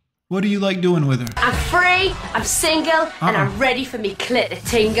 What do you like doing with her? I'm free, I'm single, and I'm ready for me clit to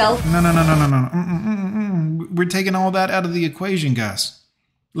tingle. No. We're taking all that out of the equation, guys.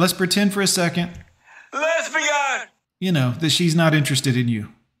 Let's pretend for a second. Lesbian! You know, that she's not interested in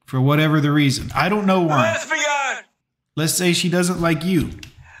you. For whatever the reason. I don't know why. Lesbian! Let's say she doesn't like you.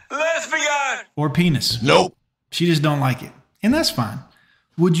 Lesbian! Or penis. Nope. She just don't like it. And that's fine.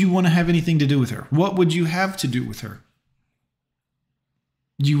 Would you want to have anything to do with her? What would you have to do with her?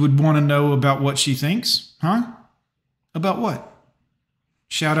 You would want to know about what she thinks? Huh? About what?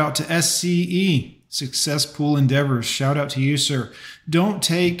 Shout out to SCE, Success Pool Endeavors. Shout out to you, sir. Don't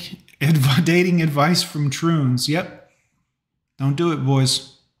take dating advice from troons. Yep. Don't do it,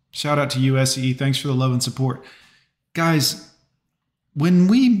 boys. Shout out to you, SCE. Thanks for the love and support. Guys, when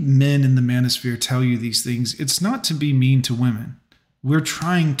we men in the manosphere tell you these things, it's not to be mean to women. We're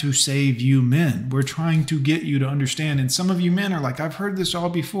trying to save you men. We're trying to get you to understand. And some of you men are like, I've heard this all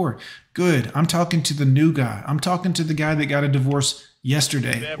before. Good. I'm talking to the new guy. I'm talking to the guy that got a divorce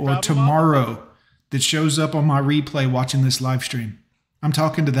yesterday or tomorrow that shows up on my replay watching this live stream. I'm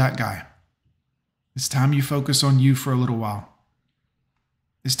talking to that guy. It's time you focus on you for a little while.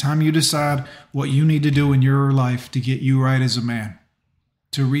 It's time you decide what you need to do in your life to get you right as a man,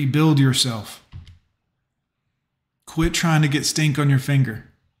 to rebuild yourself. Quit trying to get stink on your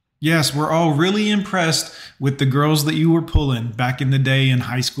finger. Yes, we're all really impressed with the girls that you were pulling back in the day in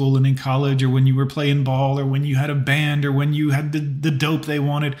high school and in college, or when you were playing ball, or when you had a band, or when you had the dope they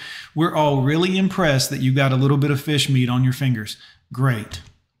wanted. We're all really impressed that you got a little bit of fish meat on your fingers. Great.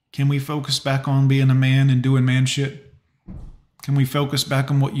 Can we focus back on being a man and doing man shit? Can we focus back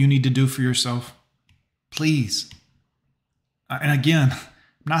on what you need to do for yourself? Please. And again, I'm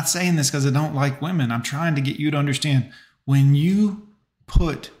not saying this because I don't like women. I'm trying to get you to understand when you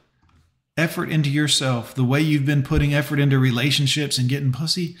put effort into yourself the way you've been putting effort into relationships and getting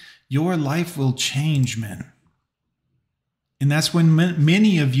pussy, your life will change, men. And that's when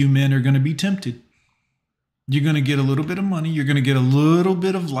many of you men are going to be tempted. You're going to get a little bit of money. You're going to get a little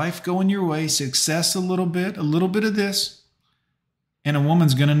bit of life going your way, success a little bit of this. And a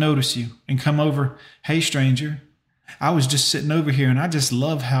woman's going to notice you and come over. Hey, stranger, I was just sitting over here and I just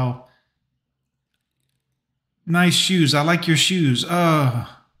love how nice shoes. I like your shoes.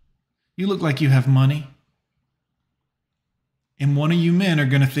 You look like you have money. And one of you men are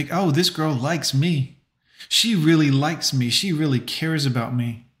going to think, oh, this girl likes me. She really likes me. She really cares about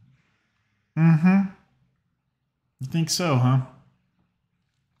me. You think so, huh?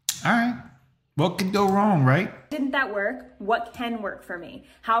 All right. What could go wrong, right? Didn't that work? What can work for me?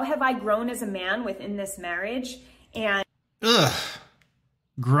 How have I grown as a man within this marriage? And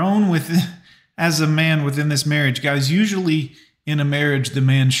grown as a man within this marriage. Guys, usually in a marriage, the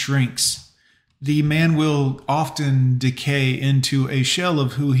man shrinks. The man will often decay into a shell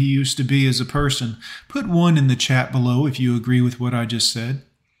of who he used to be as a person. Put 1 in the chat below if you agree with what I just said.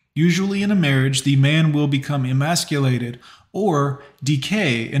 Usually in a marriage, the man will become emasculated or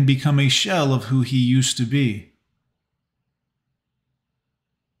decay and become a shell of who he used to be.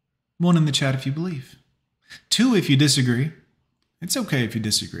 1 in the chat if you believe. 2 if you disagree. It's okay if you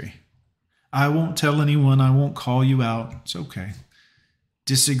disagree. I won't tell anyone. I won't call you out. It's okay.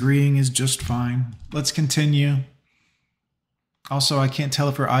 Disagreeing is just fine. Let's continue. Also, I can't tell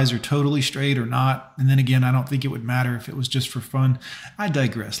if her eyes are totally straight or not. And then again, I don't think it would matter if it was just for fun. I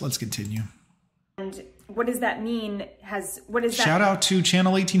digress. Let's continue. And what does that mean? Shout out to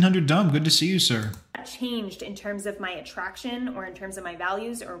Channel 1800 Dumb. Good to see you, sir. Changed in terms of my attraction or in terms of my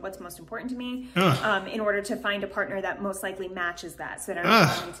values or what's most important to me in order to find a partner that most likely matches that, so that I'm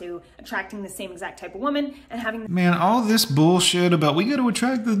not into attracting the same exact type of woman and having man, all this bullshit about we got to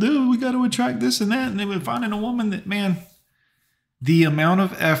attract the dude, we got to attract this and that, and then we're finding a woman that, man, the amount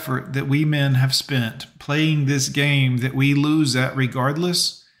of effort that we men have spent playing this game that we lose at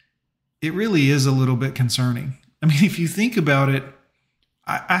regardless, it really is a little bit concerning. I mean, if you think about it,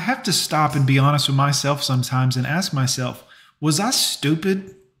 I have to stop and be honest with myself sometimes and ask myself, was I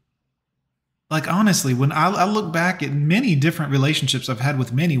stupid? Like, honestly, when I look back at many different relationships I've had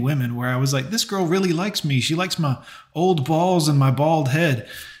with many women where I was like, this girl really likes me. She likes my old balls and my bald head.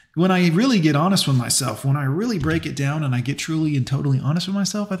 When I really get honest with myself, when I really break it down and I get truly and totally honest with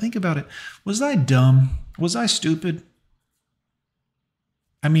myself, I think about it. Was I dumb? Was I stupid?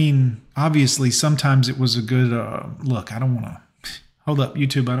 I mean, obviously, sometimes it was a good look. I don't want to. Hold up,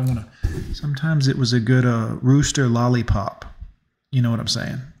 YouTube, I don't want to. Sometimes it was a good rooster lollipop. You know what I'm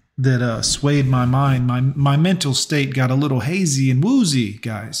saying? That swayed my mind. My mental state got a little hazy and woozy,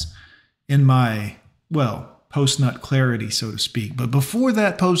 guys, in my, well, post-nut clarity, so to speak. But before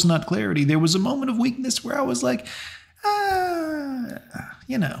that post-nut clarity, there was a moment of weakness where I was like,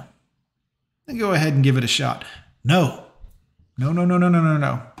 you know, go ahead and give it a shot. No.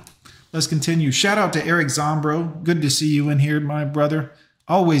 Let's continue. Shout out to Eric Zombro. Good to see you in here, my brother.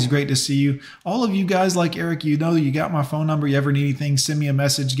 Always great to see you. All of you guys like Eric, you know you got my phone number. You ever need anything, send me a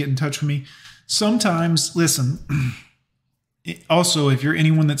message, get in touch with me. Sometimes, listen, also, if you're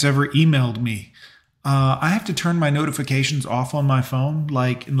anyone that's ever emailed me, I have to turn my notifications off on my phone,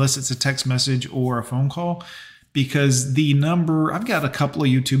 like unless it's a text message or a phone call, because the number, I've got a couple of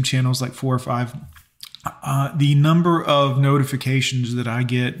YouTube channels, like 4 or 5. The number of notifications that I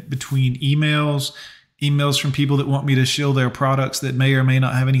get between emails from people that want me to shill their products that may or may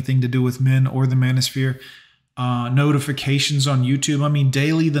not have anything to do with men or the manosphere, notifications on YouTube. I mean,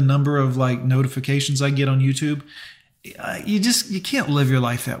 daily, the number of like notifications I get on YouTube, you can't live your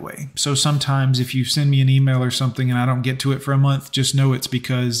life that way. So sometimes if you send me an email or something and I don't get to it for a month, just know it's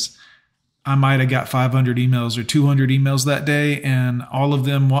because I might have got 500 emails or 200 emails that day, and all of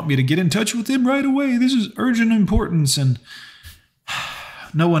them want me to get in touch with them right away. This is urgent importance, and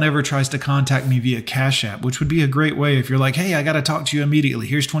no one ever tries to contact me via Cash App, which would be a great way if you're like, hey, I got to talk to you immediately.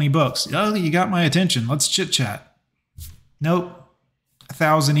 Here's $20. Oh, you got my attention. Let's chit chat. Nope.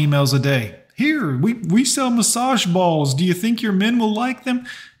 1,000 emails a day. Here, we sell massage balls. Do you think your men will like them?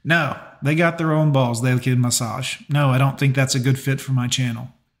 No, they got their own balls they can massage. No, I don't think that's a good fit for my channel.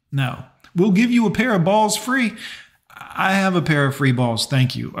 No. We'll give you a pair of balls free. I have a pair of free balls.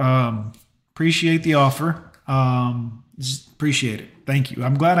 Thank you. Appreciate the offer. Appreciate it. Thank you.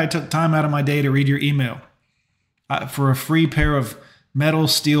 I'm glad I took time out of my day to read your email for a free pair of metal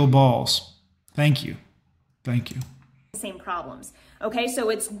steel balls. Thank you. Thank you. Same problems. Okay, so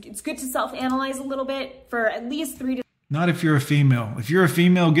it's good to self-analyze a little bit for at least 3 to... Not if you're a female. If you're a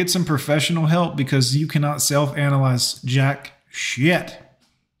female, get some professional help because you cannot self-analyze jack shit.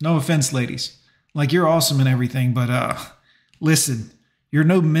 No offense, ladies. Like, you're awesome and everything, but listen, you're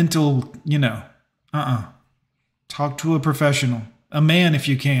no mental, Talk to a professional. A man if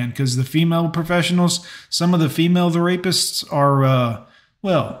you can, because the female professionals, some of the female rapists are,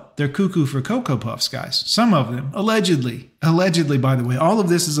 they're cuckoo for Cocoa Puffs, guys. Some of them, allegedly. Allegedly, by the way. All of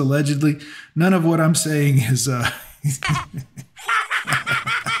this is allegedly. None of what I'm saying is...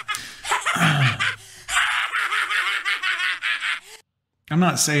 I'm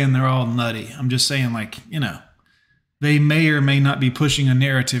not saying they're all nutty. I'm just saying, they may or may not be pushing a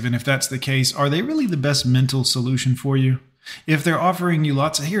narrative. And if that's the case, are they really the best mental solution for you? If they're offering you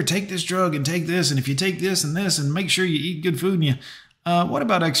lots of, here, take this drug and take this. And if you take this and make sure you eat good food. And what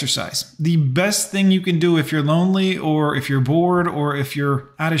about exercise? The best thing you can do if you're lonely or if you're bored or if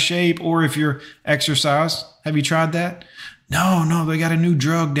you're out of shape or if you're exercise. Have you tried that? No, they got a new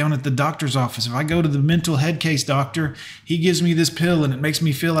drug down at the doctor's office. If I go to the mental head case doctor, he gives me this pill and it makes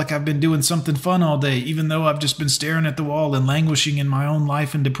me feel like I've been doing something fun all day, even though I've just been staring at the wall and languishing in my own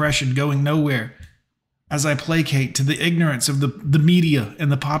life and depression, going nowhere. As I placate to the ignorance of the media and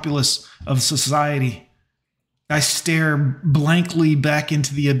the populace of society, I stare blankly back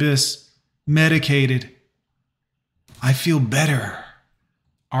into the abyss, medicated. I feel better.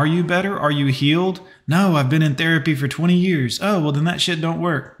 Are you better? Are you healed? No, I've been in therapy for 20 years. Oh, well, then that shit don't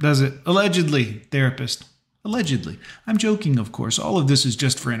work, does it? Allegedly, therapist. Allegedly. I'm joking, of course. All of this is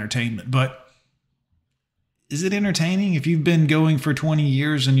just for entertainment, but is it entertaining if you've been going for 20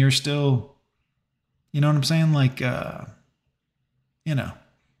 years and you're still, you know what I'm saying? Like, you know,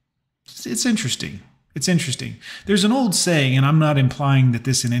 it's interesting. It's interesting. There's an old saying, and I'm not implying that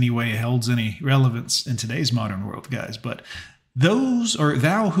this in any way holds any relevance in today's modern world, guys, but those, or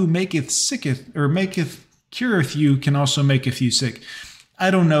thou who maketh sicketh, or maketh cureth you, can also maketh you sick.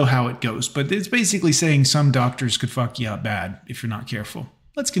 I don't know how it goes, but it's basically saying some doctors could fuck you up bad if you're not careful.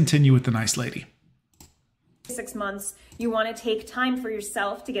 Let's continue with the nice lady. 6 months, you want to take time for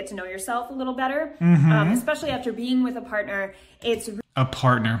yourself to get to know yourself a little better, especially after being with a partner. It's a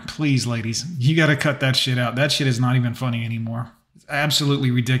partner. Please, ladies, you got to cut that shit out. That shit is not even funny anymore. It's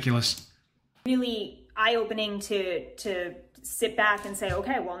absolutely ridiculous. Really eye-opening to sit back and say,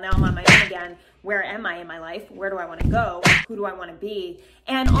 okay, well, now I'm on my own again. Where am I in my life? Where do I want to go? Who do I want to be?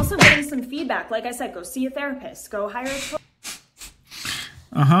 And also getting some feedback. Like I said, go see a therapist. Go hire a coach.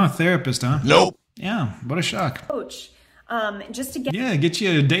 Therapist, huh? Nope. Yeah, what a shock. Coach. Just to get... Yeah, get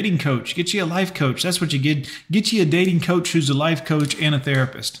you a dating coach. Get you a life coach. That's what you get. Get you a dating coach who's a life coach and a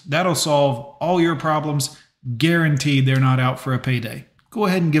therapist. That'll solve all your problems. Guaranteed they're not out for a payday. Go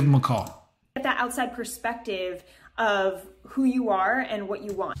ahead and give them a call. Get that outside perspective of who you are and what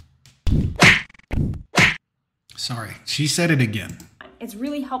you want. Sorry, she said it again. It's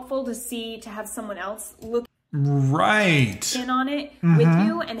really helpful to have someone else look right in on it with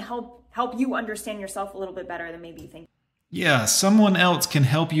you and help you understand yourself a little bit better than maybe you think. Yeah, someone else can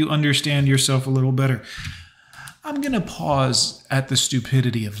help you understand yourself a little better. I'm going to pause at the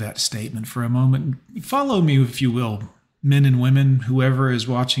stupidity of that statement for a moment. Follow me, if you will, men and women, whoever is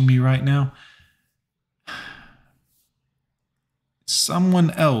watching me right now.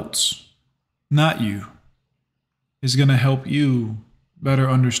 Someone else, not you, is going to help you better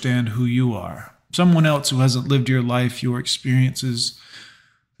understand who you are. Someone else who hasn't lived your life, your experiences,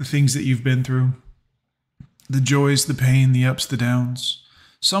 the things that you've been through, the joys, the pain, the ups, the downs.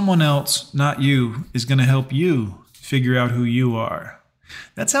 Someone else, not you, is going to help you figure out who you are.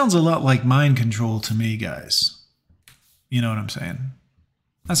 That sounds a lot like mind control to me, guys. You know what I'm saying?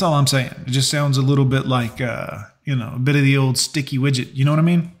 That's all I'm saying. It just sounds a little bit like, a bit of the old sticky widget. You know what I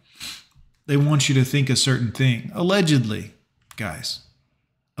mean? They want you to think a certain thing. Allegedly, guys.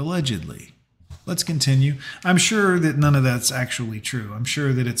 Allegedly. Let's continue. I'm sure that none of that's actually true. I'm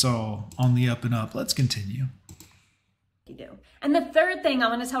sure that it's all on the up and up. Let's continue. You do. And the third thing I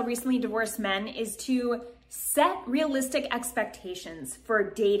want to tell recently divorced men is to set realistic expectations for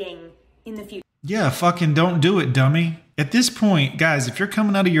dating in the future. Yeah, fucking don't do it, dummy. At this point, guys, if you're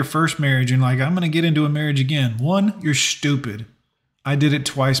coming out of your first marriage and like, I'm going to get into a marriage again, one, you're stupid. I did it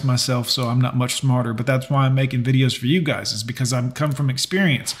twice myself, so I'm not much smarter, but that's why I'm making videos for you guys, is because I've come from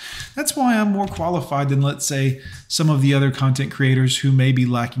experience. That's why I'm more qualified than, let's say, some of the other content creators who may be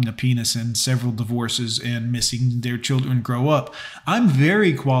lacking a penis and several divorces and missing their children grow up. I'm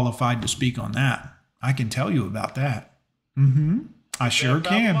very qualified to speak on that. I can tell you about that. I sure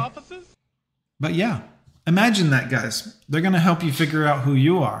can. But yeah, imagine that, guys. They're going to help you figure out who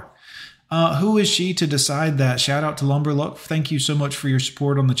you are. Who is she to decide that? Shout out to Lumberluck. Thank you so much for your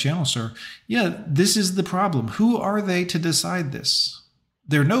support on the channel, sir. Yeah, this is the problem. Who are they to decide this?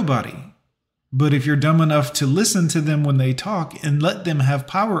 They're nobody. But if you're dumb enough to listen to them when they talk and let them have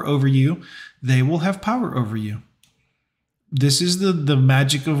power over you, they will have power over you. This is the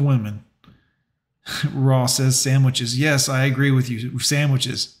magic of women. Raw says sandwiches. Yes, I agree with you.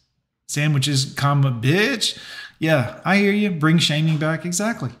 Sandwiches. Sandwiches, comma, bitch. Yeah, I hear you. Bring shaming back.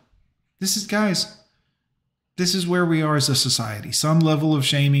 Exactly. This is where we are as a society. Some level of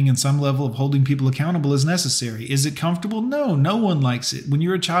shaming and some level of holding people accountable is necessary. Is it comfortable? No, no one likes it. When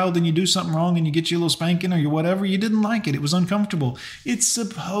you're a child and you do something wrong and you get your little spanking or your whatever, you didn't like it. It was uncomfortable. It's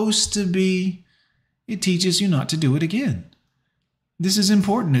supposed to be. It teaches you not to do it again. This is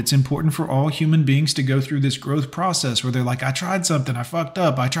important. It's important for all human beings to go through this growth process where they're like, I tried something, I fucked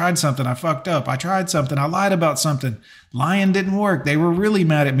up. I tried something, I fucked up. I tried something, I lied about something. Lying didn't work. They were really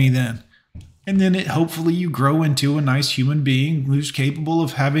mad at me then. And then hopefully you grow into a nice human being who's capable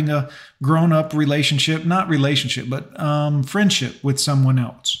of having a grown-up relationship, not relationship, but friendship with someone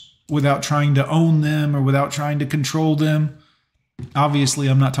else without trying to own them or without trying to control them. Obviously,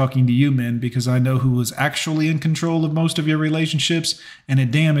 I'm not talking to you men because I know who was actually in control of most of your relationships, and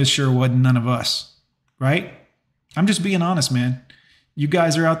it damn is sure wasn't none of us, right? I'm just being honest, man. You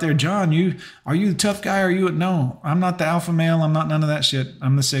guys are out there, John, are you the tough guy? No, I'm not the alpha male. I'm not none of that shit.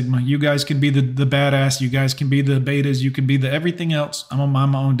 I'm the Sigma. You guys can be the badass. You guys can be the betas. You can be the everything else. I'm gonna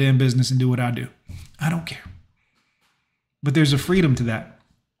mind my own damn business and do what I do. I don't care. But there's a freedom to that.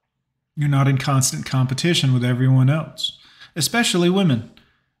 You're not in constant competition with everyone else, especially women.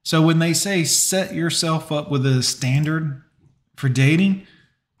 So when they say set yourself up with a standard for dating,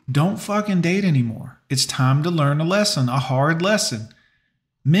 don't fucking date anymore. It's time to learn a lesson, a hard lesson.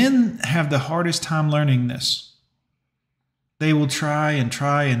 Men have the hardest time learning this. They will try and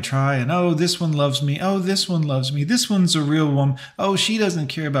try and try and, oh, this one loves me. Oh, this one loves me. This one's a real woman. Oh, she doesn't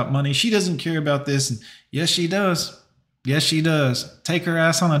care about money. She doesn't care about this. And yes, she does. Yes, she does. Take her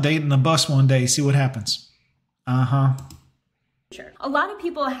ass on a date in the bus one day. See what happens. Uh-huh. A lot of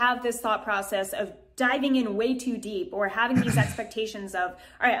people have this thought process of diving in way too deep or having these expectations of,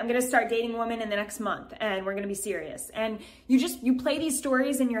 all right, I'm going to start dating a woman in the next month and we're going to be serious. And you play these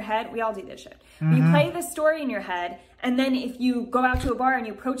stories in your head. We all do this shit. Mm-hmm. You play this story in your head. And then if you go out to a bar and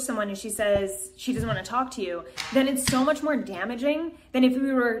you approach someone and she says she doesn't want to talk to you, then it's so much more damaging than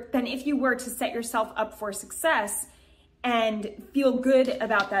if you were to set yourself up for success and feel good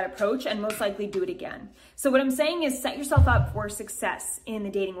about that approach and most likely do it again. So what I'm saying is set yourself up for success in the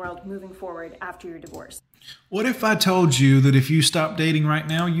dating world moving forward after your divorce. What if I told you that if you stop dating right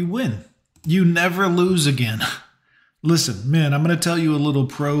now, you win? You never lose again. Listen, men, I'm going to tell you a little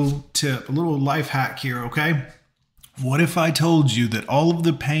pro tip, a little life hack here, okay? What if I told you that all of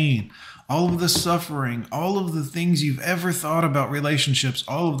the pain, all of the suffering, all of the things you've ever thought about relationships,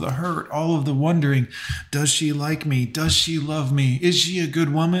 all of the hurt, all of the wondering, does she like me? Does she love me? Is she a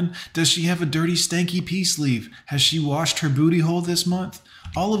good woman? Does she have a dirty, stanky pea sleeve? Has she washed her booty hole this month?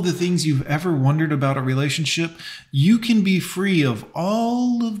 All of the things you've ever wondered about a relationship, you can be free of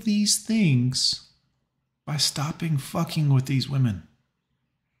all of these things by stopping fucking with these women.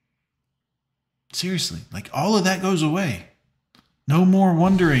 Seriously, like all of that goes away. No more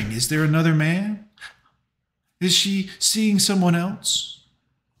wondering, is there another man? Is she seeing someone else?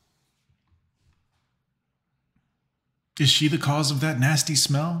 Is she the cause of that nasty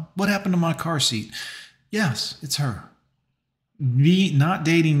smell? What happened to my car seat? Yes, it's her. Not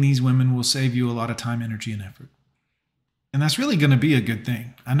dating these women will save you a lot of time, energy, and effort. And that's really going to be a good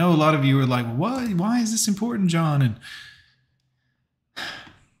thing. I know a lot of you are like, why is this important, John? And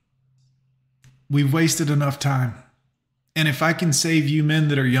we've wasted enough time. And if I can save you men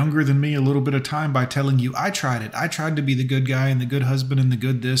that are younger than me a little bit of time by telling you, I tried it. I tried to be the good guy and the good husband and the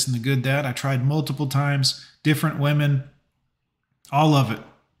good this and the good that. I tried multiple times, different women, all of it.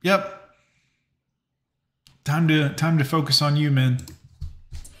 Yep. Time to focus on you, men.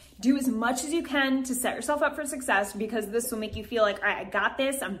 Do as much as you can to set yourself up for success because this will make you feel like, all right, I got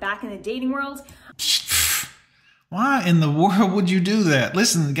this. I'm back in the dating world. Why in the world would you do that?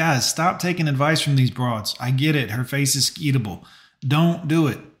 Listen, guys, stop taking advice from these broads. I get it. Her face is skeetable. Don't do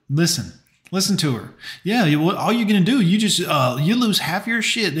it. Listen to her. Yeah, all you're going to do, you lose half your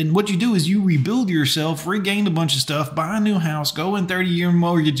shit. Then what you do is you rebuild yourself, regain a bunch of stuff, buy a new house, go in 30-year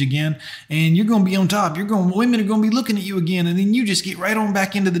mortgage again, and you're going to be on top. Women are going to be looking at you again, and then you just get right on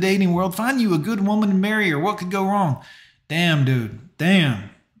back into the dating world. Find you a good woman and marry her. What could go wrong? Damn, dude.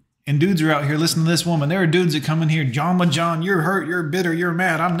 Damn. And dudes are out here listening to this woman. There are dudes that come in here, John, you're hurt, you're bitter, you're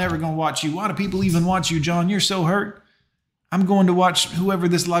mad. I'm never going to watch you. Why do people even watch you, John? You're so hurt. I'm going to watch whoever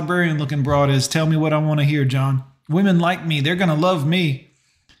this librarian-looking broad is. Tell me what I want to hear, John. Women like me. They're going to love me.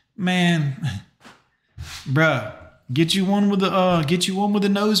 Man, bruh, get you one with a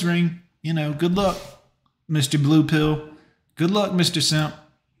nose ring. You know, good luck, Mr. Blue Pill. Good luck, Mr. Simp.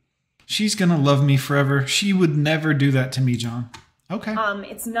 She's going to love me forever. She would never do that to me, John. Okay.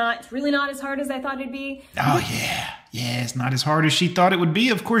 It's really not as hard as I thought it'd be. Oh, yeah. Yeah, it's not as hard as she thought it would be.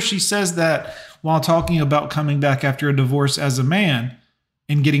 Of course, she says that while talking about coming back after a divorce as a man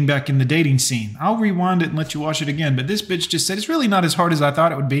and getting back in the dating scene. I'll rewind it and let you watch it again. But this bitch just said, it's really not as hard as I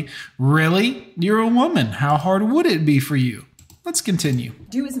thought it would be. Really? You're a woman. How hard would it be for you? Let's continue.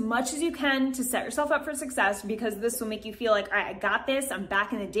 Do as much as you can to set yourself up for success because this will make you feel like, all right, I got this. I'm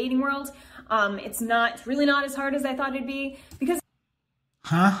back in the dating world. It's really not as hard as I thought it'd be because...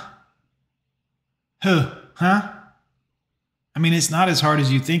 Huh? I mean, it's not as hard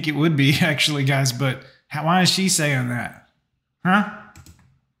as you think it would be, actually, guys, but why is she saying that? Huh?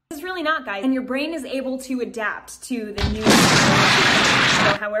 It's really not, guys. And your brain is able to adapt to the new so,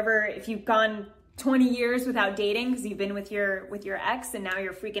 however, if you've gone 20 years without dating because you've been with your ex and now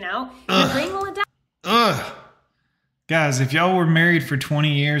you're freaking out, your brain will adapt. Guys, if y'all were married for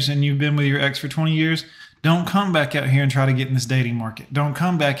 20 years and you've been with your ex for 20 years, Don't come back out here and try to get in this dating market. Don't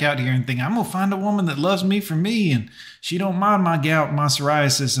come back out here and think, I'm going to find a woman that loves me for me and she don't mind my gout and my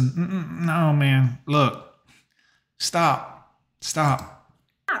psoriasis. And no, man, look, stop.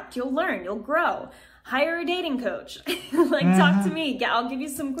 You'll learn, you'll grow. Hire a dating coach. Talk to me. I'll give you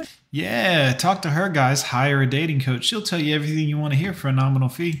some quick. Yeah, talk to her, guys. Hire a dating coach. She'll tell you everything you want to hear for a nominal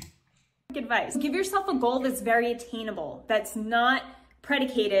fee. Advice. Give yourself a goal that's very attainable, that's not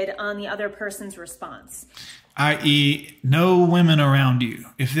predicated on the other person's response. I.e., no women around you.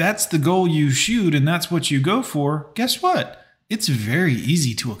 If that's the goal you shoot and that's what you go for, guess what? It's very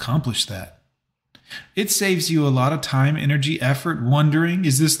easy to accomplish that. It saves you a lot of time, energy, effort, wondering,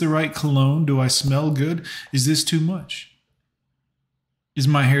 is this the right cologne? Do I smell good? Is this too much? Is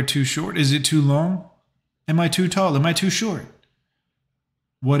my hair too short? Is it too long? Am I too tall? Am I too short?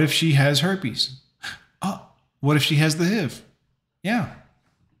 What if she has herpes? Oh, what if she has the HIV? Yeah.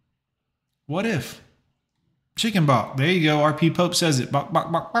 What if? Chicken bok. There you go. RP Pope says it. Bok,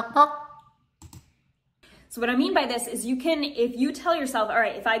 bok, bok, bok, bok. So what I mean by this is if you tell yourself, all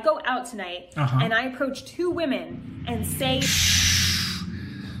right, if I go out tonight and I approach 2 women and say...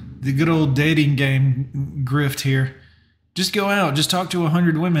 The good old dating game grift here. Just go out. Just talk to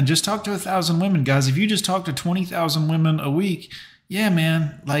 100 women. Just talk to 1,000 women, guys. If you just talk to 20,000 women a week, yeah,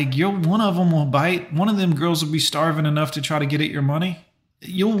 man, like one of them will bite. One of them girls will be starving enough to try to get at your money.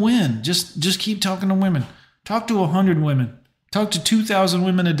 You'll win. Just keep talking to women. Talk to 100 women. Talk to 2,000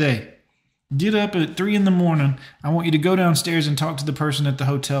 women a day. Get up at 3 a.m. I want you to go downstairs and talk to the person at the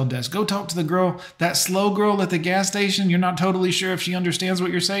hotel desk. Go talk to the girl, that slow girl at the gas station. You're not totally sure if she understands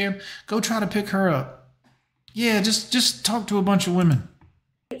what you're saying. Go try to pick her up. Yeah, just talk to a bunch of women.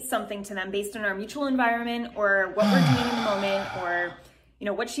 Something to them based on our mutual environment or what we're doing in the moment or,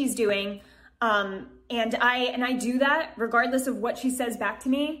 what she's doing. And I do that regardless of what she says back to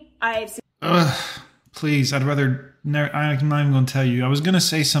me. Please, I'd rather... I'm not even going to tell you. I was going to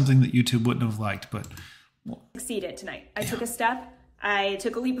say something that YouTube wouldn't have liked, but... Succeeded tonight. I took a step. I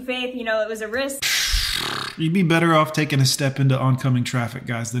took a leap of faith. It was a risk. You'd be better off taking a step into oncoming traffic,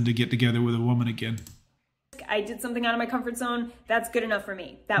 guys, than to get together with a woman again. I did something out of my comfort zone. That's good enough for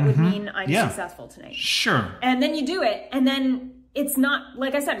me. That would mean I'm successful tonight. Sure. And then you do it. And then it's not,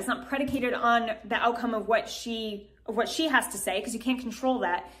 like I said, it's not predicated on the outcome of what she has to say, because you can't control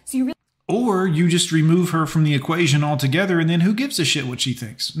that. So you really... Or you just remove her from the equation altogether, and then who gives a shit what she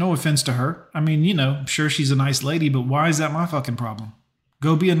thinks? No offense to her. I mean, I'm sure she's a nice lady, but why is that my fucking problem?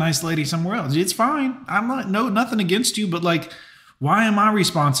 Go be a nice lady somewhere else. It's fine. I'm not, nothing against you, but why am I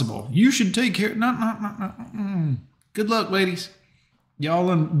responsible? You should take care. Good luck, ladies. Y'all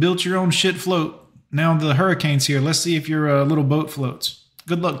done built your own shit float. Now the hurricane's here. Let's see if your little boat floats.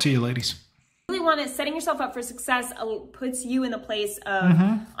 Good luck to you, ladies. Setting yourself up for success puts you in the place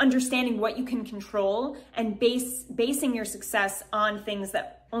of understanding what you can control and basing your success on things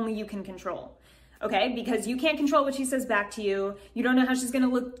that only you can control. Okay, because you can't control what she says back to you. You don't know how she's going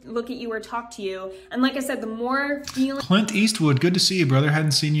to look at you or talk to you. And like I said, the more feeling... Clint Eastwood, good to see you, brother.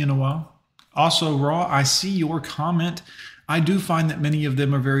 Hadn't seen you in a while. Also, Raw, I see your comment. I do find that many of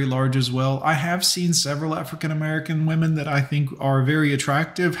them are very large as well. I have seen several African-American women that I think are very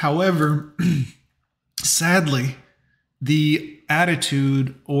attractive. However, sadly, the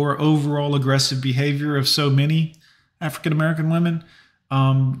attitude or overall aggressive behavior of so many African-American women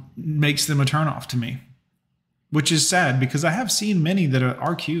makes them a turnoff to me, which is sad because I have seen many that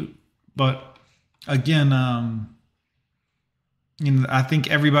are cute. But again, I think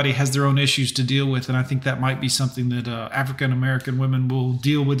everybody has their own issues to deal with, and I think that might be something that African-American women will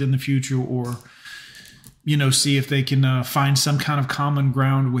deal with in the future, or see if they can find some kind of common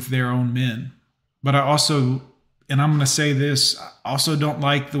ground with their own men. But I also, and I'm going to say this, I also don't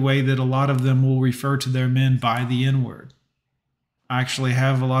like the way that a lot of them will refer to their men by the N-word. I actually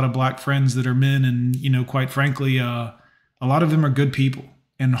have a lot of black friends that are men, and, quite frankly, a lot of them are good people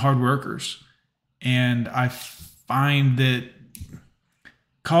and hard workers. And I find that,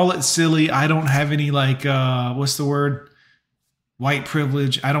 call it silly, I don't have any what's the word? White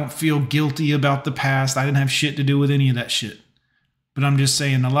privilege. I don't feel guilty about the past. I didn't have shit to do with any of that shit. But I'm just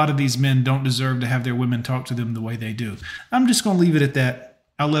saying, a lot of these men don't deserve to have their women talk to them the way they do. I'm just going to leave it at that.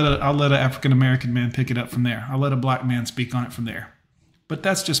 I'll let an African-American man pick it up from there. I'll let a black man speak on it from there. But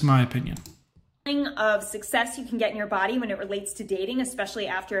that's just my opinion. Of success you can get in your body when it relates to dating, especially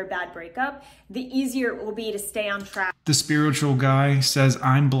after a bad breakup, the easier it will be to stay on track. The spiritual guy says,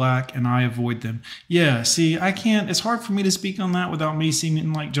 I'm black and I avoid them. Yeah, see, I can't, it's hard for me to speak on that without me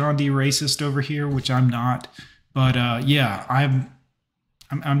seeming like John D. racist over here, which I'm not. But yeah,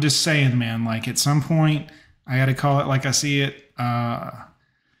 I'm just saying, man, at some point I got to call it like I see it.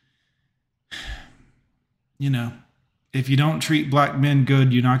 you know, if you don't treat black men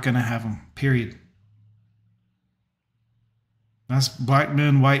good, you're not going to have them, period. That's black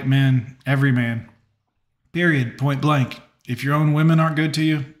men, white men, every man, period, point blank. If your own women aren't good to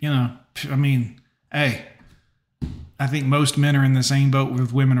you, you know, I mean, hey, I think most men are in the same boat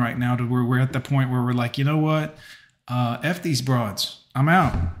with women right now, to where we're at the point where we're like, you know what? F these broads. I'm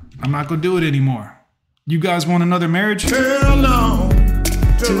out. I'm not going to do it anymore. You guys want another marriage? Hell no.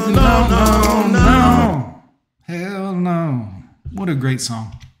 No. Hell no. What a great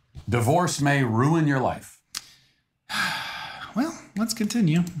song. Divorce may ruin your life. Well, let's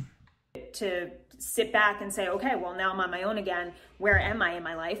continue. To sit back and say, okay, well, now I'm on my own again. Where am I in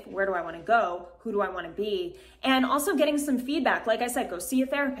my life? Where do I want to go? Who do I want to be? And also getting some feedback. Like I said, go see a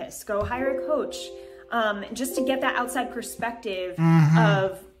therapist, go hire a coach, just to get that outside perspective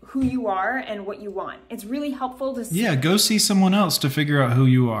of who you are and what you want. It's really helpful to see. Yeah, go see someone else to figure out who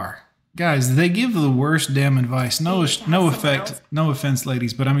you are. Guys, they give the worst damn advice. No offense,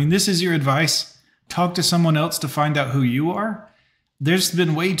 ladies, but I mean, this is your advice. Talk to someone else to find out who you are. There's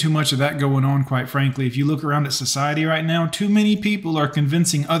been way too much of that going on, quite frankly. If you look around at society right now, too many people are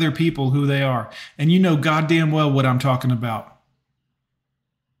convincing other people who they are. And you know goddamn well what I'm talking about.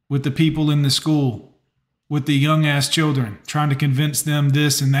 With the people in the school, with the young ass children, trying to convince them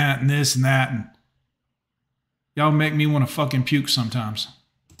this and that and this and that. And y'all make me want to fucking puke sometimes.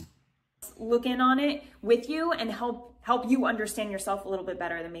 Look in on it with you and help you understand yourself a little bit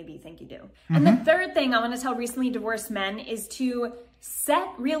better than maybe you think you do. And the third thing I want to tell recently divorced men is to set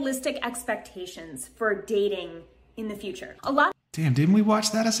realistic expectations for dating in the future. Damn, didn't we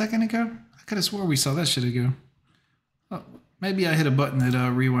watch that a second ago? I could have swore we saw that shit ago. Oh, maybe I hit a button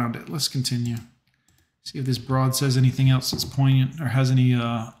that rewound it. Let's continue. See if this broad says anything else that's poignant or has any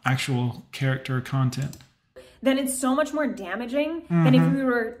actual character or content. Then it's so much more damaging than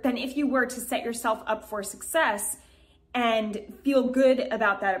if you were to set yourself up for success and feel good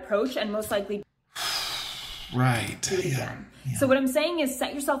about that approach and most likely right. do it again. Yeah. So what I'm saying is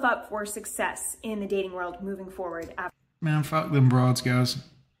set yourself up for success in the dating world moving forward. Man, fuck them broads, guys.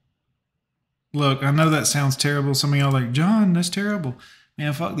 Look, I know that sounds terrible. Some of y'all are like, John, that's terrible.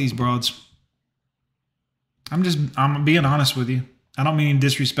 Man, fuck these broads. I'm being honest with you. I don't mean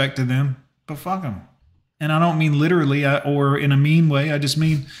disrespect to them, but fuck them. And I don't mean literally or in a mean way. I just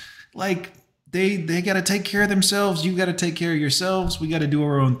mean like they got to take care of themselves. You got to take care of yourselves. We got to do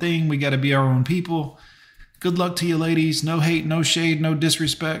our own thing. We got to be our own people. Good luck to you, ladies. No hate, no shade, no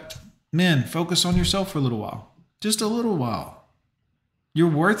disrespect. Men, focus on yourself for a little while. Just a little while. You're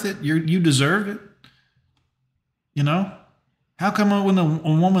worth it. You deserve it. You know? How come when a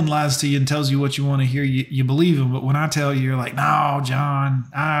woman lies to you and tells you what you want to hear, you believe them? But when I tell you, you're like, no, John,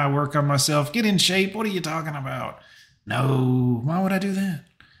 I work on myself. Get in shape. What are you talking about? No. Why would I do that?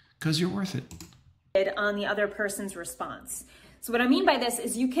 Because you're worth it. On the other person's response. So what I mean by this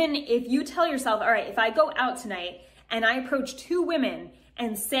is if you tell yourself, all right, if I go out tonight and I approach two women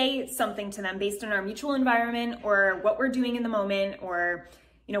and say something to them based on our mutual environment or what we're doing in the moment or,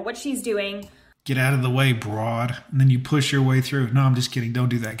 you know, what she's doing. Get out of the way, broad. And then you push your way through. No, I'm just kidding. Don't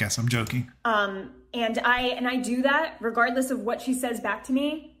do that, guys. I'm joking. And I do that regardless of what she says back to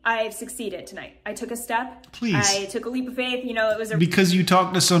me. I've succeeded tonight. I took a step. Please. I took a leap of faith. You know, it was because you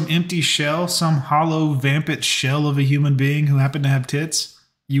talked to some empty shell, some hollow, vamped shell of a human being who happened to have tits.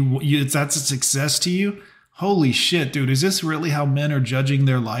 That's a success to you? Holy shit, dude. Is this really how men are judging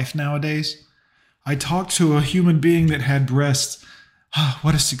their life nowadays? I talked to a human being that had breasts.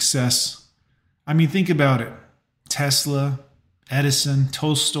 What a success. I mean, think about it. Tesla, Edison,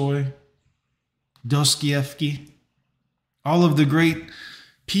 Tolstoy, Dostoevsky, all of the great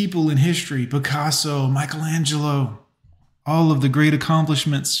people in history, Picasso, Michelangelo, all of the great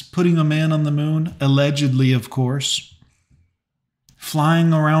accomplishments, putting a man on the moon, allegedly, of course,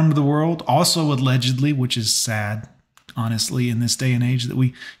 flying around the world, also allegedly, which is sad, honestly, in this day and age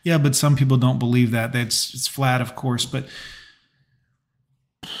but some people don't believe that. It's flat, of course, but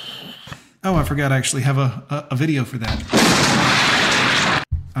oh, I forgot I actually have a video for that.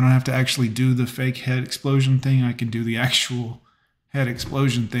 I don't have to actually do the fake head explosion thing. I can do the actual head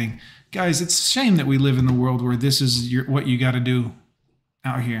explosion thing. Guys, it's a shame that we live in the world where this is what you got to do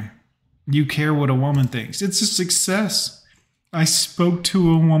out here. You care what a woman thinks. It's a success. I spoke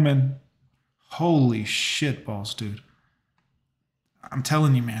to a woman. Holy shit balls, dude. I'm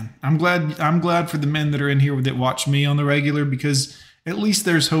telling you, man. I'm glad for the men that are in here that watch me on the regular, because at least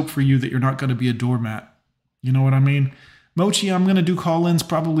there's hope for you that you're not going to be a doormat. You know what I mean? Mochi, I'm going to do call-ins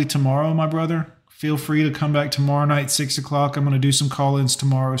probably tomorrow, my brother. Feel free to come back tomorrow night, 6 o'clock. I'm going to do some call-ins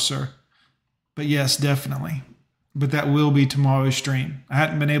tomorrow, sir. But yes, definitely. but that will be tomorrow's stream. I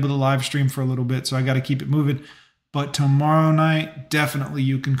hadn't been able to live stream for a little bit, so I got to keep it moving. But tomorrow night, definitely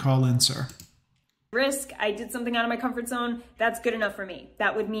you can call in, sir. Risk, I did something out of my comfort zone, that's good enough for me.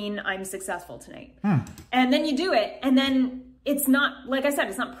 That would mean I'm successful tonight. And then you do it, and then it's not, like I said,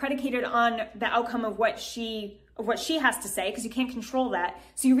 it's not predicated on the outcome of what she has to say, because you can't control that.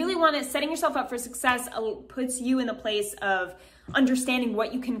 So you really want to, setting yourself up for success puts you in the place of understanding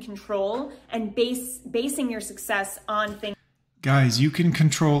what you can control and basing your success on things. Guys, you can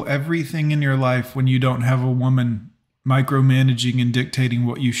control everything in your life when you don't have a woman micromanaging and dictating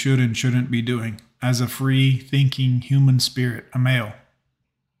what you should and shouldn't be doing as a free thinking human spirit, a male.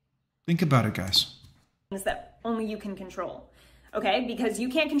 Think about it, guys. That only you can control. Okay, because you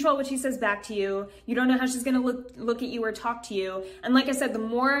can't control what she says back to you. You don't know how she's going to look at you or talk to you. And like I said, the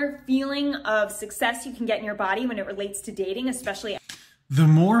more feeling of success you can get in your body when it relates to dating, especially. The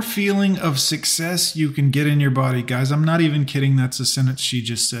more feeling of success you can get in your body, guys, I'm not even kidding. That's a sentence she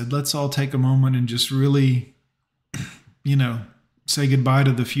just said. Let's all take a moment and just really, say goodbye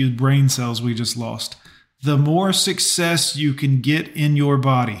to the few brain cells we just lost. The more success you can get in your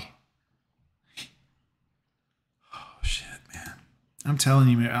body. I'm telling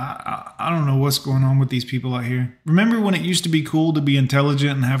you, man, I don't know what's going on with these people out here. Remember when it used to be cool to be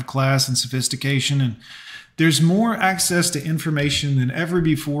intelligent and have class and sophistication? And there's more access to information than ever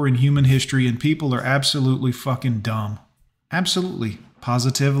before in human history, and people are absolutely fucking dumb. Absolutely.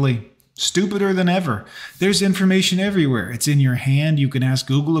 Positively. Stupider than ever. There's information everywhere. It's in your hand. You can ask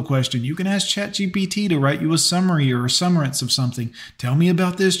Google a question. You can ask ChatGPT to write you a summary or a summarance of something. Tell me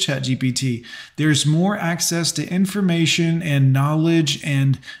about this, ChatGPT. There's more access to information and knowledge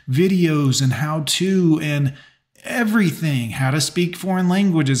and videos and how-to and everything. How to speak foreign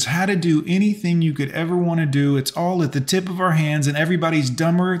languages, how to do anything you could ever want to do. It's all at the tip of our hands, and everybody's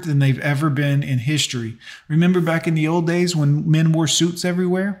dumber than they've ever been in history. Remember back in the old days when men wore suits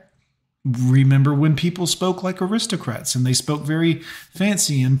everywhere? Remember when people spoke like aristocrats and they spoke very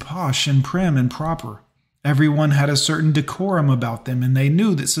fancy and posh and prim and proper? Everyone had a certain decorum about them, and they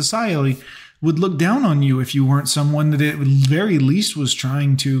knew that society would look down on you if you weren't someone that at very least was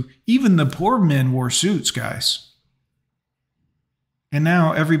trying to. Even the poor men wore suits, guys. And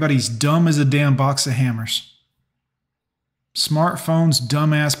now everybody's dumb as a damn box of hammers. Smartphones,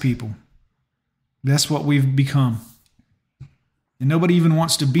 dumbass people. That's what we've become. And nobody even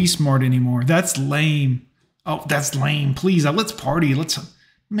wants to be smart anymore. That's lame. Oh, that's lame. Please, let's party.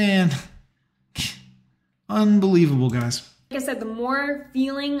 Man. Unbelievable, guys. Like I said, the more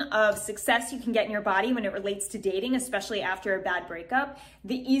feeling of success you can get in your body when it relates to dating, especially after a bad breakup,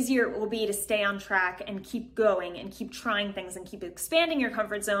 the easier it will be to stay on track and keep going and keep trying things and keep expanding your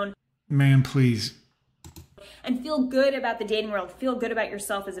comfort zone. Man, please. And feel good about the dating world. Feel good about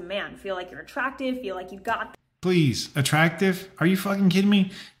yourself as a man. Feel like you're attractive. Feel like you got. Please, attractive? Are you fucking kidding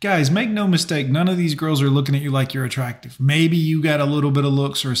me? Guys, make no mistake, none of these girls are looking at you like you're attractive. Maybe you got a little bit of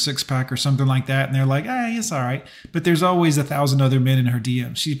looks or a six-pack or something like that, and they're like, it's all right. But there's always 1,000 other men in her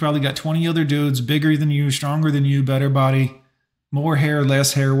DMs. She's probably got 20 other dudes, bigger than you, stronger than you, better body, more hair,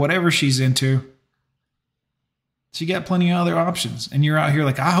 less hair, whatever she's into. She got plenty of other options. And you're out here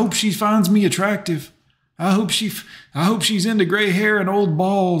like, I hope she finds me attractive. I hope she's into gray hair and old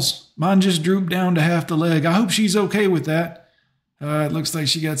balls. Mine just drooped down to half the leg. I hope she's okay with that. It looks like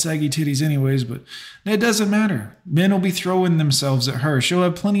she got saggy titties anyways, but it doesn't matter. Men will be throwing themselves at her. She'll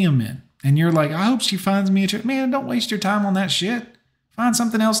have plenty of men. And you're like, I hope she finds me attractive. Man, don't waste your time on that shit. Find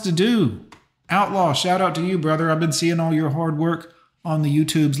something else to do. Outlaw, shout out to you, brother. I've been seeing all your hard work on the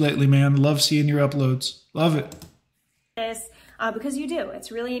YouTubes lately, man. Love seeing your uploads. Love it. Because you do.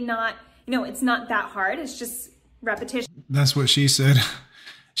 It's really not... it's not that hard. It's just repetition. That's what she said.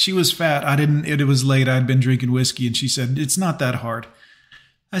 She was fat. It was late. I'd been drinking whiskey, and she said, it's not that hard.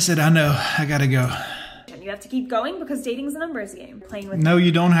 I said, I know. I gotta go. You have to keep going because dating's a numbers game. No,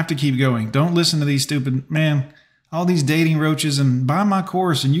 you don't have to keep going. Don't listen to these stupid, all these dating roaches, and buy my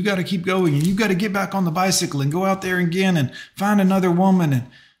course, and you got to keep going, and you got to get back on the bicycle and go out there again and find another woman. And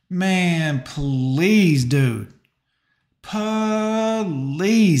man, please, dude.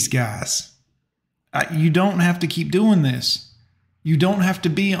 Please, guys. You don't have to keep doing this. You don't have to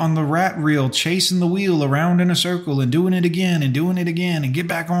be on the rat reel, chasing the wheel around in a circle and doing it again and get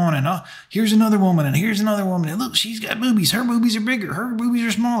back on. And here's another woman and here's another woman. And look, she's got boobies. Her boobies are bigger. Her boobies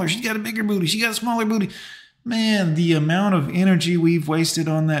are smaller. She's got a bigger booty. She got a smaller booty. Man, the amount of energy we've wasted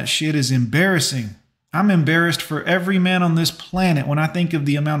on that shit is embarrassing. I'm embarrassed for every man on this planet when I think of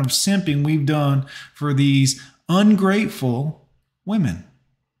the amount of simping we've done for these ungrateful women.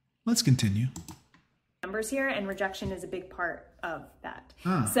 Let's continue. Numbers here, and rejection is a big part of that.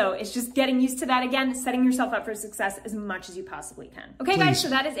 So it's just getting used to that again, setting yourself up for success as much as you possibly can. Okay, guys, so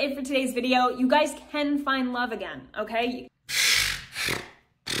that is it for today's video. You guys can find love again, okay?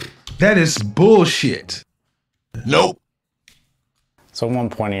 That is bullshit. Nope. So at one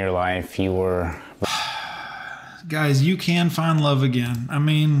point in your life, you were... Guys, you can find love again. I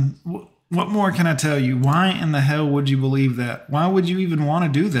mean, what more can I tell you? Why in the hell would you believe that? Why would you even want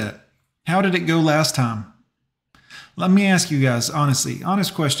to do that? How did it go last time? Let me ask you guys, honestly,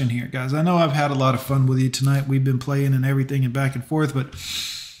 honest question here, guys. I know I've had a lot of fun with you tonight. We've been playing and everything and back and forth, but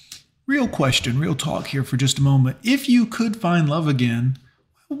real question, real talk here for just a moment. If you could find love again,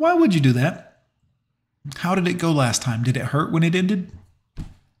 why would you do that? How did it go last time? Did it hurt when it ended?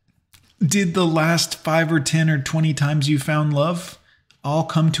 Did the last 5 or 10 or 20 times you found love all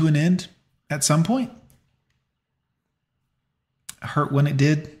come to an end at some point? Hurt when it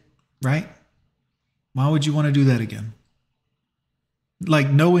did, right? Why would you want to do that again? Like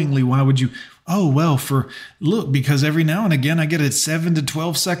knowingly, why would you? Oh, well, because every now and again I get a 7 to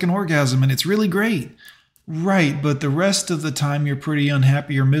 12 second orgasm and it's really great. Right, but the rest of the time you're pretty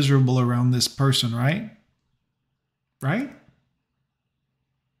unhappy or miserable around this person, right? Right?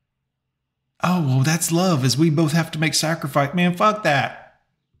 Oh, well, that's love, as we both have to make sacrifice. Man, fuck that.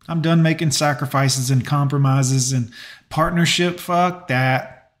 I'm done making sacrifices and compromises and partnership. Fuck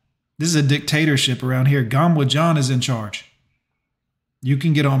that. This is a dictatorship around here. Gone with John is in charge. You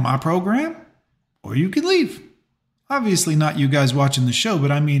can get on my program or you can leave. Obviously not you guys watching the show,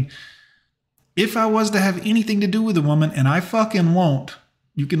 but I mean, if I was to have anything to do with a woman, and I fucking won't,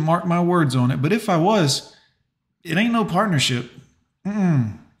 you can mark my words on it, but if I was, it ain't no partnership.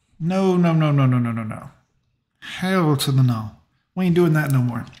 No. Hell to the no. We ain't doing that no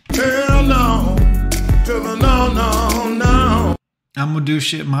more. Hell no. To the no. I'm going to do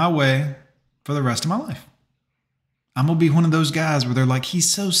shit my way for the rest of my life. I'm going to be one of those guys where they're like, he's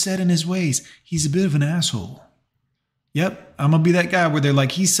so set in his ways. He's a bit of an asshole. Yep, I'm going to be that guy where they're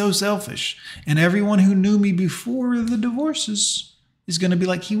like, he's so selfish. And everyone who knew me before the divorces is going to be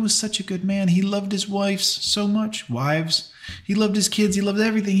like, he was such a good man. He loved his wives so much. Wives. He loved his kids. He loved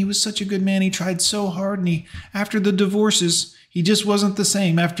everything. He was such a good man. He tried so hard. And after the divorces, he just wasn't the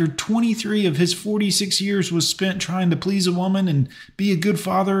same. After 23 of his 46 years was spent trying to please a woman and be a good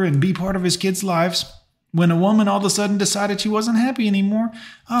father and be part of his kids' lives, when a woman all of a sudden decided she wasn't happy anymore,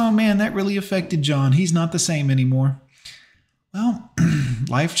 oh man, that really affected John. He's not the same anymore. Well,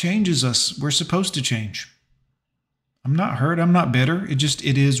 life changes us. We're supposed to change. I'm not hurt. I'm not bitter. It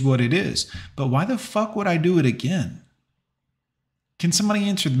is what it is. But why the fuck would I do it again? Can somebody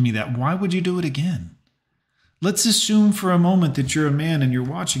answer me that? Why would you do it again? Let's assume for a moment that you're a man and you're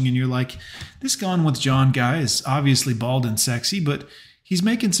watching and you're like, this Gone with John guy is obviously bald and sexy, but he's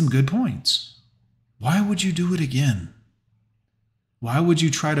making some good points. Why would you do it again? Why would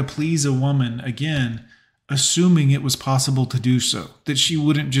you try to please a woman again, assuming it was possible to do so, that she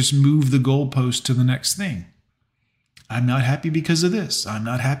wouldn't just move the goalpost to the next thing? I'm not happy because of this. I'm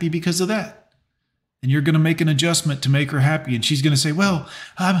not happy because of that. And you're going to make an adjustment to make her happy. And she's going to say, well,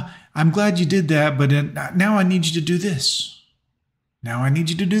 I'm glad you did that, but now I need you to do this. Now I need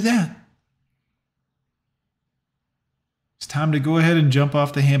you to do that. It's time to go ahead and jump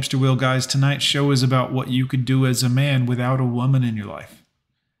off the hamster wheel, guys. Tonight's show is about what you could do as a man without a woman in your life.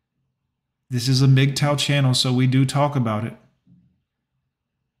 This is a MGTOW channel, so we do talk about it.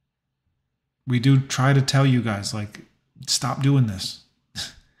 We do try to tell you guys, like, stop doing this.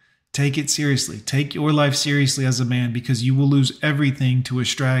 Take it seriously. Take your life seriously as a man, because you will lose everything to a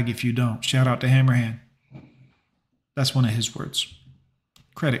strag if you don't. Shout out to Hammerhand. That's one of his words.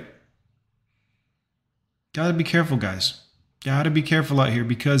 Credit. Gotta be careful, guys. Gotta be careful out here,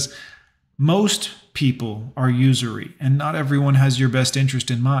 because most people are usury and not everyone has your best interest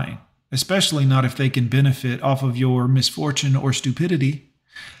in mind, especially not if they can benefit off of your misfortune or stupidity.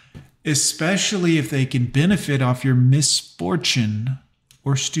 Especially if they can benefit off your misfortune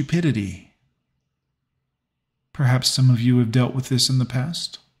or stupidity. Perhaps some of you have dealt with this in the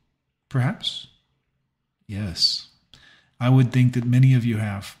past. Perhaps. Yes. I would think that many of you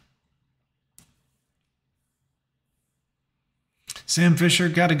have. Sam Fisher,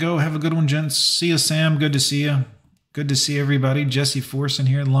 gotta go. Have a good one, gents. See you, Sam. Good to see you. Good to see everybody. Jesse Force in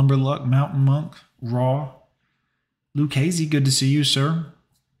here. Lumberluck, Mountain Monk, Raw. Luke Hazy, good to see you, sir.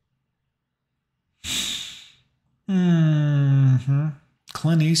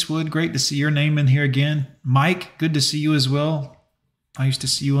 Clint Eastwood, great to see your name in here again. Mike, good to see you as well. I used to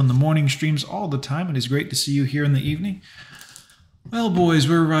see you on the morning streams all the time. It is great to see you here in the evening. Well, boys,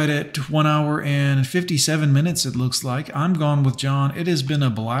 we're right at 1 hour and 57 minutes, it looks like. I'm Gone with John. It has been a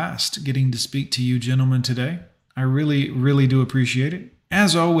blast getting to speak to you gentlemen today. I really, really do appreciate it.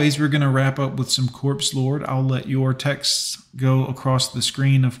 As always, we're going to wrap up with some Corpse Lord. I'll let your texts go across the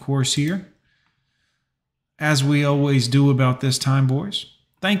screen, of course, here. As we always do about this time, boys.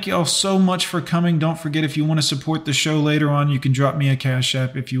 Thank y'all so much for coming. Don't forget, if you want to support the show later on, you can drop me a Cash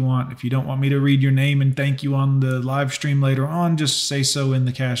App if you want. If you don't want me to read your name and thank you on the live stream later on, just say so in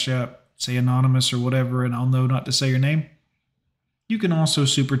the Cash App. Say anonymous or whatever, and I'll know not to say your name. You can also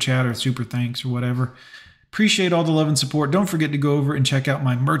super chat or super thanks or whatever. Appreciate all the love and support. Don't forget to go over and check out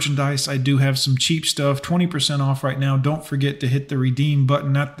my merchandise. I do have some cheap stuff, 20% off right now. Don't forget to hit the redeem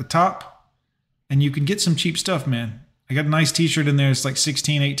button at the top, and you can get some cheap stuff, man. I got a nice t-shirt in there. It's like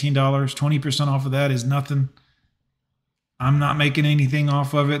 $16, $18. 20% off of that is nothing. I'm not making anything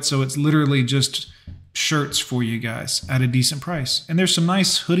off of it, so it's literally just shirts for you guys at a decent price. And there's some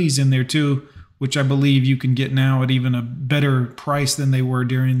nice hoodies in there too, which I believe you can get now at even a better price than they were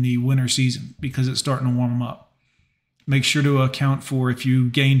during the winter season because it's starting to warm up. Make sure to account for if you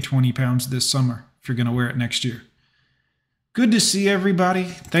gain 20 pounds this summer, if you're going to wear it next year. Good to see everybody.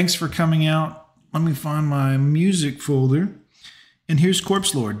 Thanks for coming out. Let me find my music folder. And here's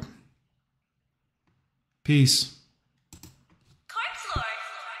Corpse Lord. Peace.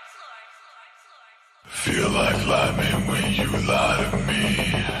 Feel like lying when you lie to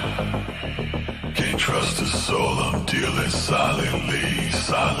me. Can't trust a soul, I'm dealing silently,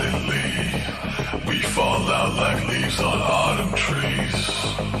 silently. We fall out like leaves on autumn trees.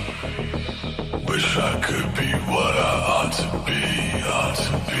 Wish I could be what I ought to be, ought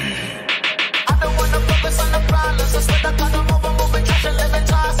to be. I don't wanna focus on the problems, instead I gotta moving, trash and living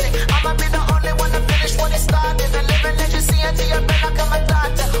toxic. I'ma be the only one to finish what it started. The living legacy until your brain like I'm a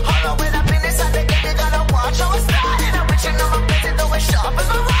doctor. Hollow with a penis at the game, you gotta watch how it's started. I'm reaching on my face, though it's sharp in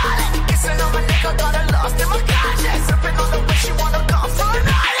my wallet. Kissing on my neck, I got it lost in my conscience. Sipping on the wish you wanna go for a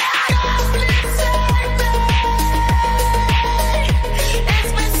night. Please save me.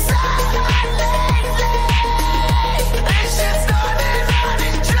 It's been so hard lately. It's just starting on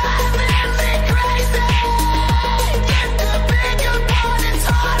and driving me crazy. Get the bigger part, it's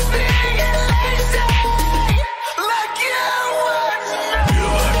hard being lazy. Like you would know.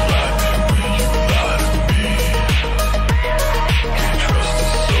 Feel like lying when you lie to me. Can't trust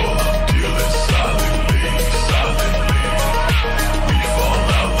a soul, I'm dealing silently, silently. We fall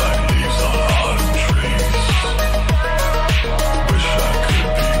out like leaves on autumn trees. Wish I could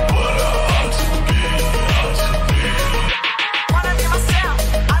be what I ought to be, ought to be. Wanna be myself.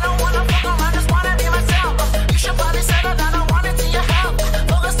 I don't wanna fuck around, just wanna be myself. You should probably settle down, I want it to your help.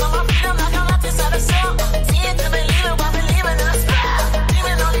 Focus on my freedom like I'm not inside a cell. See it to believe it while believing in a spell.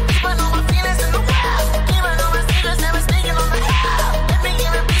 Demon only keeping all my feelings in the well. Even though my secrets never sneaking on the hell. Let me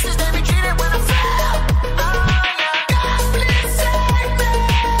give it pieces, they retreated when I fell. Oh yeah, God please save me.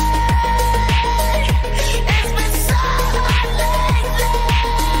 It's been so hard lately.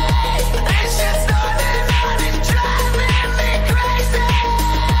 It's just starting on and driving me crazy.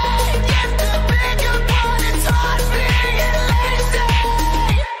 Get the bigger part, it's hard being lazy.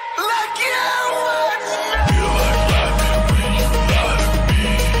 Like you would know. Feel like lying when you lie to me.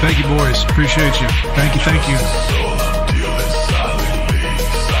 Thank you, boys. Appreciate you. Thank you, thank you. Soul, I'm dealing silently,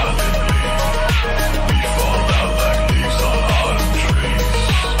 silently. We fall out like leaves on autumn trees.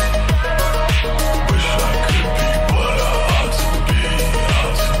 Wish I could be what I ought to be,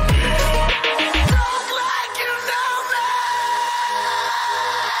 ought to be. Talk like you know me.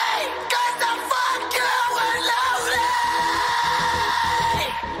 'Cause I fuck you with lovely.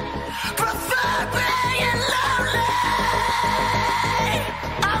 Prefer being lonely.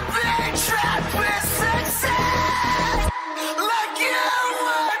 I've been trapped with success. Like you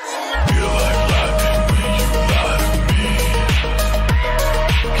would know. Feel like lying when you lie to me.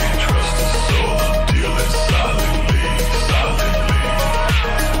 Can't trust a soul, I'm dealing silently, silently.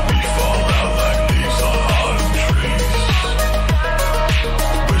 We fall out like leaves on autumn trees.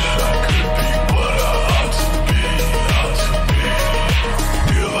 Wish I could be what I ought to be, ought to be.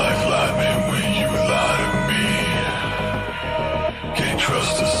 Feel like lying when you lie to me. Can't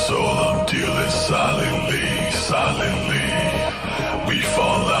trust a soul, I'm dealing silently, silently. We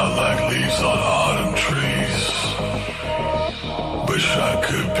fall out like leaves on autumn trees. Wish I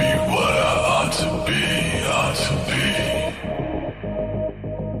could be what I ought to be, ought to be.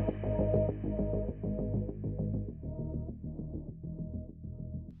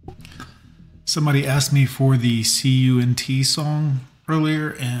 Somebody asked me for the CUNT song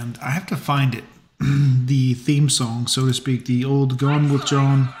earlier, and I have to find it. The theme song, so to speak, the old Gone with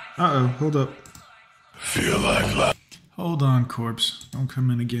John. Uh-oh, hold up. Feel like lying. Hold on, Corpse. Don't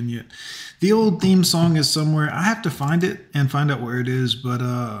come in again yet. The old theme song is somewhere. I have to find it and find out where it is, but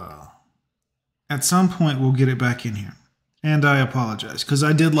At some point, we'll get it back in here. And I apologize, because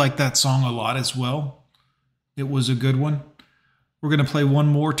I did like that song a lot as well. It was a good one. We're going to play one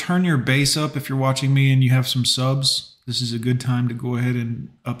more. Turn your bass up if you're watching me and you have some subs. This is a good time to go ahead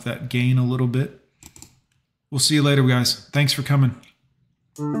and up that gain a little bit. We'll see you later, guys. Thanks for coming.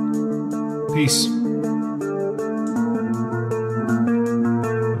 Peace.